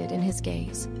reflected in his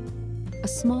gaze. A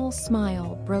small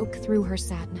smile broke through her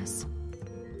sadness.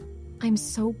 I'm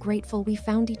so grateful we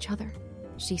found each other,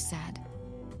 she said.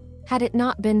 Had it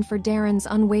not been for Darren's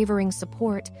unwavering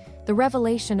support, the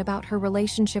revelation about her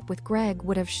relationship with Greg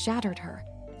would have shattered her.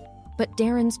 But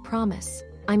Darren's promise,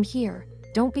 "I'm here,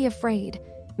 don't be afraid,"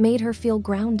 made her feel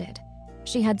grounded.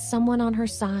 She had someone on her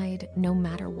side no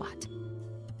matter what.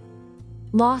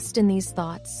 Lost in these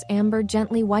thoughts, Amber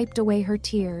gently wiped away her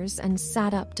tears and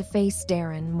sat up to face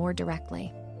Darren more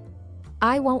directly.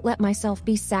 "I won't let myself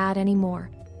be sad anymore,"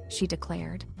 she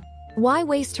declared. Why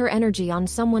waste her energy on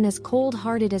someone as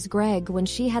cold-hearted as Greg when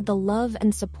she had the love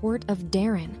and support of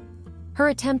Darren? Her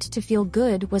attempt to feel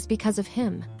good was because of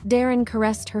him. Darren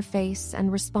caressed her face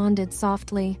and responded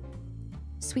softly,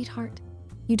 "Sweetheart,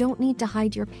 you don't need to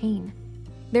hide your pain.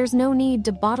 There's no need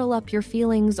to bottle up your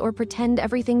feelings or pretend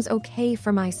everything's okay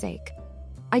for my sake.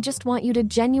 I just want you to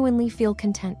genuinely feel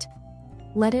content.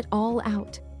 Let it all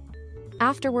out.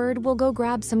 Afterward, we'll go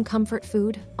grab some comfort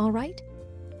food, all right?"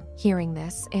 Hearing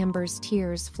this, Amber's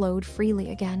tears flowed freely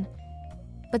again.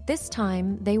 But this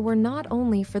time, they were not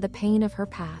only for the pain of her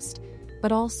past,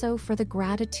 but also for the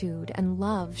gratitude and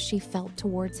love she felt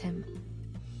towards him.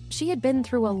 She had been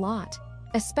through a lot,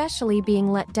 especially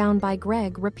being let down by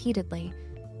Greg repeatedly.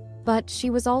 But she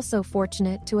was also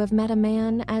fortunate to have met a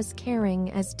man as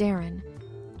caring as Darren.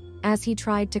 As he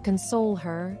tried to console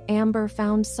her, Amber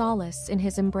found solace in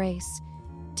his embrace.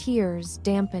 Tears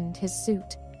dampened his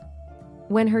suit.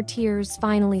 When her tears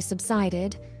finally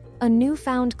subsided, a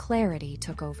newfound clarity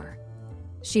took over.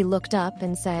 She looked up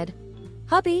and said,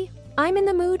 "Hubby, I'm in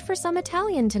the mood for some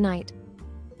Italian tonight."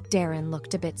 Darren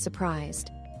looked a bit surprised.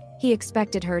 He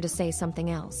expected her to say something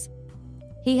else.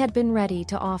 He had been ready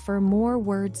to offer more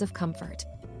words of comfort.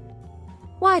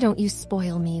 "Why don't you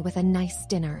spoil me with a nice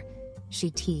dinner?" she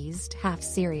teased, half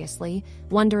seriously,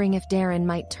 wondering if Darren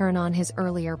might turn on his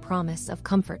earlier promise of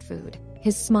comfort food.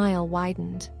 His smile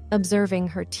widened, observing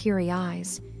her teary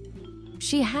eyes.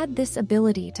 She had this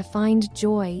ability to find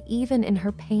joy even in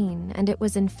her pain, and it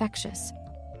was infectious.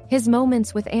 His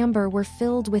moments with Amber were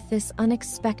filled with this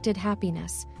unexpected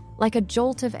happiness, like a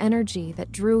jolt of energy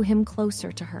that drew him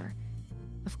closer to her.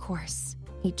 "Of course,"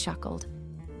 he chuckled.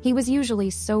 He was usually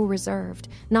so reserved,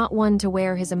 not one to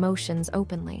wear his emotions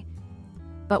openly.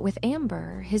 But with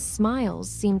Amber, his smiles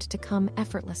seemed to come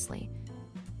effortlessly.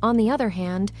 On the other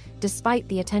hand, despite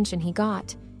the attention he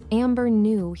got, Amber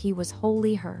knew he was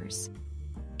wholly hers.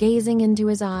 Gazing into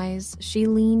his eyes, she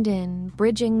leaned in,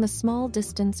 bridging the small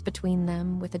distance between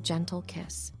them with a gentle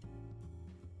kiss.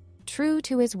 True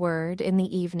to his word, in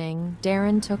the evening,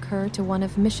 Darren took her to one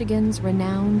of Michigan's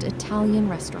renowned Italian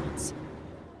restaurants.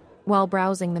 While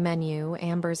browsing the menu,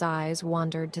 Amber's eyes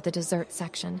wandered to the dessert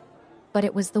section, but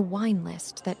it was the wine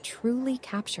list that truly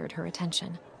captured her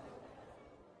attention.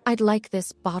 "I'd like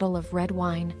this bottle of red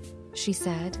wine," she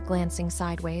said, glancing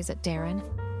sideways at Darren.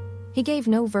 He gave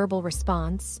no verbal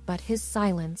response, but his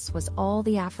silence was all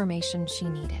the affirmation she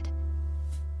needed.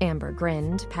 Amber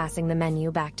grinned, passing the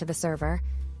menu back to the server.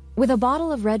 With a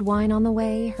bottle of red wine on the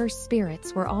way, her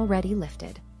spirits were already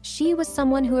lifted. She was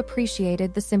someone who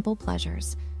appreciated the simple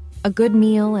pleasures. A good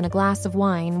meal and a glass of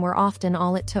wine were often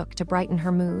all it took to brighten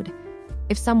her mood.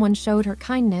 If someone showed her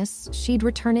kindness, she'd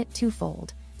return it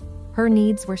twofold. Her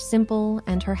needs were simple,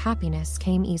 and her happiness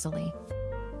came easily.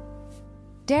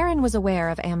 Darren was aware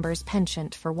of Amber's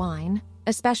penchant for wine,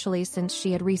 especially since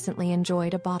she had recently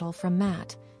enjoyed a bottle from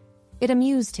Matt. It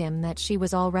amused him that she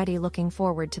was already looking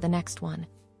forward to the next one.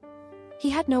 He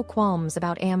had no qualms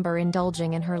about Amber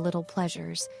indulging in her little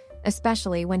pleasures,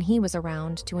 especially when he was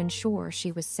around to ensure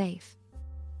she was safe.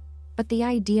 But the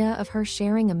idea of her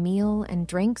sharing a meal and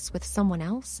drinks with someone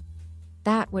else?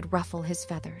 That would ruffle his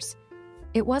feathers.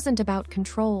 It wasn't about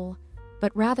control,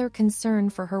 but rather concern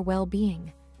for her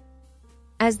well-being.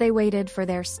 As they waited for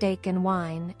their steak and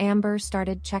wine, Amber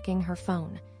started checking her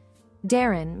phone.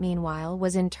 Darren, meanwhile,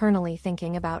 was internally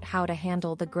thinking about how to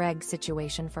handle the Greg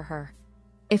situation for her.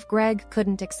 If Greg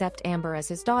couldn't accept Amber as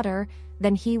his daughter,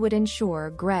 then he would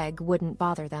ensure Greg wouldn't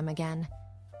bother them again.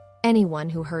 Anyone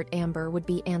who hurt Amber would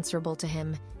be answerable to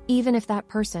him, even if that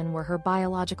person were her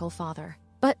biological father.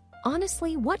 But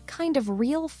honestly, what kind of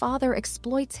real father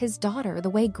exploits his daughter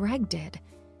the way Greg did?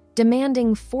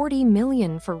 Demanding $40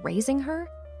 million for raising her?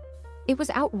 It was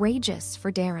outrageous for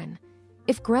Darren.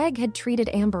 If Greg had treated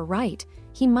Amber right,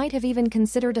 he might have even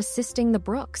considered assisting the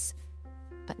Brooks.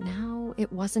 But now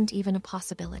it wasn't even a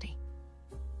possibility.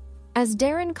 As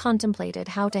Darren contemplated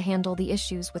how to handle the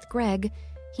issues with Greg,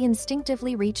 he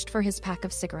instinctively reached for his pack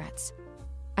of cigarettes.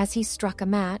 As he struck a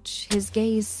match, his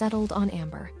gaze settled on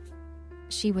Amber.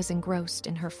 She was engrossed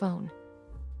in her phone.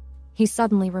 He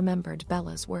suddenly remembered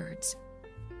Bella's words.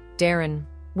 "Darren,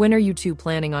 when are you two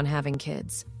planning on having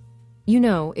kids? You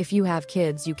know, if you have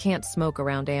kids, you can't smoke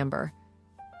around Amber."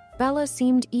 Bella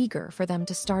seemed eager for them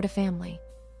to start a family.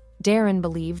 Darren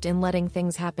believed in letting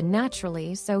things happen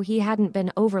naturally, so he hadn't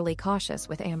been overly cautious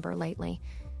with Amber lately.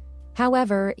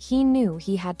 However, he knew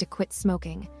he had to quit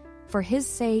smoking, for his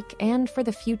sake and for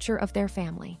the future of their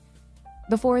family.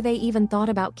 Before they even thought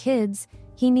about kids,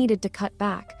 he needed to cut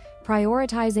back,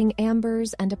 prioritizing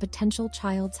Amber's and a potential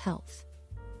child's health.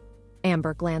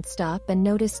 Amber glanced up and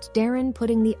noticed Darren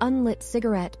putting the unlit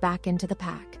cigarette back into the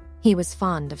pack. He was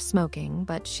fond of smoking,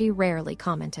 but she rarely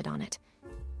commented on it.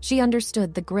 She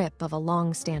understood the grip of a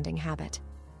long-standing habit.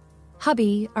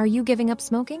 "Hubby, are you giving up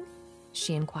smoking?"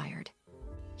 she inquired.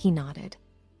 He nodded.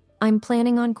 "I'm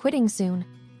planning on quitting soon."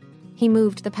 He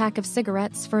moved the pack of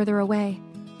cigarettes further away.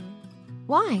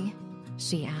 "Why?"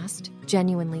 she asked,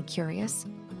 genuinely curious.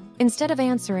 Instead of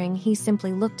answering, he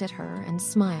simply looked at her and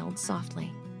smiled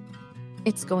softly.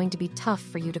 "It's going to be tough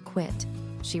for you to quit,"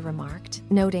 she remarked,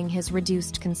 noting his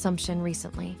reduced consumption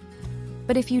recently.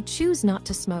 "But if you choose not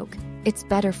to smoke, it's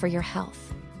better for your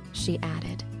health," she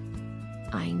added.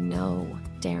 "I know,"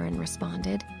 Darren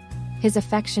responded. His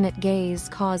affectionate gaze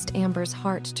caused Amber's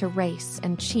heart to race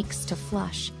and cheeks to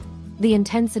flush. The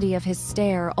intensity of his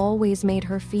stare always made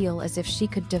her feel as if she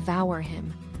could devour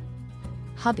him.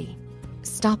 "Hubby,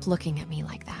 stop looking at me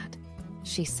like that,"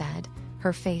 she said,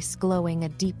 her face glowing a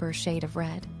deeper shade of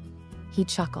red. He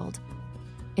chuckled.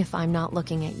 "If I'm not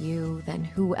looking at you, then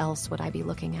who else would I be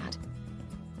looking at?"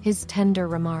 His tender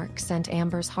remark sent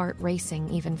Amber's heart racing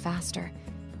even faster.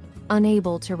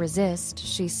 Unable to resist,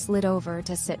 she slid over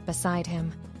to sit beside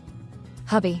him.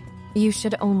 "Hubby, you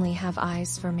should only have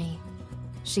eyes for me."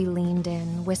 She leaned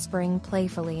in, whispering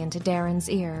playfully into Darren's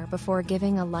ear before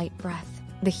giving a light breath.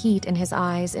 The heat in his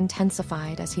eyes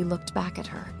intensified as he looked back at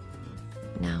her.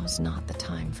 "Now's not the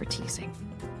time for teasing,"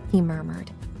 he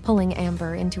murmured, pulling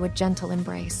Amber into a gentle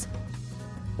embrace.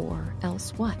 "Or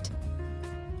else what?"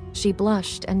 She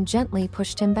blushed and gently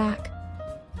pushed him back.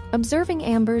 Observing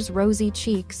Amber's rosy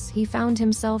cheeks, he found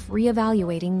himself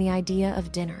reevaluating the idea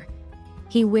of dinner.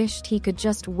 He wished he could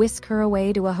just whisk her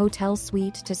away to a hotel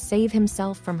suite to save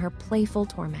himself from her playful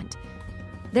torment.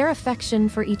 Their affection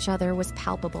for each other was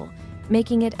palpable,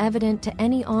 making it evident to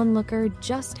any onlooker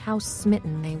just how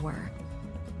smitten they were.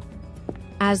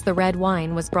 As the red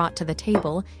wine was brought to the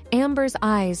table, Amber's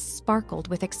eyes sparkled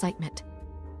with excitement.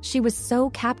 She was so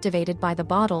captivated by the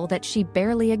bottle that she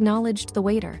barely acknowledged the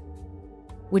waiter.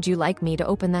 "Would you like me to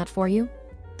open that for you?"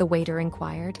 the waiter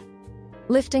inquired.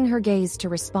 Lifting her gaze to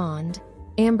respond,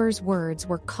 Amber's words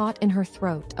were caught in her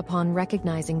throat upon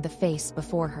recognizing the face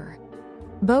before her.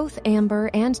 Both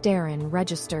Amber and Darren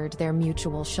registered their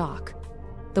mutual shock.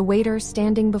 The waiter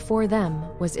standing before them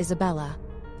was Isabella.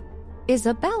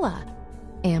 "Isabella!"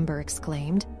 Amber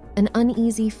exclaimed, an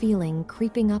uneasy feeling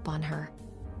creeping up on her.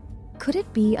 Could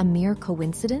it be a mere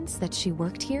coincidence that she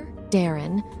worked here?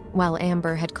 Darren, while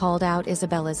Amber had called out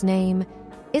Isabella's name,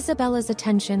 Isabella's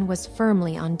attention was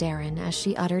firmly on Darren as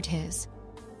she uttered his.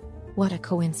 "What a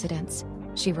coincidence,"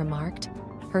 she remarked,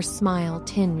 her smile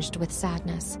tinged with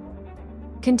sadness.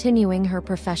 Continuing her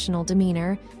professional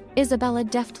demeanor, Isabella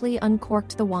deftly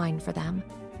uncorked the wine for them.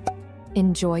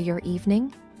 "Enjoy your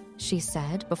evening," she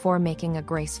said before making a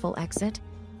graceful exit.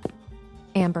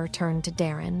 Amber turned to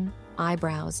Darren,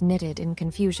 eyebrows knitted in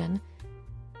confusion.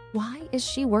 Why is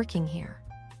she working here?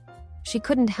 She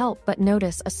couldn't help but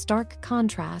notice a stark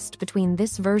contrast between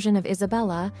this version of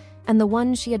Isabella and the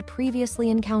one she had previously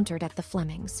encountered at the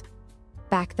Flemings.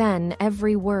 Back then,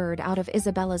 every word out of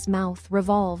Isabella's mouth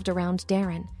revolved around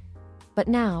Darren. But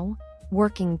now,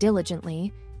 working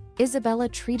diligently, Isabella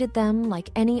treated them like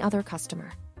any other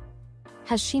customer.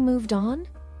 Has she moved on?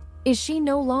 Is she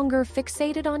no longer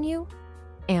fixated on you?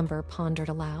 Amber pondered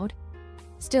aloud.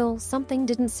 Still, something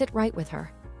didn't sit right with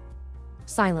her.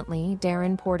 Silently,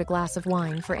 Darren poured a glass of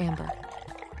wine for Amber.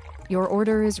 "Your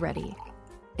order is ready.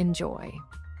 Enjoy."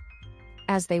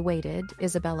 As they waited,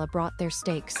 Isabella brought their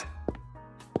steaks.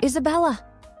 "Isabella!"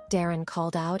 Darren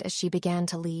called out as she began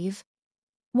to leave.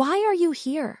 "Why are you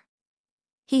here?"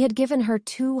 He had given her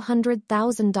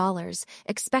 $200,000,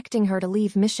 expecting her to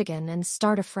leave Michigan and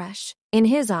start afresh. In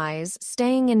his eyes,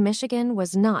 staying in Michigan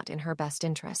was not in her best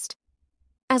interest.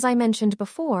 "As I mentioned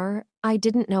before, I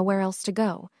didn't know where else to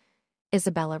go,"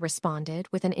 Isabella responded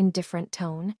with an indifferent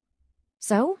tone.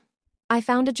 "So, I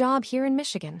found a job here in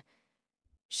Michigan."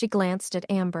 She glanced at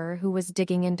Amber, who was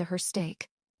digging into her steak.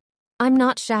 "I'm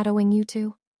not shadowing you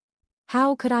two.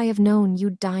 How could I have known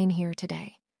you'd dine here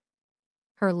today?"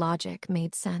 Her logic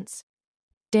made sense.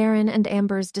 Darren and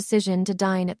Amber's decision to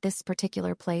dine at this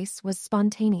particular place was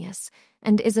spontaneous,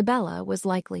 and Isabella was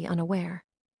likely unaware.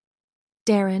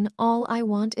 "Darren, all I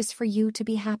want is for you to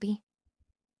be happy."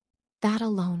 "That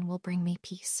alone will bring me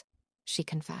peace," she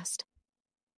confessed.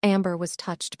 Amber was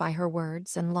touched by her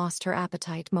words and lost her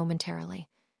appetite momentarily.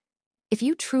 "If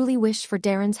you truly wish for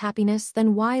Darren's happiness,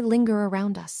 then why linger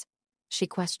around us?" she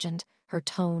questioned, her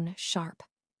tone sharp.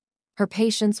 Her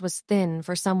patience was thin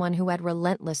for someone who had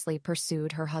relentlessly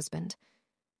pursued her husband.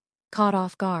 Caught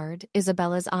off guard,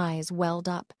 Isabella's eyes welled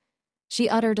up. She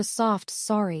uttered a soft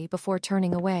sorry before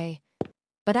turning away,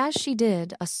 but as she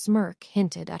did, a smirk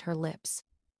hinted at her lips.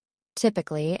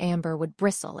 Typically, Amber would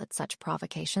bristle at such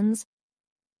provocations,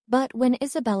 but when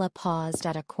Isabella paused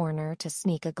at a corner to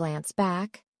sneak a glance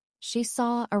back, she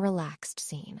saw a relaxed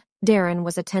scene. Darren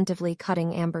was attentively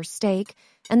cutting Amber's steak,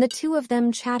 and the two of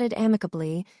them chatted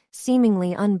amicably,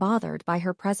 seemingly unbothered by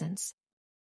her presence.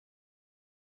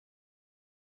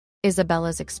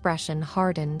 Isabella's expression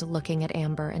hardened looking at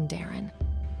Amber and Darren.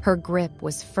 Her grip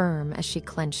was firm as she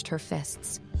clenched her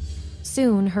fists.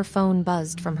 Soon, her phone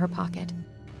buzzed from her pocket.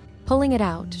 Pulling it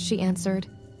out, she answered,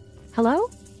 "Hello?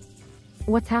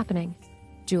 What's happening?"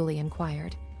 Julie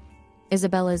inquired.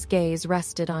 Isabella's gaze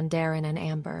rested on Darren and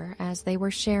Amber as they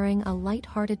were sharing a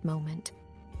light-hearted moment.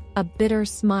 A bitter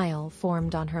smile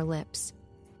formed on her lips.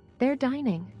 "They're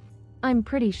dining. I'm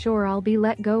pretty sure I'll be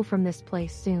let go from this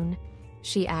place soon,"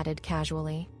 she added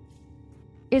casually.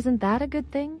 "Isn't that a good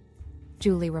thing?"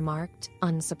 Julie remarked,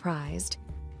 unsurprised.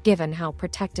 Given how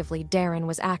protectively Darren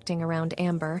was acting around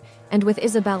Amber, and with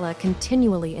Isabella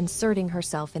continually inserting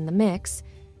herself in the mix,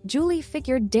 Julie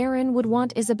figured Darren would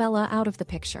want Isabella out of the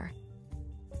picture.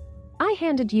 "I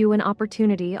handed you an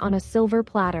opportunity on a silver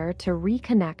platter to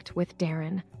reconnect with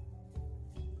Darren.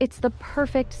 It's the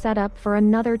perfect setup for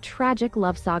another tragic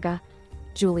love saga,"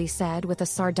 Julie said with a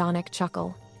sardonic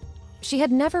chuckle. She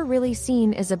had never really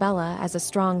seen Isabella as a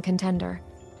strong contender.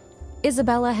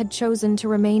 Isabella had chosen to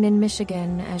remain in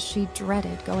Michigan as she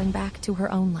dreaded going back to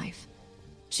her own life.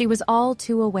 She was all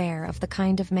too aware of the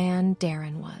kind of man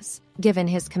Darren was. Given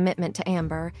his commitment to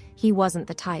Amber, he wasn't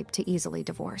the type to easily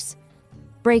divorce.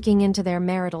 Breaking into their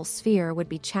marital sphere would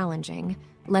be challenging,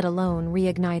 let alone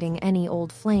reigniting any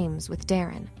old flames with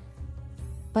Darren.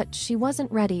 But she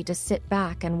wasn't ready to sit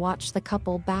back and watch the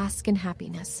couple bask in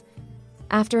happiness.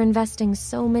 After investing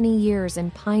so many years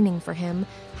in pining for him,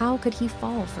 how could he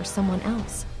fall for someone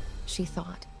else? She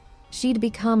thought. She'd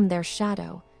become their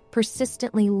shadow,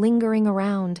 persistently lingering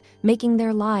around, making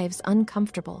their lives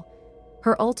uncomfortable.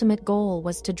 Her ultimate goal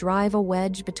was to drive a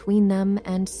wedge between them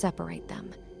and separate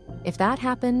them. If that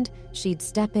happened, she'd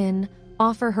step in,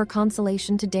 offer her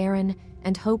consolation to Darren,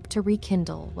 and hope to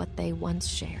rekindle what they once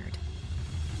shared.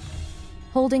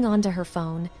 Holding onto her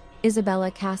phone, Isabella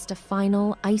cast a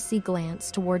final, icy glance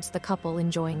towards the couple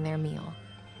enjoying their meal.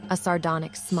 A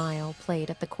sardonic smile played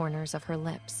at the corners of her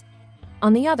lips.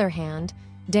 On the other hand,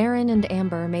 Darren and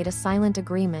Amber made a silent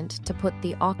agreement to put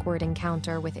the awkward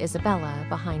encounter with Isabella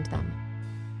behind them.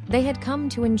 They had come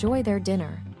to enjoy their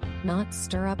dinner, not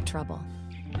stir up trouble.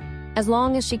 As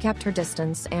long as she kept her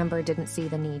distance, Amber didn't see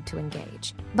the need to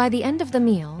engage. By the end of the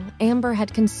meal, Amber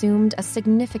had consumed a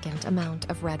significant amount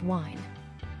of red wine.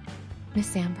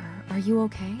 "Miss Amber, are you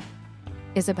okay?"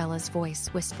 Isabella's voice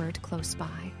whispered close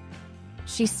by.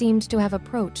 She seemed to have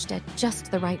approached at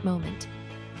just the right moment.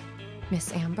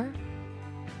 "Miss Amber?"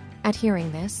 At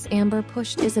hearing this, Amber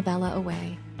pushed Isabella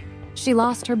away. She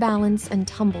lost her balance and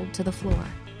tumbled to the floor.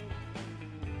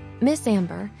 "Miss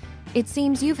Amber, it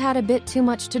seems you've had a bit too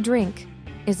much to drink,"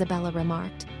 Isabella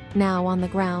remarked, now on the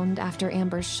ground after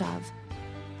Amber's shove.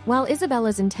 While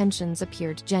Isabella's intentions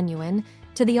appeared genuine,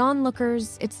 to the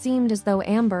onlookers, it seemed as though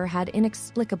Amber had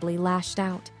inexplicably lashed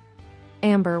out.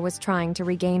 Amber was trying to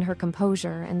regain her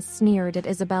composure and sneered at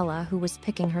Isabella, who was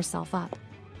picking herself up.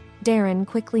 Darren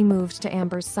quickly moved to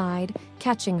Amber's side,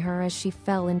 catching her as she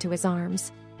fell into his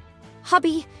arms.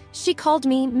 "Hubby, she called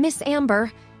me Miss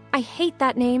Amber. I hate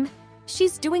that name.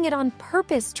 She's doing it on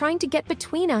purpose, trying to get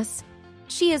between us.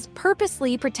 She is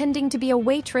purposely pretending to be a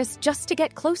waitress just to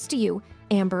get close to you,"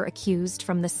 Amber accused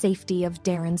from the safety of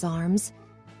Darren's arms.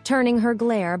 Turning her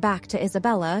glare back to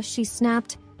Isabella, she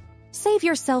snapped, "Save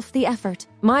yourself the effort.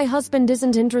 My husband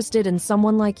isn't interested in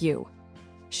someone like you."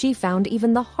 She found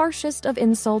even the harshest of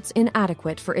insults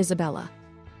inadequate for Isabella.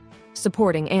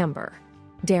 Supporting Amber,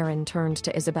 Darren turned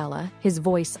to Isabella, his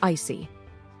voice icy.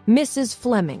 "Mrs.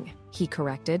 Fleming," he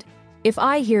corrected. "If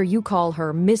I hear you call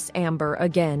her Miss Amber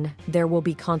again, there will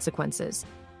be consequences.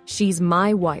 She's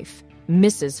my wife,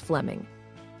 Mrs. Fleming."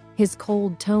 His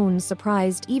cold tone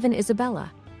surprised even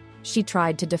Isabella. She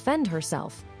tried to defend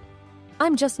herself.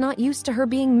 "I'm just not used to her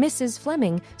being Mrs.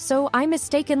 Fleming, so I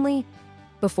mistakenly—"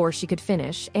 Before she could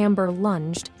finish, Amber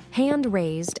lunged, hand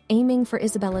raised, aiming for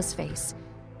Isabella's face.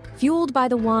 Fueled by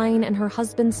the wine and her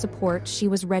husband's support, she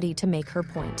was ready to make her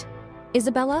point.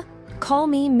 "Isabella, call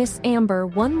me Miss Amber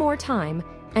one more time,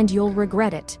 "And you'll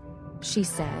regret it," she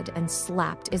said and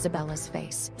slapped Isabella's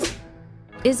face.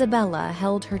 Isabella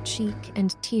held her cheek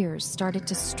and tears started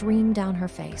to stream down her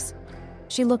face.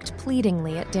 She looked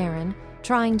pleadingly at Darren,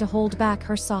 trying to hold back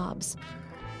her sobs.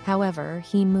 However,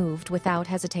 he moved without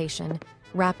hesitation,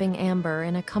 wrapping Amber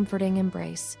in a comforting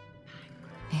embrace.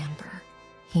 "Amber,"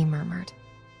 he murmured.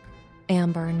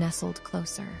 Amber nestled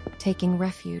closer, taking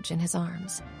refuge in his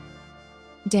arms.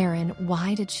 "Darren,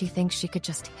 why did she think she could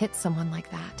just hit someone like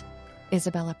that?"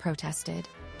 Isabella protested,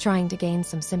 trying to gain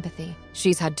some sympathy.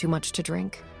 "She's had too much to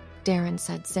drink," Darren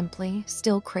said simply,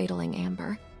 still cradling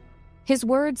Amber. His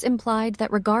words implied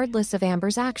that regardless of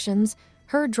Amber's actions,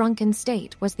 her drunken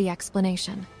state was the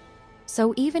explanation.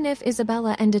 So even if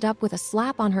Isabella ended up with a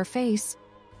slap on her face,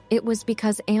 it was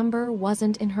because Amber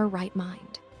wasn't in her right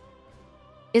mind.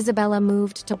 Isabella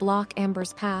moved to block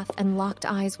Amber's path and locked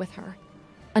eyes with her.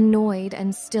 Annoyed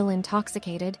and still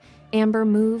intoxicated, Amber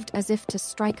moved as if to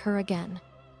strike her again.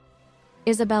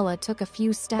 Isabella took a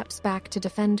few steps back to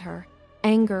defend her.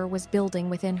 Anger was building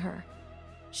within her.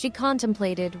 She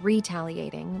contemplated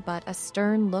retaliating, but a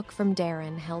stern look from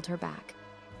Darren held her back.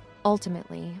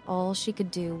 Ultimately, all she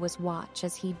could do was watch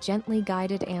as he gently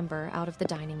guided Amber out of the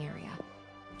dining area.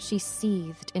 She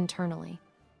seethed internally.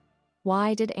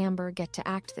 Why did Amber get to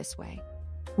act this way?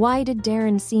 Why did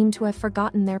Darren seem to have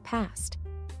forgotten their past?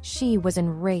 She was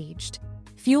enraged.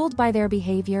 Fueled by their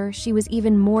behavior, she was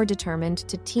even more determined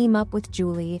to team up with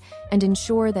Julie and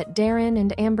ensure that Darren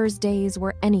and Amber's days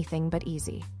were anything but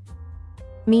easy.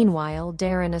 Meanwhile,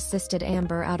 Darren assisted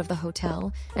Amber out of the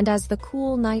hotel, and as the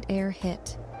cool night air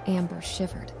hit, Amber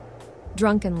shivered.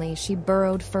 Drunkenly, she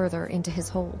burrowed further into his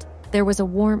hold. There was a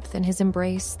warmth in his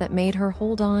embrace that made her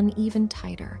hold on even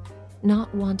tighter,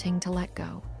 not wanting to let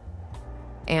go.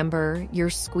 "Amber, you're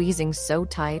squeezing so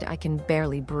tight I can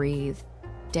barely breathe,"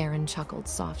 Darren chuckled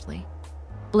softly.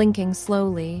 Blinking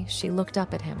slowly, she looked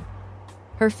up at him.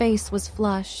 Her face was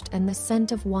flushed and the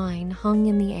scent of wine hung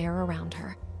in the air around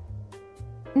her.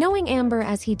 Knowing Amber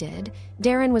as he did,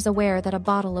 Darren was aware that a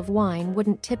bottle of wine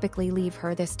wouldn't typically leave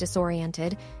her this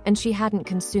disoriented, and she hadn't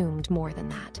consumed more than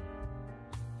that.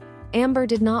 Amber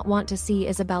did not want to see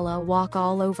Isabella walk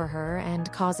all over her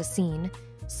and cause a scene,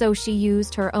 so she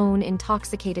used her own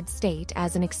intoxicated state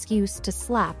as an excuse to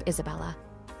slap Isabella.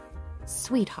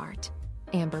 "Sweetheart,"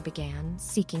 Amber began,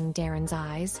 seeking Darren's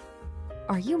eyes.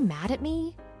 "Are you mad at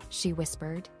me?" she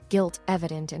whispered, guilt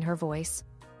evident in her voice.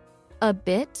 "A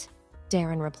bit,"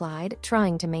 Darren replied,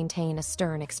 trying to maintain a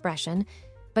stern expression,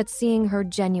 but seeing her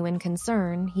genuine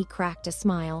concern, he cracked a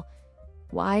smile.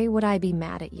 "Why would I be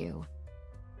mad at you?"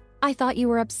 "I thought you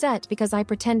were upset because I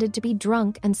pretended to be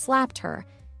drunk and slapped her,"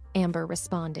 Amber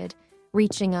responded.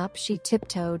 Reaching up, she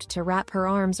tiptoed to wrap her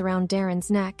arms around Darren's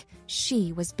neck.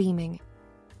 She was beaming.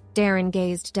 Darren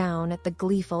gazed down at the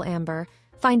gleeful Amber,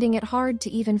 finding it hard to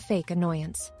even fake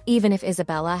annoyance. Even if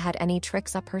Isabella had any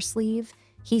tricks up her sleeve,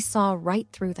 he saw right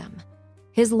through them.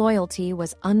 His loyalty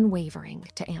was unwavering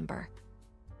to Amber.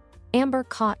 Amber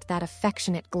caught that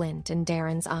affectionate glint in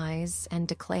Darren's eyes and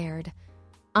declared,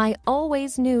 "I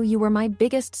always knew you were my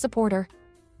biggest supporter."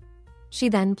 She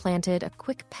then planted a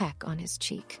quick peck on his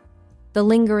cheek. The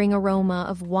lingering aroma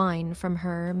of wine from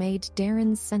her made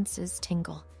Darren's senses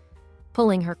tingle.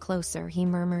 Pulling her closer, he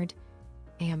murmured,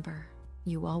 "Amber,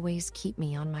 you always keep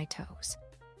me on my toes."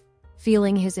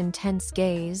 Feeling his intense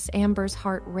gaze, Amber's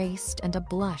heart raced and a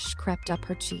blush crept up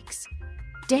her cheeks.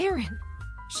 "Darren!"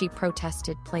 she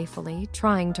protested playfully,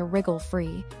 trying to wriggle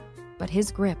free, but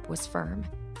his grip was firm.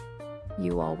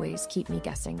 "You always keep me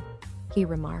guessing," he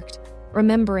remarked,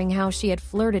 remembering how she had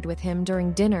flirted with him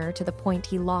during dinner to the point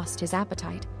he lost his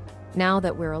appetite. "Now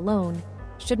that we're alone,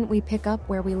 shouldn't we pick up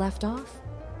where we left off?"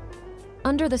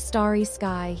 Under the starry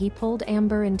sky, he pulled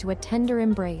Amber into a tender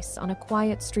embrace on a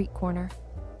quiet street corner.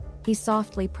 He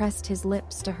softly pressed his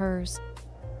lips to hers.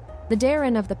 The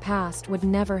Darren of the past would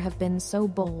never have been so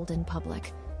bold in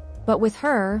public. But with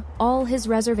her, all his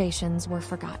reservations were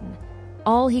forgotten.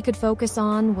 All he could focus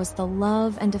on was the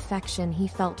love and affection he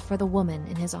felt for the woman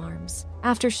in his arms.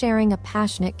 After sharing a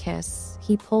passionate kiss,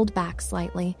 he pulled back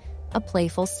slightly, a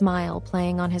playful smile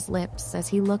playing on his lips as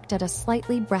he looked at a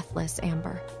slightly breathless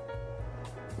Amber.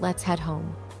 "Let's head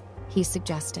home," he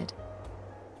suggested.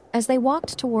 As they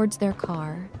walked towards their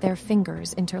car, their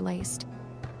fingers interlaced.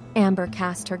 Amber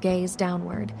cast her gaze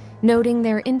downward, noting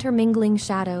their intermingling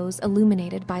shadows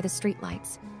illuminated by the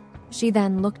streetlights. She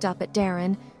then looked up at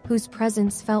Darren, whose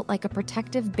presence felt like a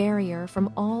protective barrier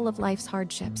from all of life's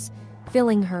hardships,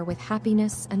 filling her with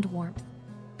happiness and warmth.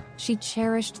 She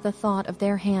cherished the thought of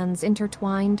their hands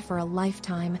intertwined for a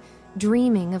lifetime,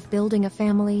 dreaming of building a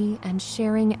family and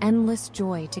sharing endless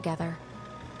joy together.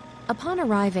 Upon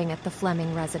arriving at the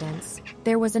Fleming residence,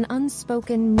 there was an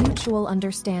unspoken mutual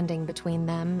understanding between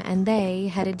them, and they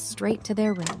headed straight to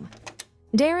their room.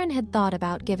 Darren had thought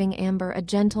about giving Amber a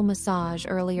gentle massage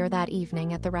earlier that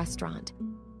evening at the restaurant.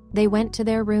 They went to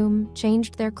their room,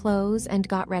 changed their clothes, and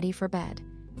got ready for bed.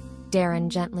 Darren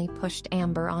gently pushed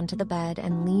Amber onto the bed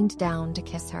and leaned down to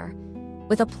kiss her.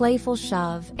 With a playful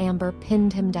shove, Amber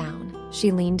pinned him down.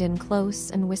 She leaned in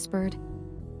close and whispered,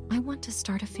 "I want to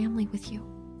start a family with you."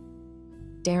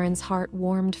 Darren's heart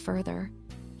warmed further.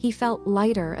 He felt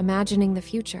lighter imagining the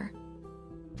future.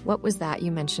 "What was that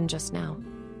you mentioned just now?"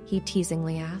 he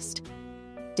teasingly asked.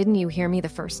 "Didn't you hear me the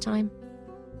first time?"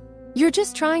 "You're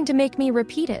just trying to make me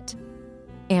repeat it."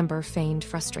 Amber feigned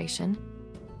frustration.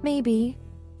 "Maybe,"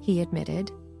 he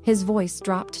admitted. His voice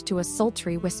dropped to a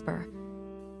sultry whisper.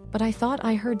 "But I thought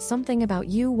I heard something about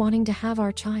you wanting to have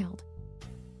our child."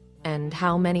 "And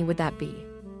how many would that be?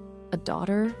 A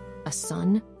daughter? A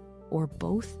son? Or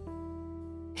both?"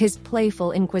 His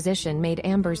playful inquisition made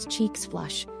Amber's cheeks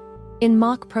flush. In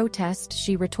mock protest,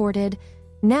 she retorted,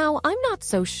 "Now I'm not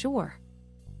so sure."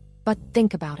 "But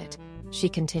think about it," she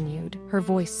continued, her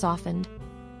voice softened.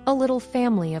 "A little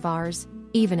family of ours,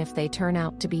 even if they turn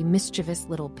out to be mischievous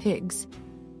little pigs."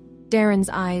 Darren's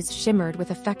eyes shimmered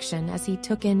with affection as he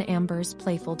took in Amber's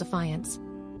playful defiance.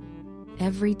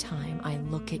 "Every time I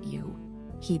look at you,"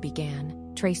 he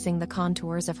began, tracing the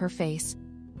contours of her face,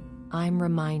 "I'm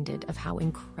reminded of how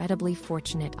incredibly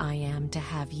fortunate I am to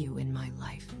have you in my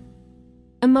life."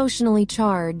 Emotionally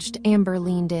charged, Amber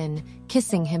leaned in,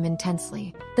 kissing him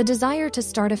intensely. The desire to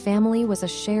start a family was a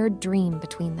shared dream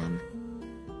between them.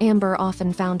 Amber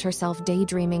often found herself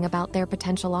daydreaming about their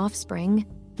potential offspring,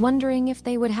 wondering if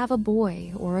they would have a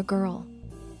boy or a girl.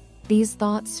 These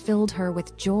thoughts filled her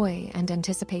with joy and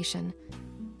anticipation.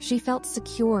 She felt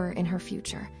secure in her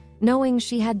future, knowing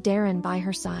she had Darren by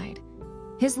her side.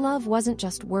 His love wasn't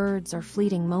just words or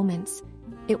fleeting moments,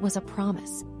 it was a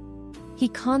promise. He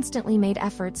constantly made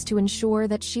efforts to ensure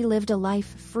that she lived a life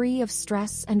free of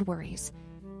stress and worries.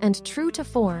 And true to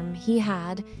form, he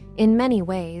had, in many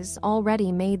ways,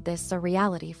 already made this a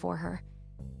reality for her.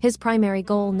 His primary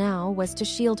goal now was to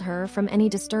shield her from any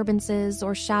disturbances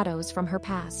or shadows from her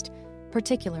past,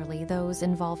 particularly those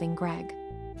involving Greg.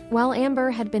 While Amber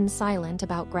had been silent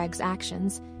about Greg's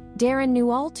actions, Darren knew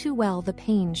all too well the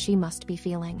pain she must be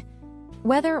feeling.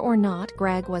 Whether or not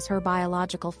Greg was her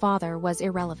biological father was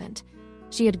irrelevant.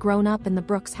 She had grown up in the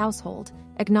Brooks household,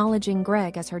 acknowledging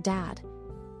Greg as her dad.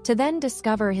 To then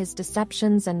discover his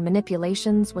deceptions and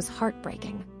manipulations was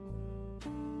heartbreaking.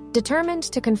 Determined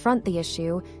to confront the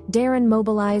issue, Darren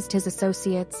mobilized his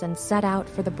associates and set out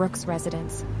for the Brooks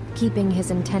residence, keeping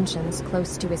his intentions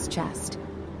close to his chest.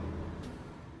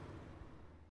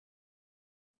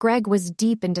 Greg was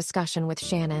deep in discussion with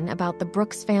Shannon about the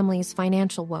Brooks family's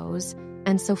financial woes,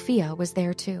 and Sophia was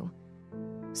there too.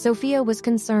 Sophia was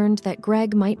concerned that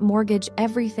Greg might mortgage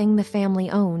everything the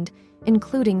family owned,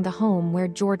 including the home where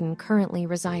Jordan currently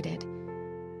resided.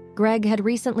 Greg had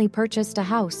recently purchased a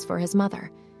house for his mother.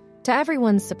 To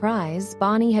everyone's surprise,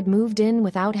 Bonnie had moved in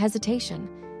without hesitation.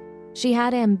 She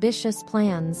had ambitious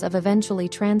plans of eventually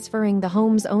transferring the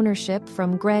home's ownership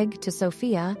from Greg to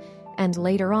Sophia and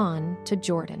later on to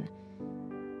Jordan.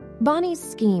 Bonnie's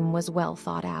scheme was well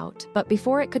thought out, but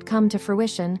before it could come to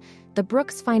fruition, the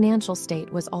Brooks' financial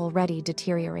state was already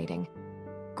deteriorating.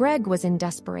 Greg was in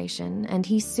desperation, and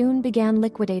he soon began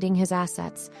liquidating his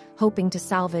assets, hoping to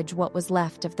salvage what was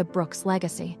left of the Brooks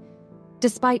legacy.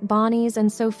 Despite Bonnie's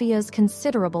and Sophia's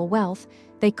considerable wealth,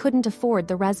 they couldn't afford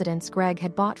the residence Greg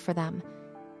had bought for them.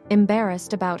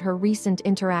 Embarrassed about her recent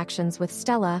interactions with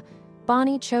Stella,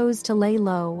 Bonnie chose to lay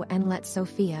low and let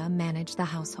Sophia manage the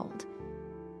household.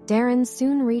 Darren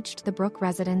soon reached the Brook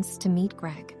residence to meet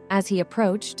Greg. As he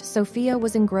approached, Sophia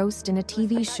was engrossed in a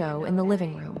TV show in the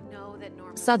living room.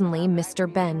 Suddenly,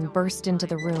 Mr. Ben burst into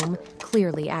the room,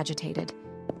 clearly agitated.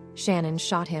 Shannon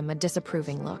shot him a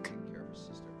disapproving look.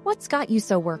 "What's got you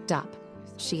so worked up?"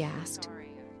 she asked.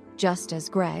 Just as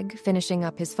Greg, finishing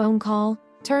up his phone call,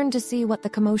 turned to see what the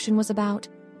commotion was about,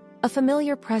 a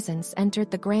familiar presence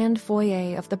entered the grand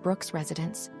foyer of the Brooks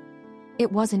residence.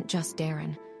 It wasn't just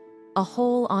Darren. A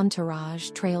whole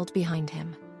entourage trailed behind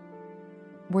him.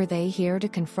 Were they here to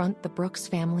confront the Brooks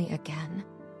family again?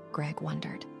 Greg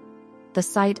wondered. The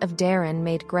sight of Darren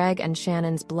made Greg and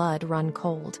Shannon's blood run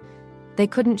cold. They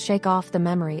couldn't shake off the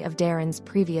memory of Darren's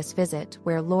previous visit,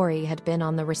 where Lori had been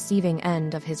on the receiving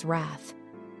end of his wrath.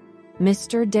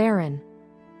 "Mr. Darren,"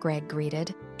 Greg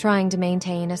greeted, trying to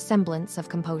maintain a semblance of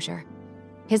composure.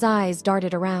 His eyes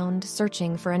darted around,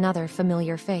 searching for another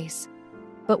familiar face.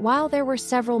 But while there were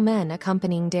several men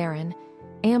accompanying Darren,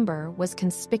 Amber was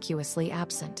conspicuously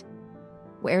absent.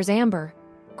 "Where's Amber?"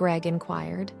 Greg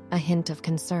inquired, a hint of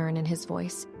concern in his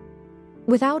voice.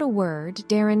 Without a word,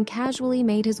 Darren casually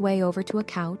made his way over to a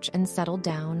couch and settled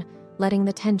down, letting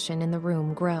the tension in the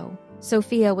room grow.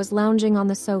 Sophia was lounging on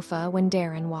the sofa when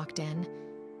Darren walked in.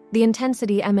 The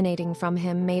intensity emanating from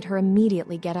him made her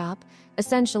immediately get up,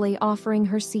 essentially offering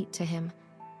her seat to him.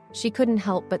 She couldn't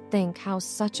help but think how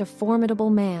such a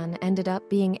formidable man ended up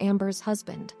being Amber's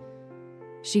husband.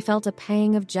 She felt a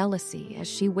pang of jealousy as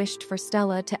she wished for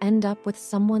Stella to end up with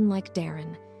someone like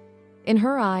Darren. In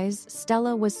her eyes,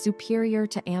 Stella was superior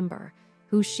to Amber,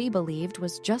 who she believed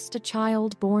was just a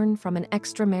child born from an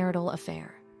extramarital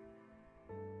affair.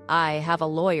 "I have a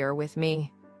lawyer with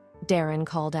me," Darren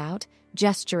called out,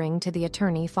 gesturing to the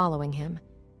attorney following him.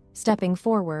 Stepping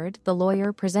forward, the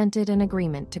lawyer presented an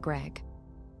agreement to Greg.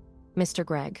 "Mr.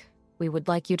 Gregg, we would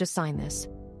like you to sign this,"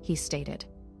 he stated.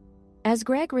 As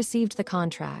Greg received the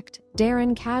contract,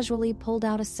 Darren casually pulled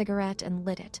out a cigarette and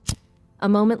lit it. A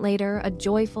moment later, a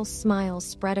joyful smile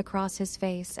spread across his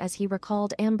face as he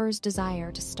recalled Amber's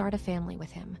desire to start a family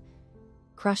with him.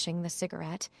 Crushing the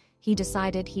cigarette, he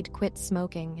decided he'd quit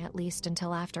smoking, at least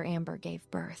until after Amber gave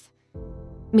birth.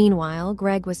 Meanwhile,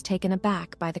 Greg was taken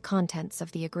aback by the contents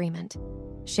of the agreement.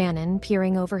 Shannon,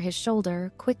 peering over his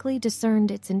shoulder, quickly discerned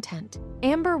its intent.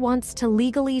 "Amber wants to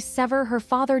legally sever her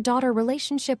father-daughter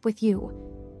relationship with you,"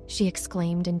 she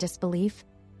exclaimed in disbelief.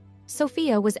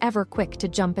 Sophia was ever quick to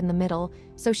jump in the middle,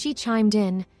 so she chimed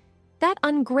in. "That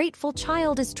ungrateful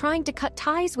child is trying to cut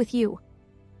ties with you."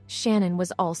 Shannon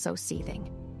was also seething.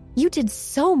 "You did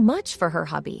so much for her,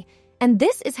 hubby, and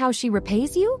this is how she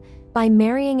repays you? By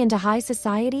marrying into high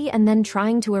society and then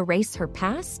trying to erase her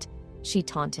past?" she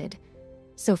taunted.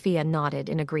 Sophia nodded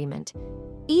in agreement.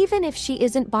 "Even if she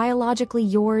isn't biologically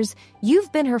yours,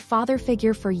 you've been her father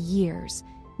figure for years.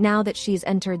 Now that she's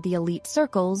entered the elite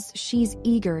circles, she's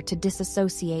eager to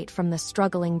disassociate from the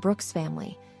struggling Brooks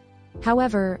family."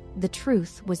 However, the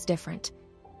truth was different.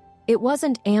 It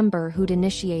wasn't Amber who'd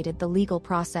initiated the legal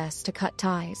process to cut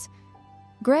ties.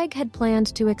 Greg had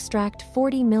planned to extract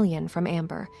 $40 million from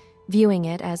Amber, viewing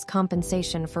it as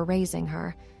compensation for raising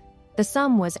her. The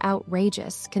sum was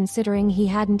outrageous, considering he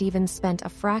hadn't even spent a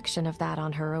fraction of that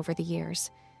on her over the years.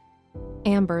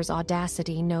 "Amber's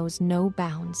audacity knows no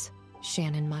bounds,"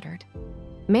 Shannon muttered.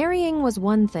 "Marrying was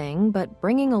one thing, but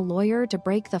bringing a lawyer to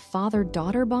break the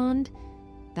father-daughter bond?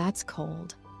 That's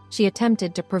cold." She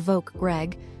attempted to provoke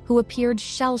Greg, who appeared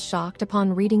shell-shocked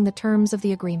upon reading the terms of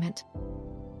the agreement.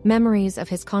 Memories of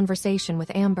his conversation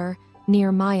with Amber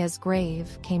near Maya's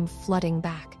grave came flooding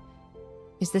back.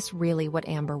 "Is this really what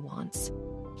Amber wants?"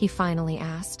 he finally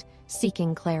asked,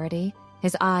 seeking clarity,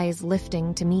 his eyes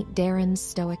lifting to meet Darren's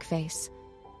stoic face.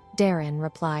 Darren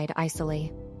replied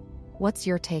icily, "What's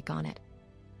your take on it?"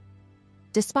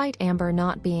 Despite Amber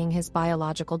not being his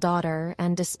biological daughter,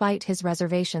 and despite his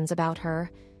reservations about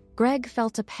her, Greg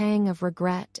felt a pang of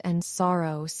regret and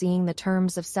sorrow seeing the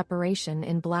terms of separation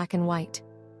in black and white.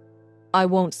 "I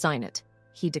won't sign it,"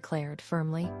 he declared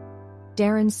firmly.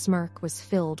 Darren's smirk was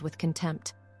filled with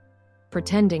contempt.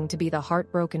 "Pretending to be the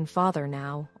heartbroken father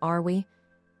now, are we?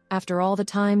 After all the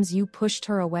times you pushed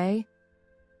her away?"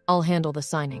 "I'll handle the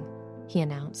signing," he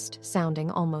announced, sounding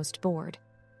almost bored.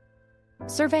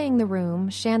 Surveying the room,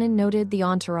 Shannon noted the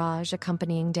entourage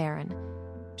accompanying Darren.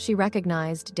 She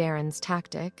recognized Darren's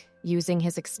tactic, using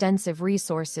his extensive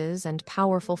resources and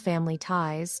powerful family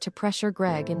ties to pressure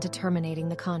Greg into terminating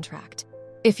the contract.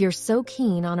 "If you're so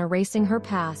keen on erasing her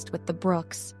past with the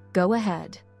Brooks, go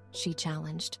ahead," she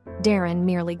challenged. Darren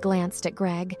merely glanced at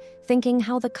Greg, thinking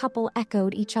how the couple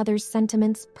echoed each other's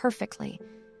sentiments perfectly.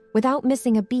 Without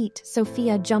missing a beat,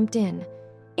 Sophia jumped in.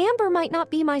 "Amber might not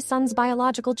be my son's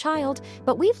biological child,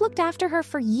 but we've looked after her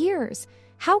for years.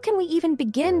 How can we even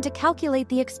begin to calculate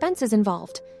the expenses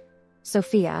involved?"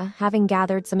 Sophia, having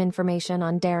gathered some information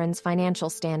on Darren's financial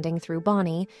standing through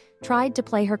Bonnie, tried to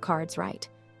play her cards right.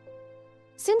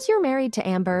 "Since you're married to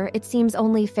Amber, it seems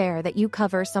only fair that you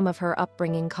cover some of her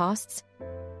upbringing costs.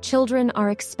 Children are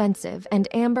expensive, and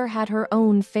Amber had her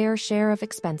own fair share of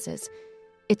expenses.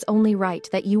 It's only right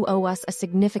that you owe us a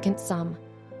significant sum."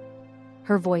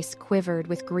 Her voice quivered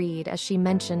with greed as she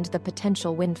mentioned the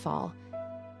potential windfall.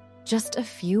 "Just a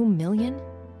few million?"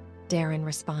 Darren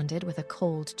responded with a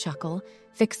cold chuckle,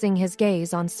 fixing his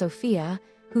gaze on Sophia,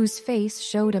 whose face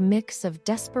showed a mix of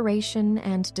desperation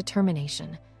and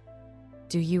determination.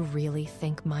 "Do you really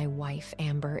think my wife,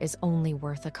 Amber, is only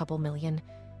worth a couple million?"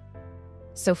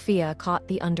 Sophia caught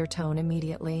the undertone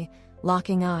immediately,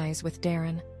 locking eyes with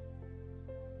Darren.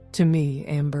 "To me,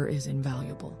 Amber is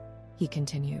invaluable," he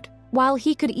continued. While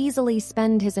he could easily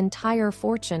spend his entire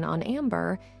fortune on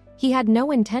Amber, He had no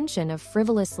intention of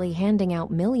frivolously handing out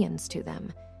millions to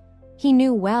them. He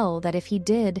knew well that if he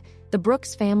did, the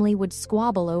Brooks family would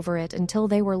squabble over it until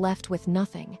they were left with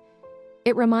nothing.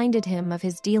 It reminded him of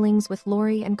his dealings with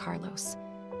Lori and Carlos.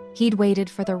 He'd waited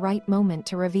for the right moment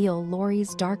to reveal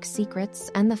Lori's dark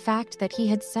secrets and the fact that he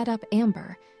had set up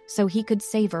Amber so he could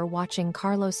savor watching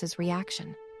Carlos's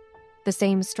reaction. The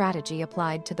same strategy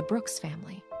applied to the Brooks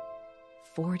family.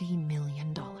 $40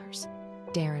 million,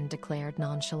 Darren declared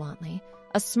nonchalantly,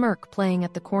 a smirk playing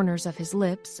at the corners of his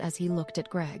lips as he looked at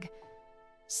Greg.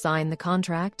 Sign the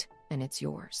contract, and it's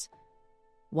yours.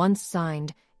 Once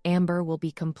signed, Amber will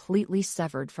be completely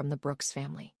severed from the Brooks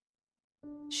family.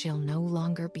 She'll no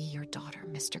longer be your daughter,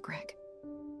 Mr. Greg.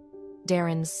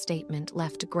 Darren's statement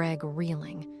left Greg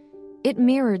reeling. It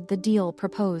mirrored the deal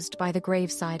proposed by the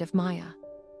graveside of Maya.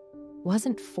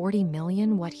 Wasn't $40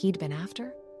 million what he'd been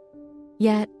after?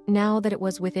 Yet, now that it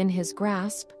was within his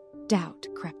grasp, doubt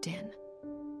crept in.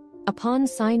 Upon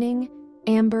signing,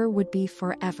 Amber would be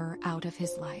forever out of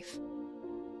his life.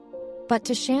 But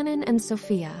to Shannon and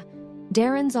Sophia,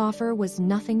 Darren's offer was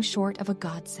nothing short of a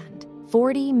godsend.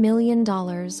 $40 million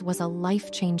was a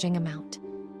life-changing amount.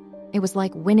 It was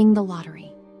like winning the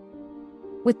lottery.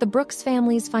 With the Brooks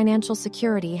family's financial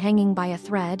security hanging by a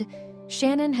thread,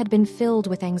 Shannon had been filled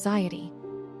with anxiety.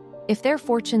 If their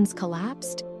fortunes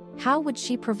collapsed, how would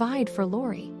she provide for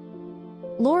Lori?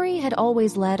 Lori had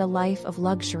always led a life of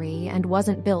luxury and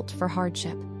wasn't built for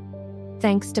hardship.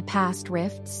 Thanks to past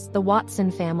rifts, the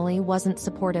Watson family wasn't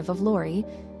supportive of Lori,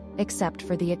 except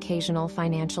for the occasional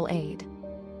financial aid.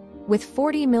 With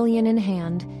 $40 million in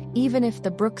hand, even if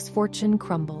the Brooks fortune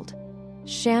crumbled,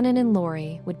 Shannon and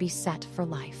Lori would be set for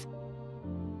life.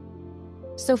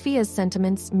 Sophia's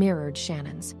sentiments mirrored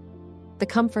Shannon's. The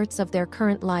comforts of their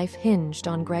current life hinged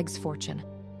on Greg's fortune.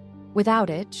 Without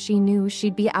it, she knew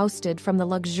she'd be ousted from the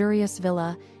luxurious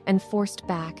villa and forced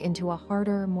back into a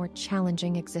harder, more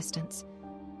challenging existence.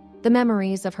 The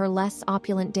memories of her less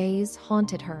opulent days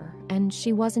haunted her, and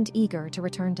she wasn't eager to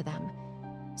return to them.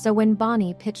 So when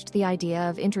Bonnie pitched the idea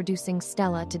of introducing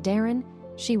Stella to Darren,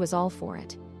 she was all for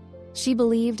it. She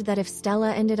believed that if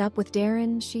Stella ended up with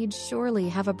Darren, she'd surely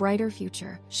have a brighter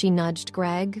future. She nudged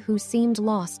Greg, who seemed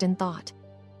lost in thought.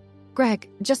 "Greg,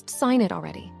 just sign it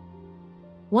already."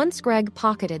 Once Greg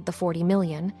pocketed the $40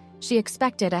 million, she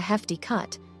expected a hefty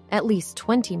cut, at least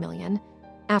 $20 million.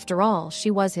 After all,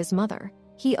 she was his mother.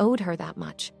 He owed her that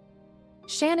much.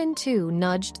 Shannon, too,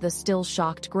 nudged the still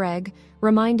shocked Greg,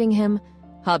 reminding him,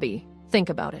 "Hubby, think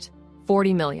about it.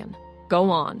 $40 million. Go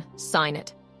on, sign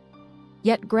it."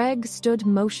 Yet Greg stood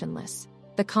motionless,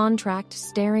 the contract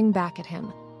staring back at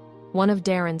him. One of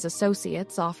Darren's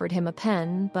associates offered him a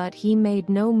pen, but he made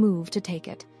no move to take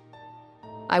it.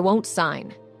 "I won't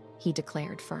sign," he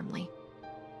declared firmly.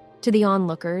 To the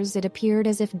onlookers, it appeared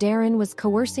as if Darren was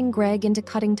coercing Greg into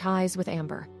cutting ties with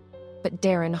Amber. But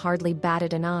Darren hardly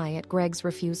batted an eye at Greg's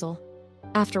refusal.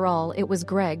 After all, it was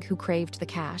Greg who craved the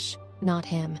cash, not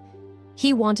him.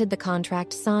 He wanted the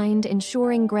contract signed,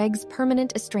 ensuring Greg's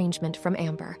permanent estrangement from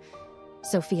Amber.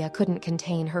 Sophia couldn't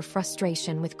contain her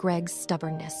frustration with Greg's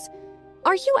stubbornness.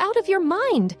 "Are you out of your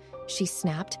mind?" she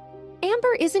snapped.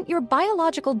 "Amber isn't your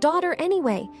biological daughter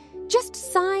anyway. Just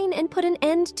sign and put an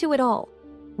end to it all.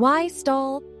 Why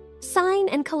stall? Sign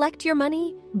and collect your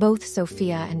money." Both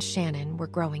Sophia and Shannon were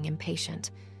growing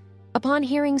impatient. Upon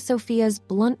hearing Sophia's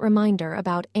blunt reminder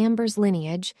about Amber's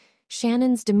lineage,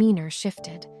 Shannon's demeanor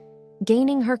shifted.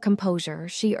 Gaining her composure,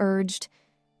 she urged,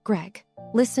 "Greg,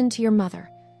 listen to your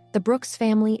mother. The Brooks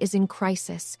family is in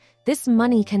crisis. This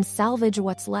money can salvage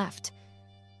what's left."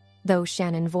 Though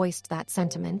Shannon voiced that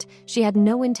sentiment, she had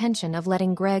no intention of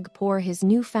letting Greg pour his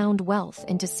newfound wealth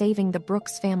into saving the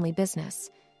Brooks family business.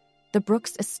 The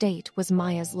Brooks estate was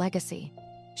Maya's legacy.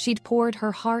 She'd poured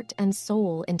her heart and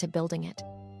soul into building it.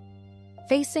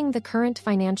 Facing the current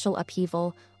financial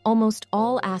upheaval, almost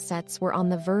all assets were on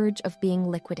the verge of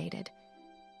being liquidated.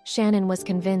 Shannon was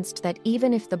convinced that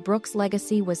even if the Brooks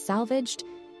legacy was salvaged,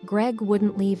 Greg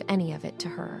wouldn't leave any of it to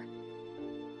her.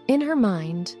 In her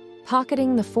mind,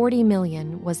 pocketing the $40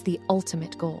 million was the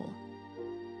ultimate goal.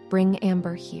 Bring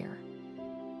Amber here.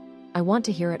 "I want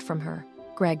to hear it from her,"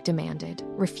 Greg demanded,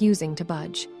 refusing to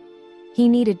budge. He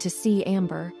needed to see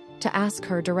Amber, to ask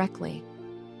her directly.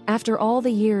 After all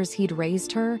the years he'd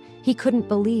raised her, he couldn't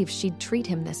believe she'd treat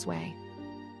him this way.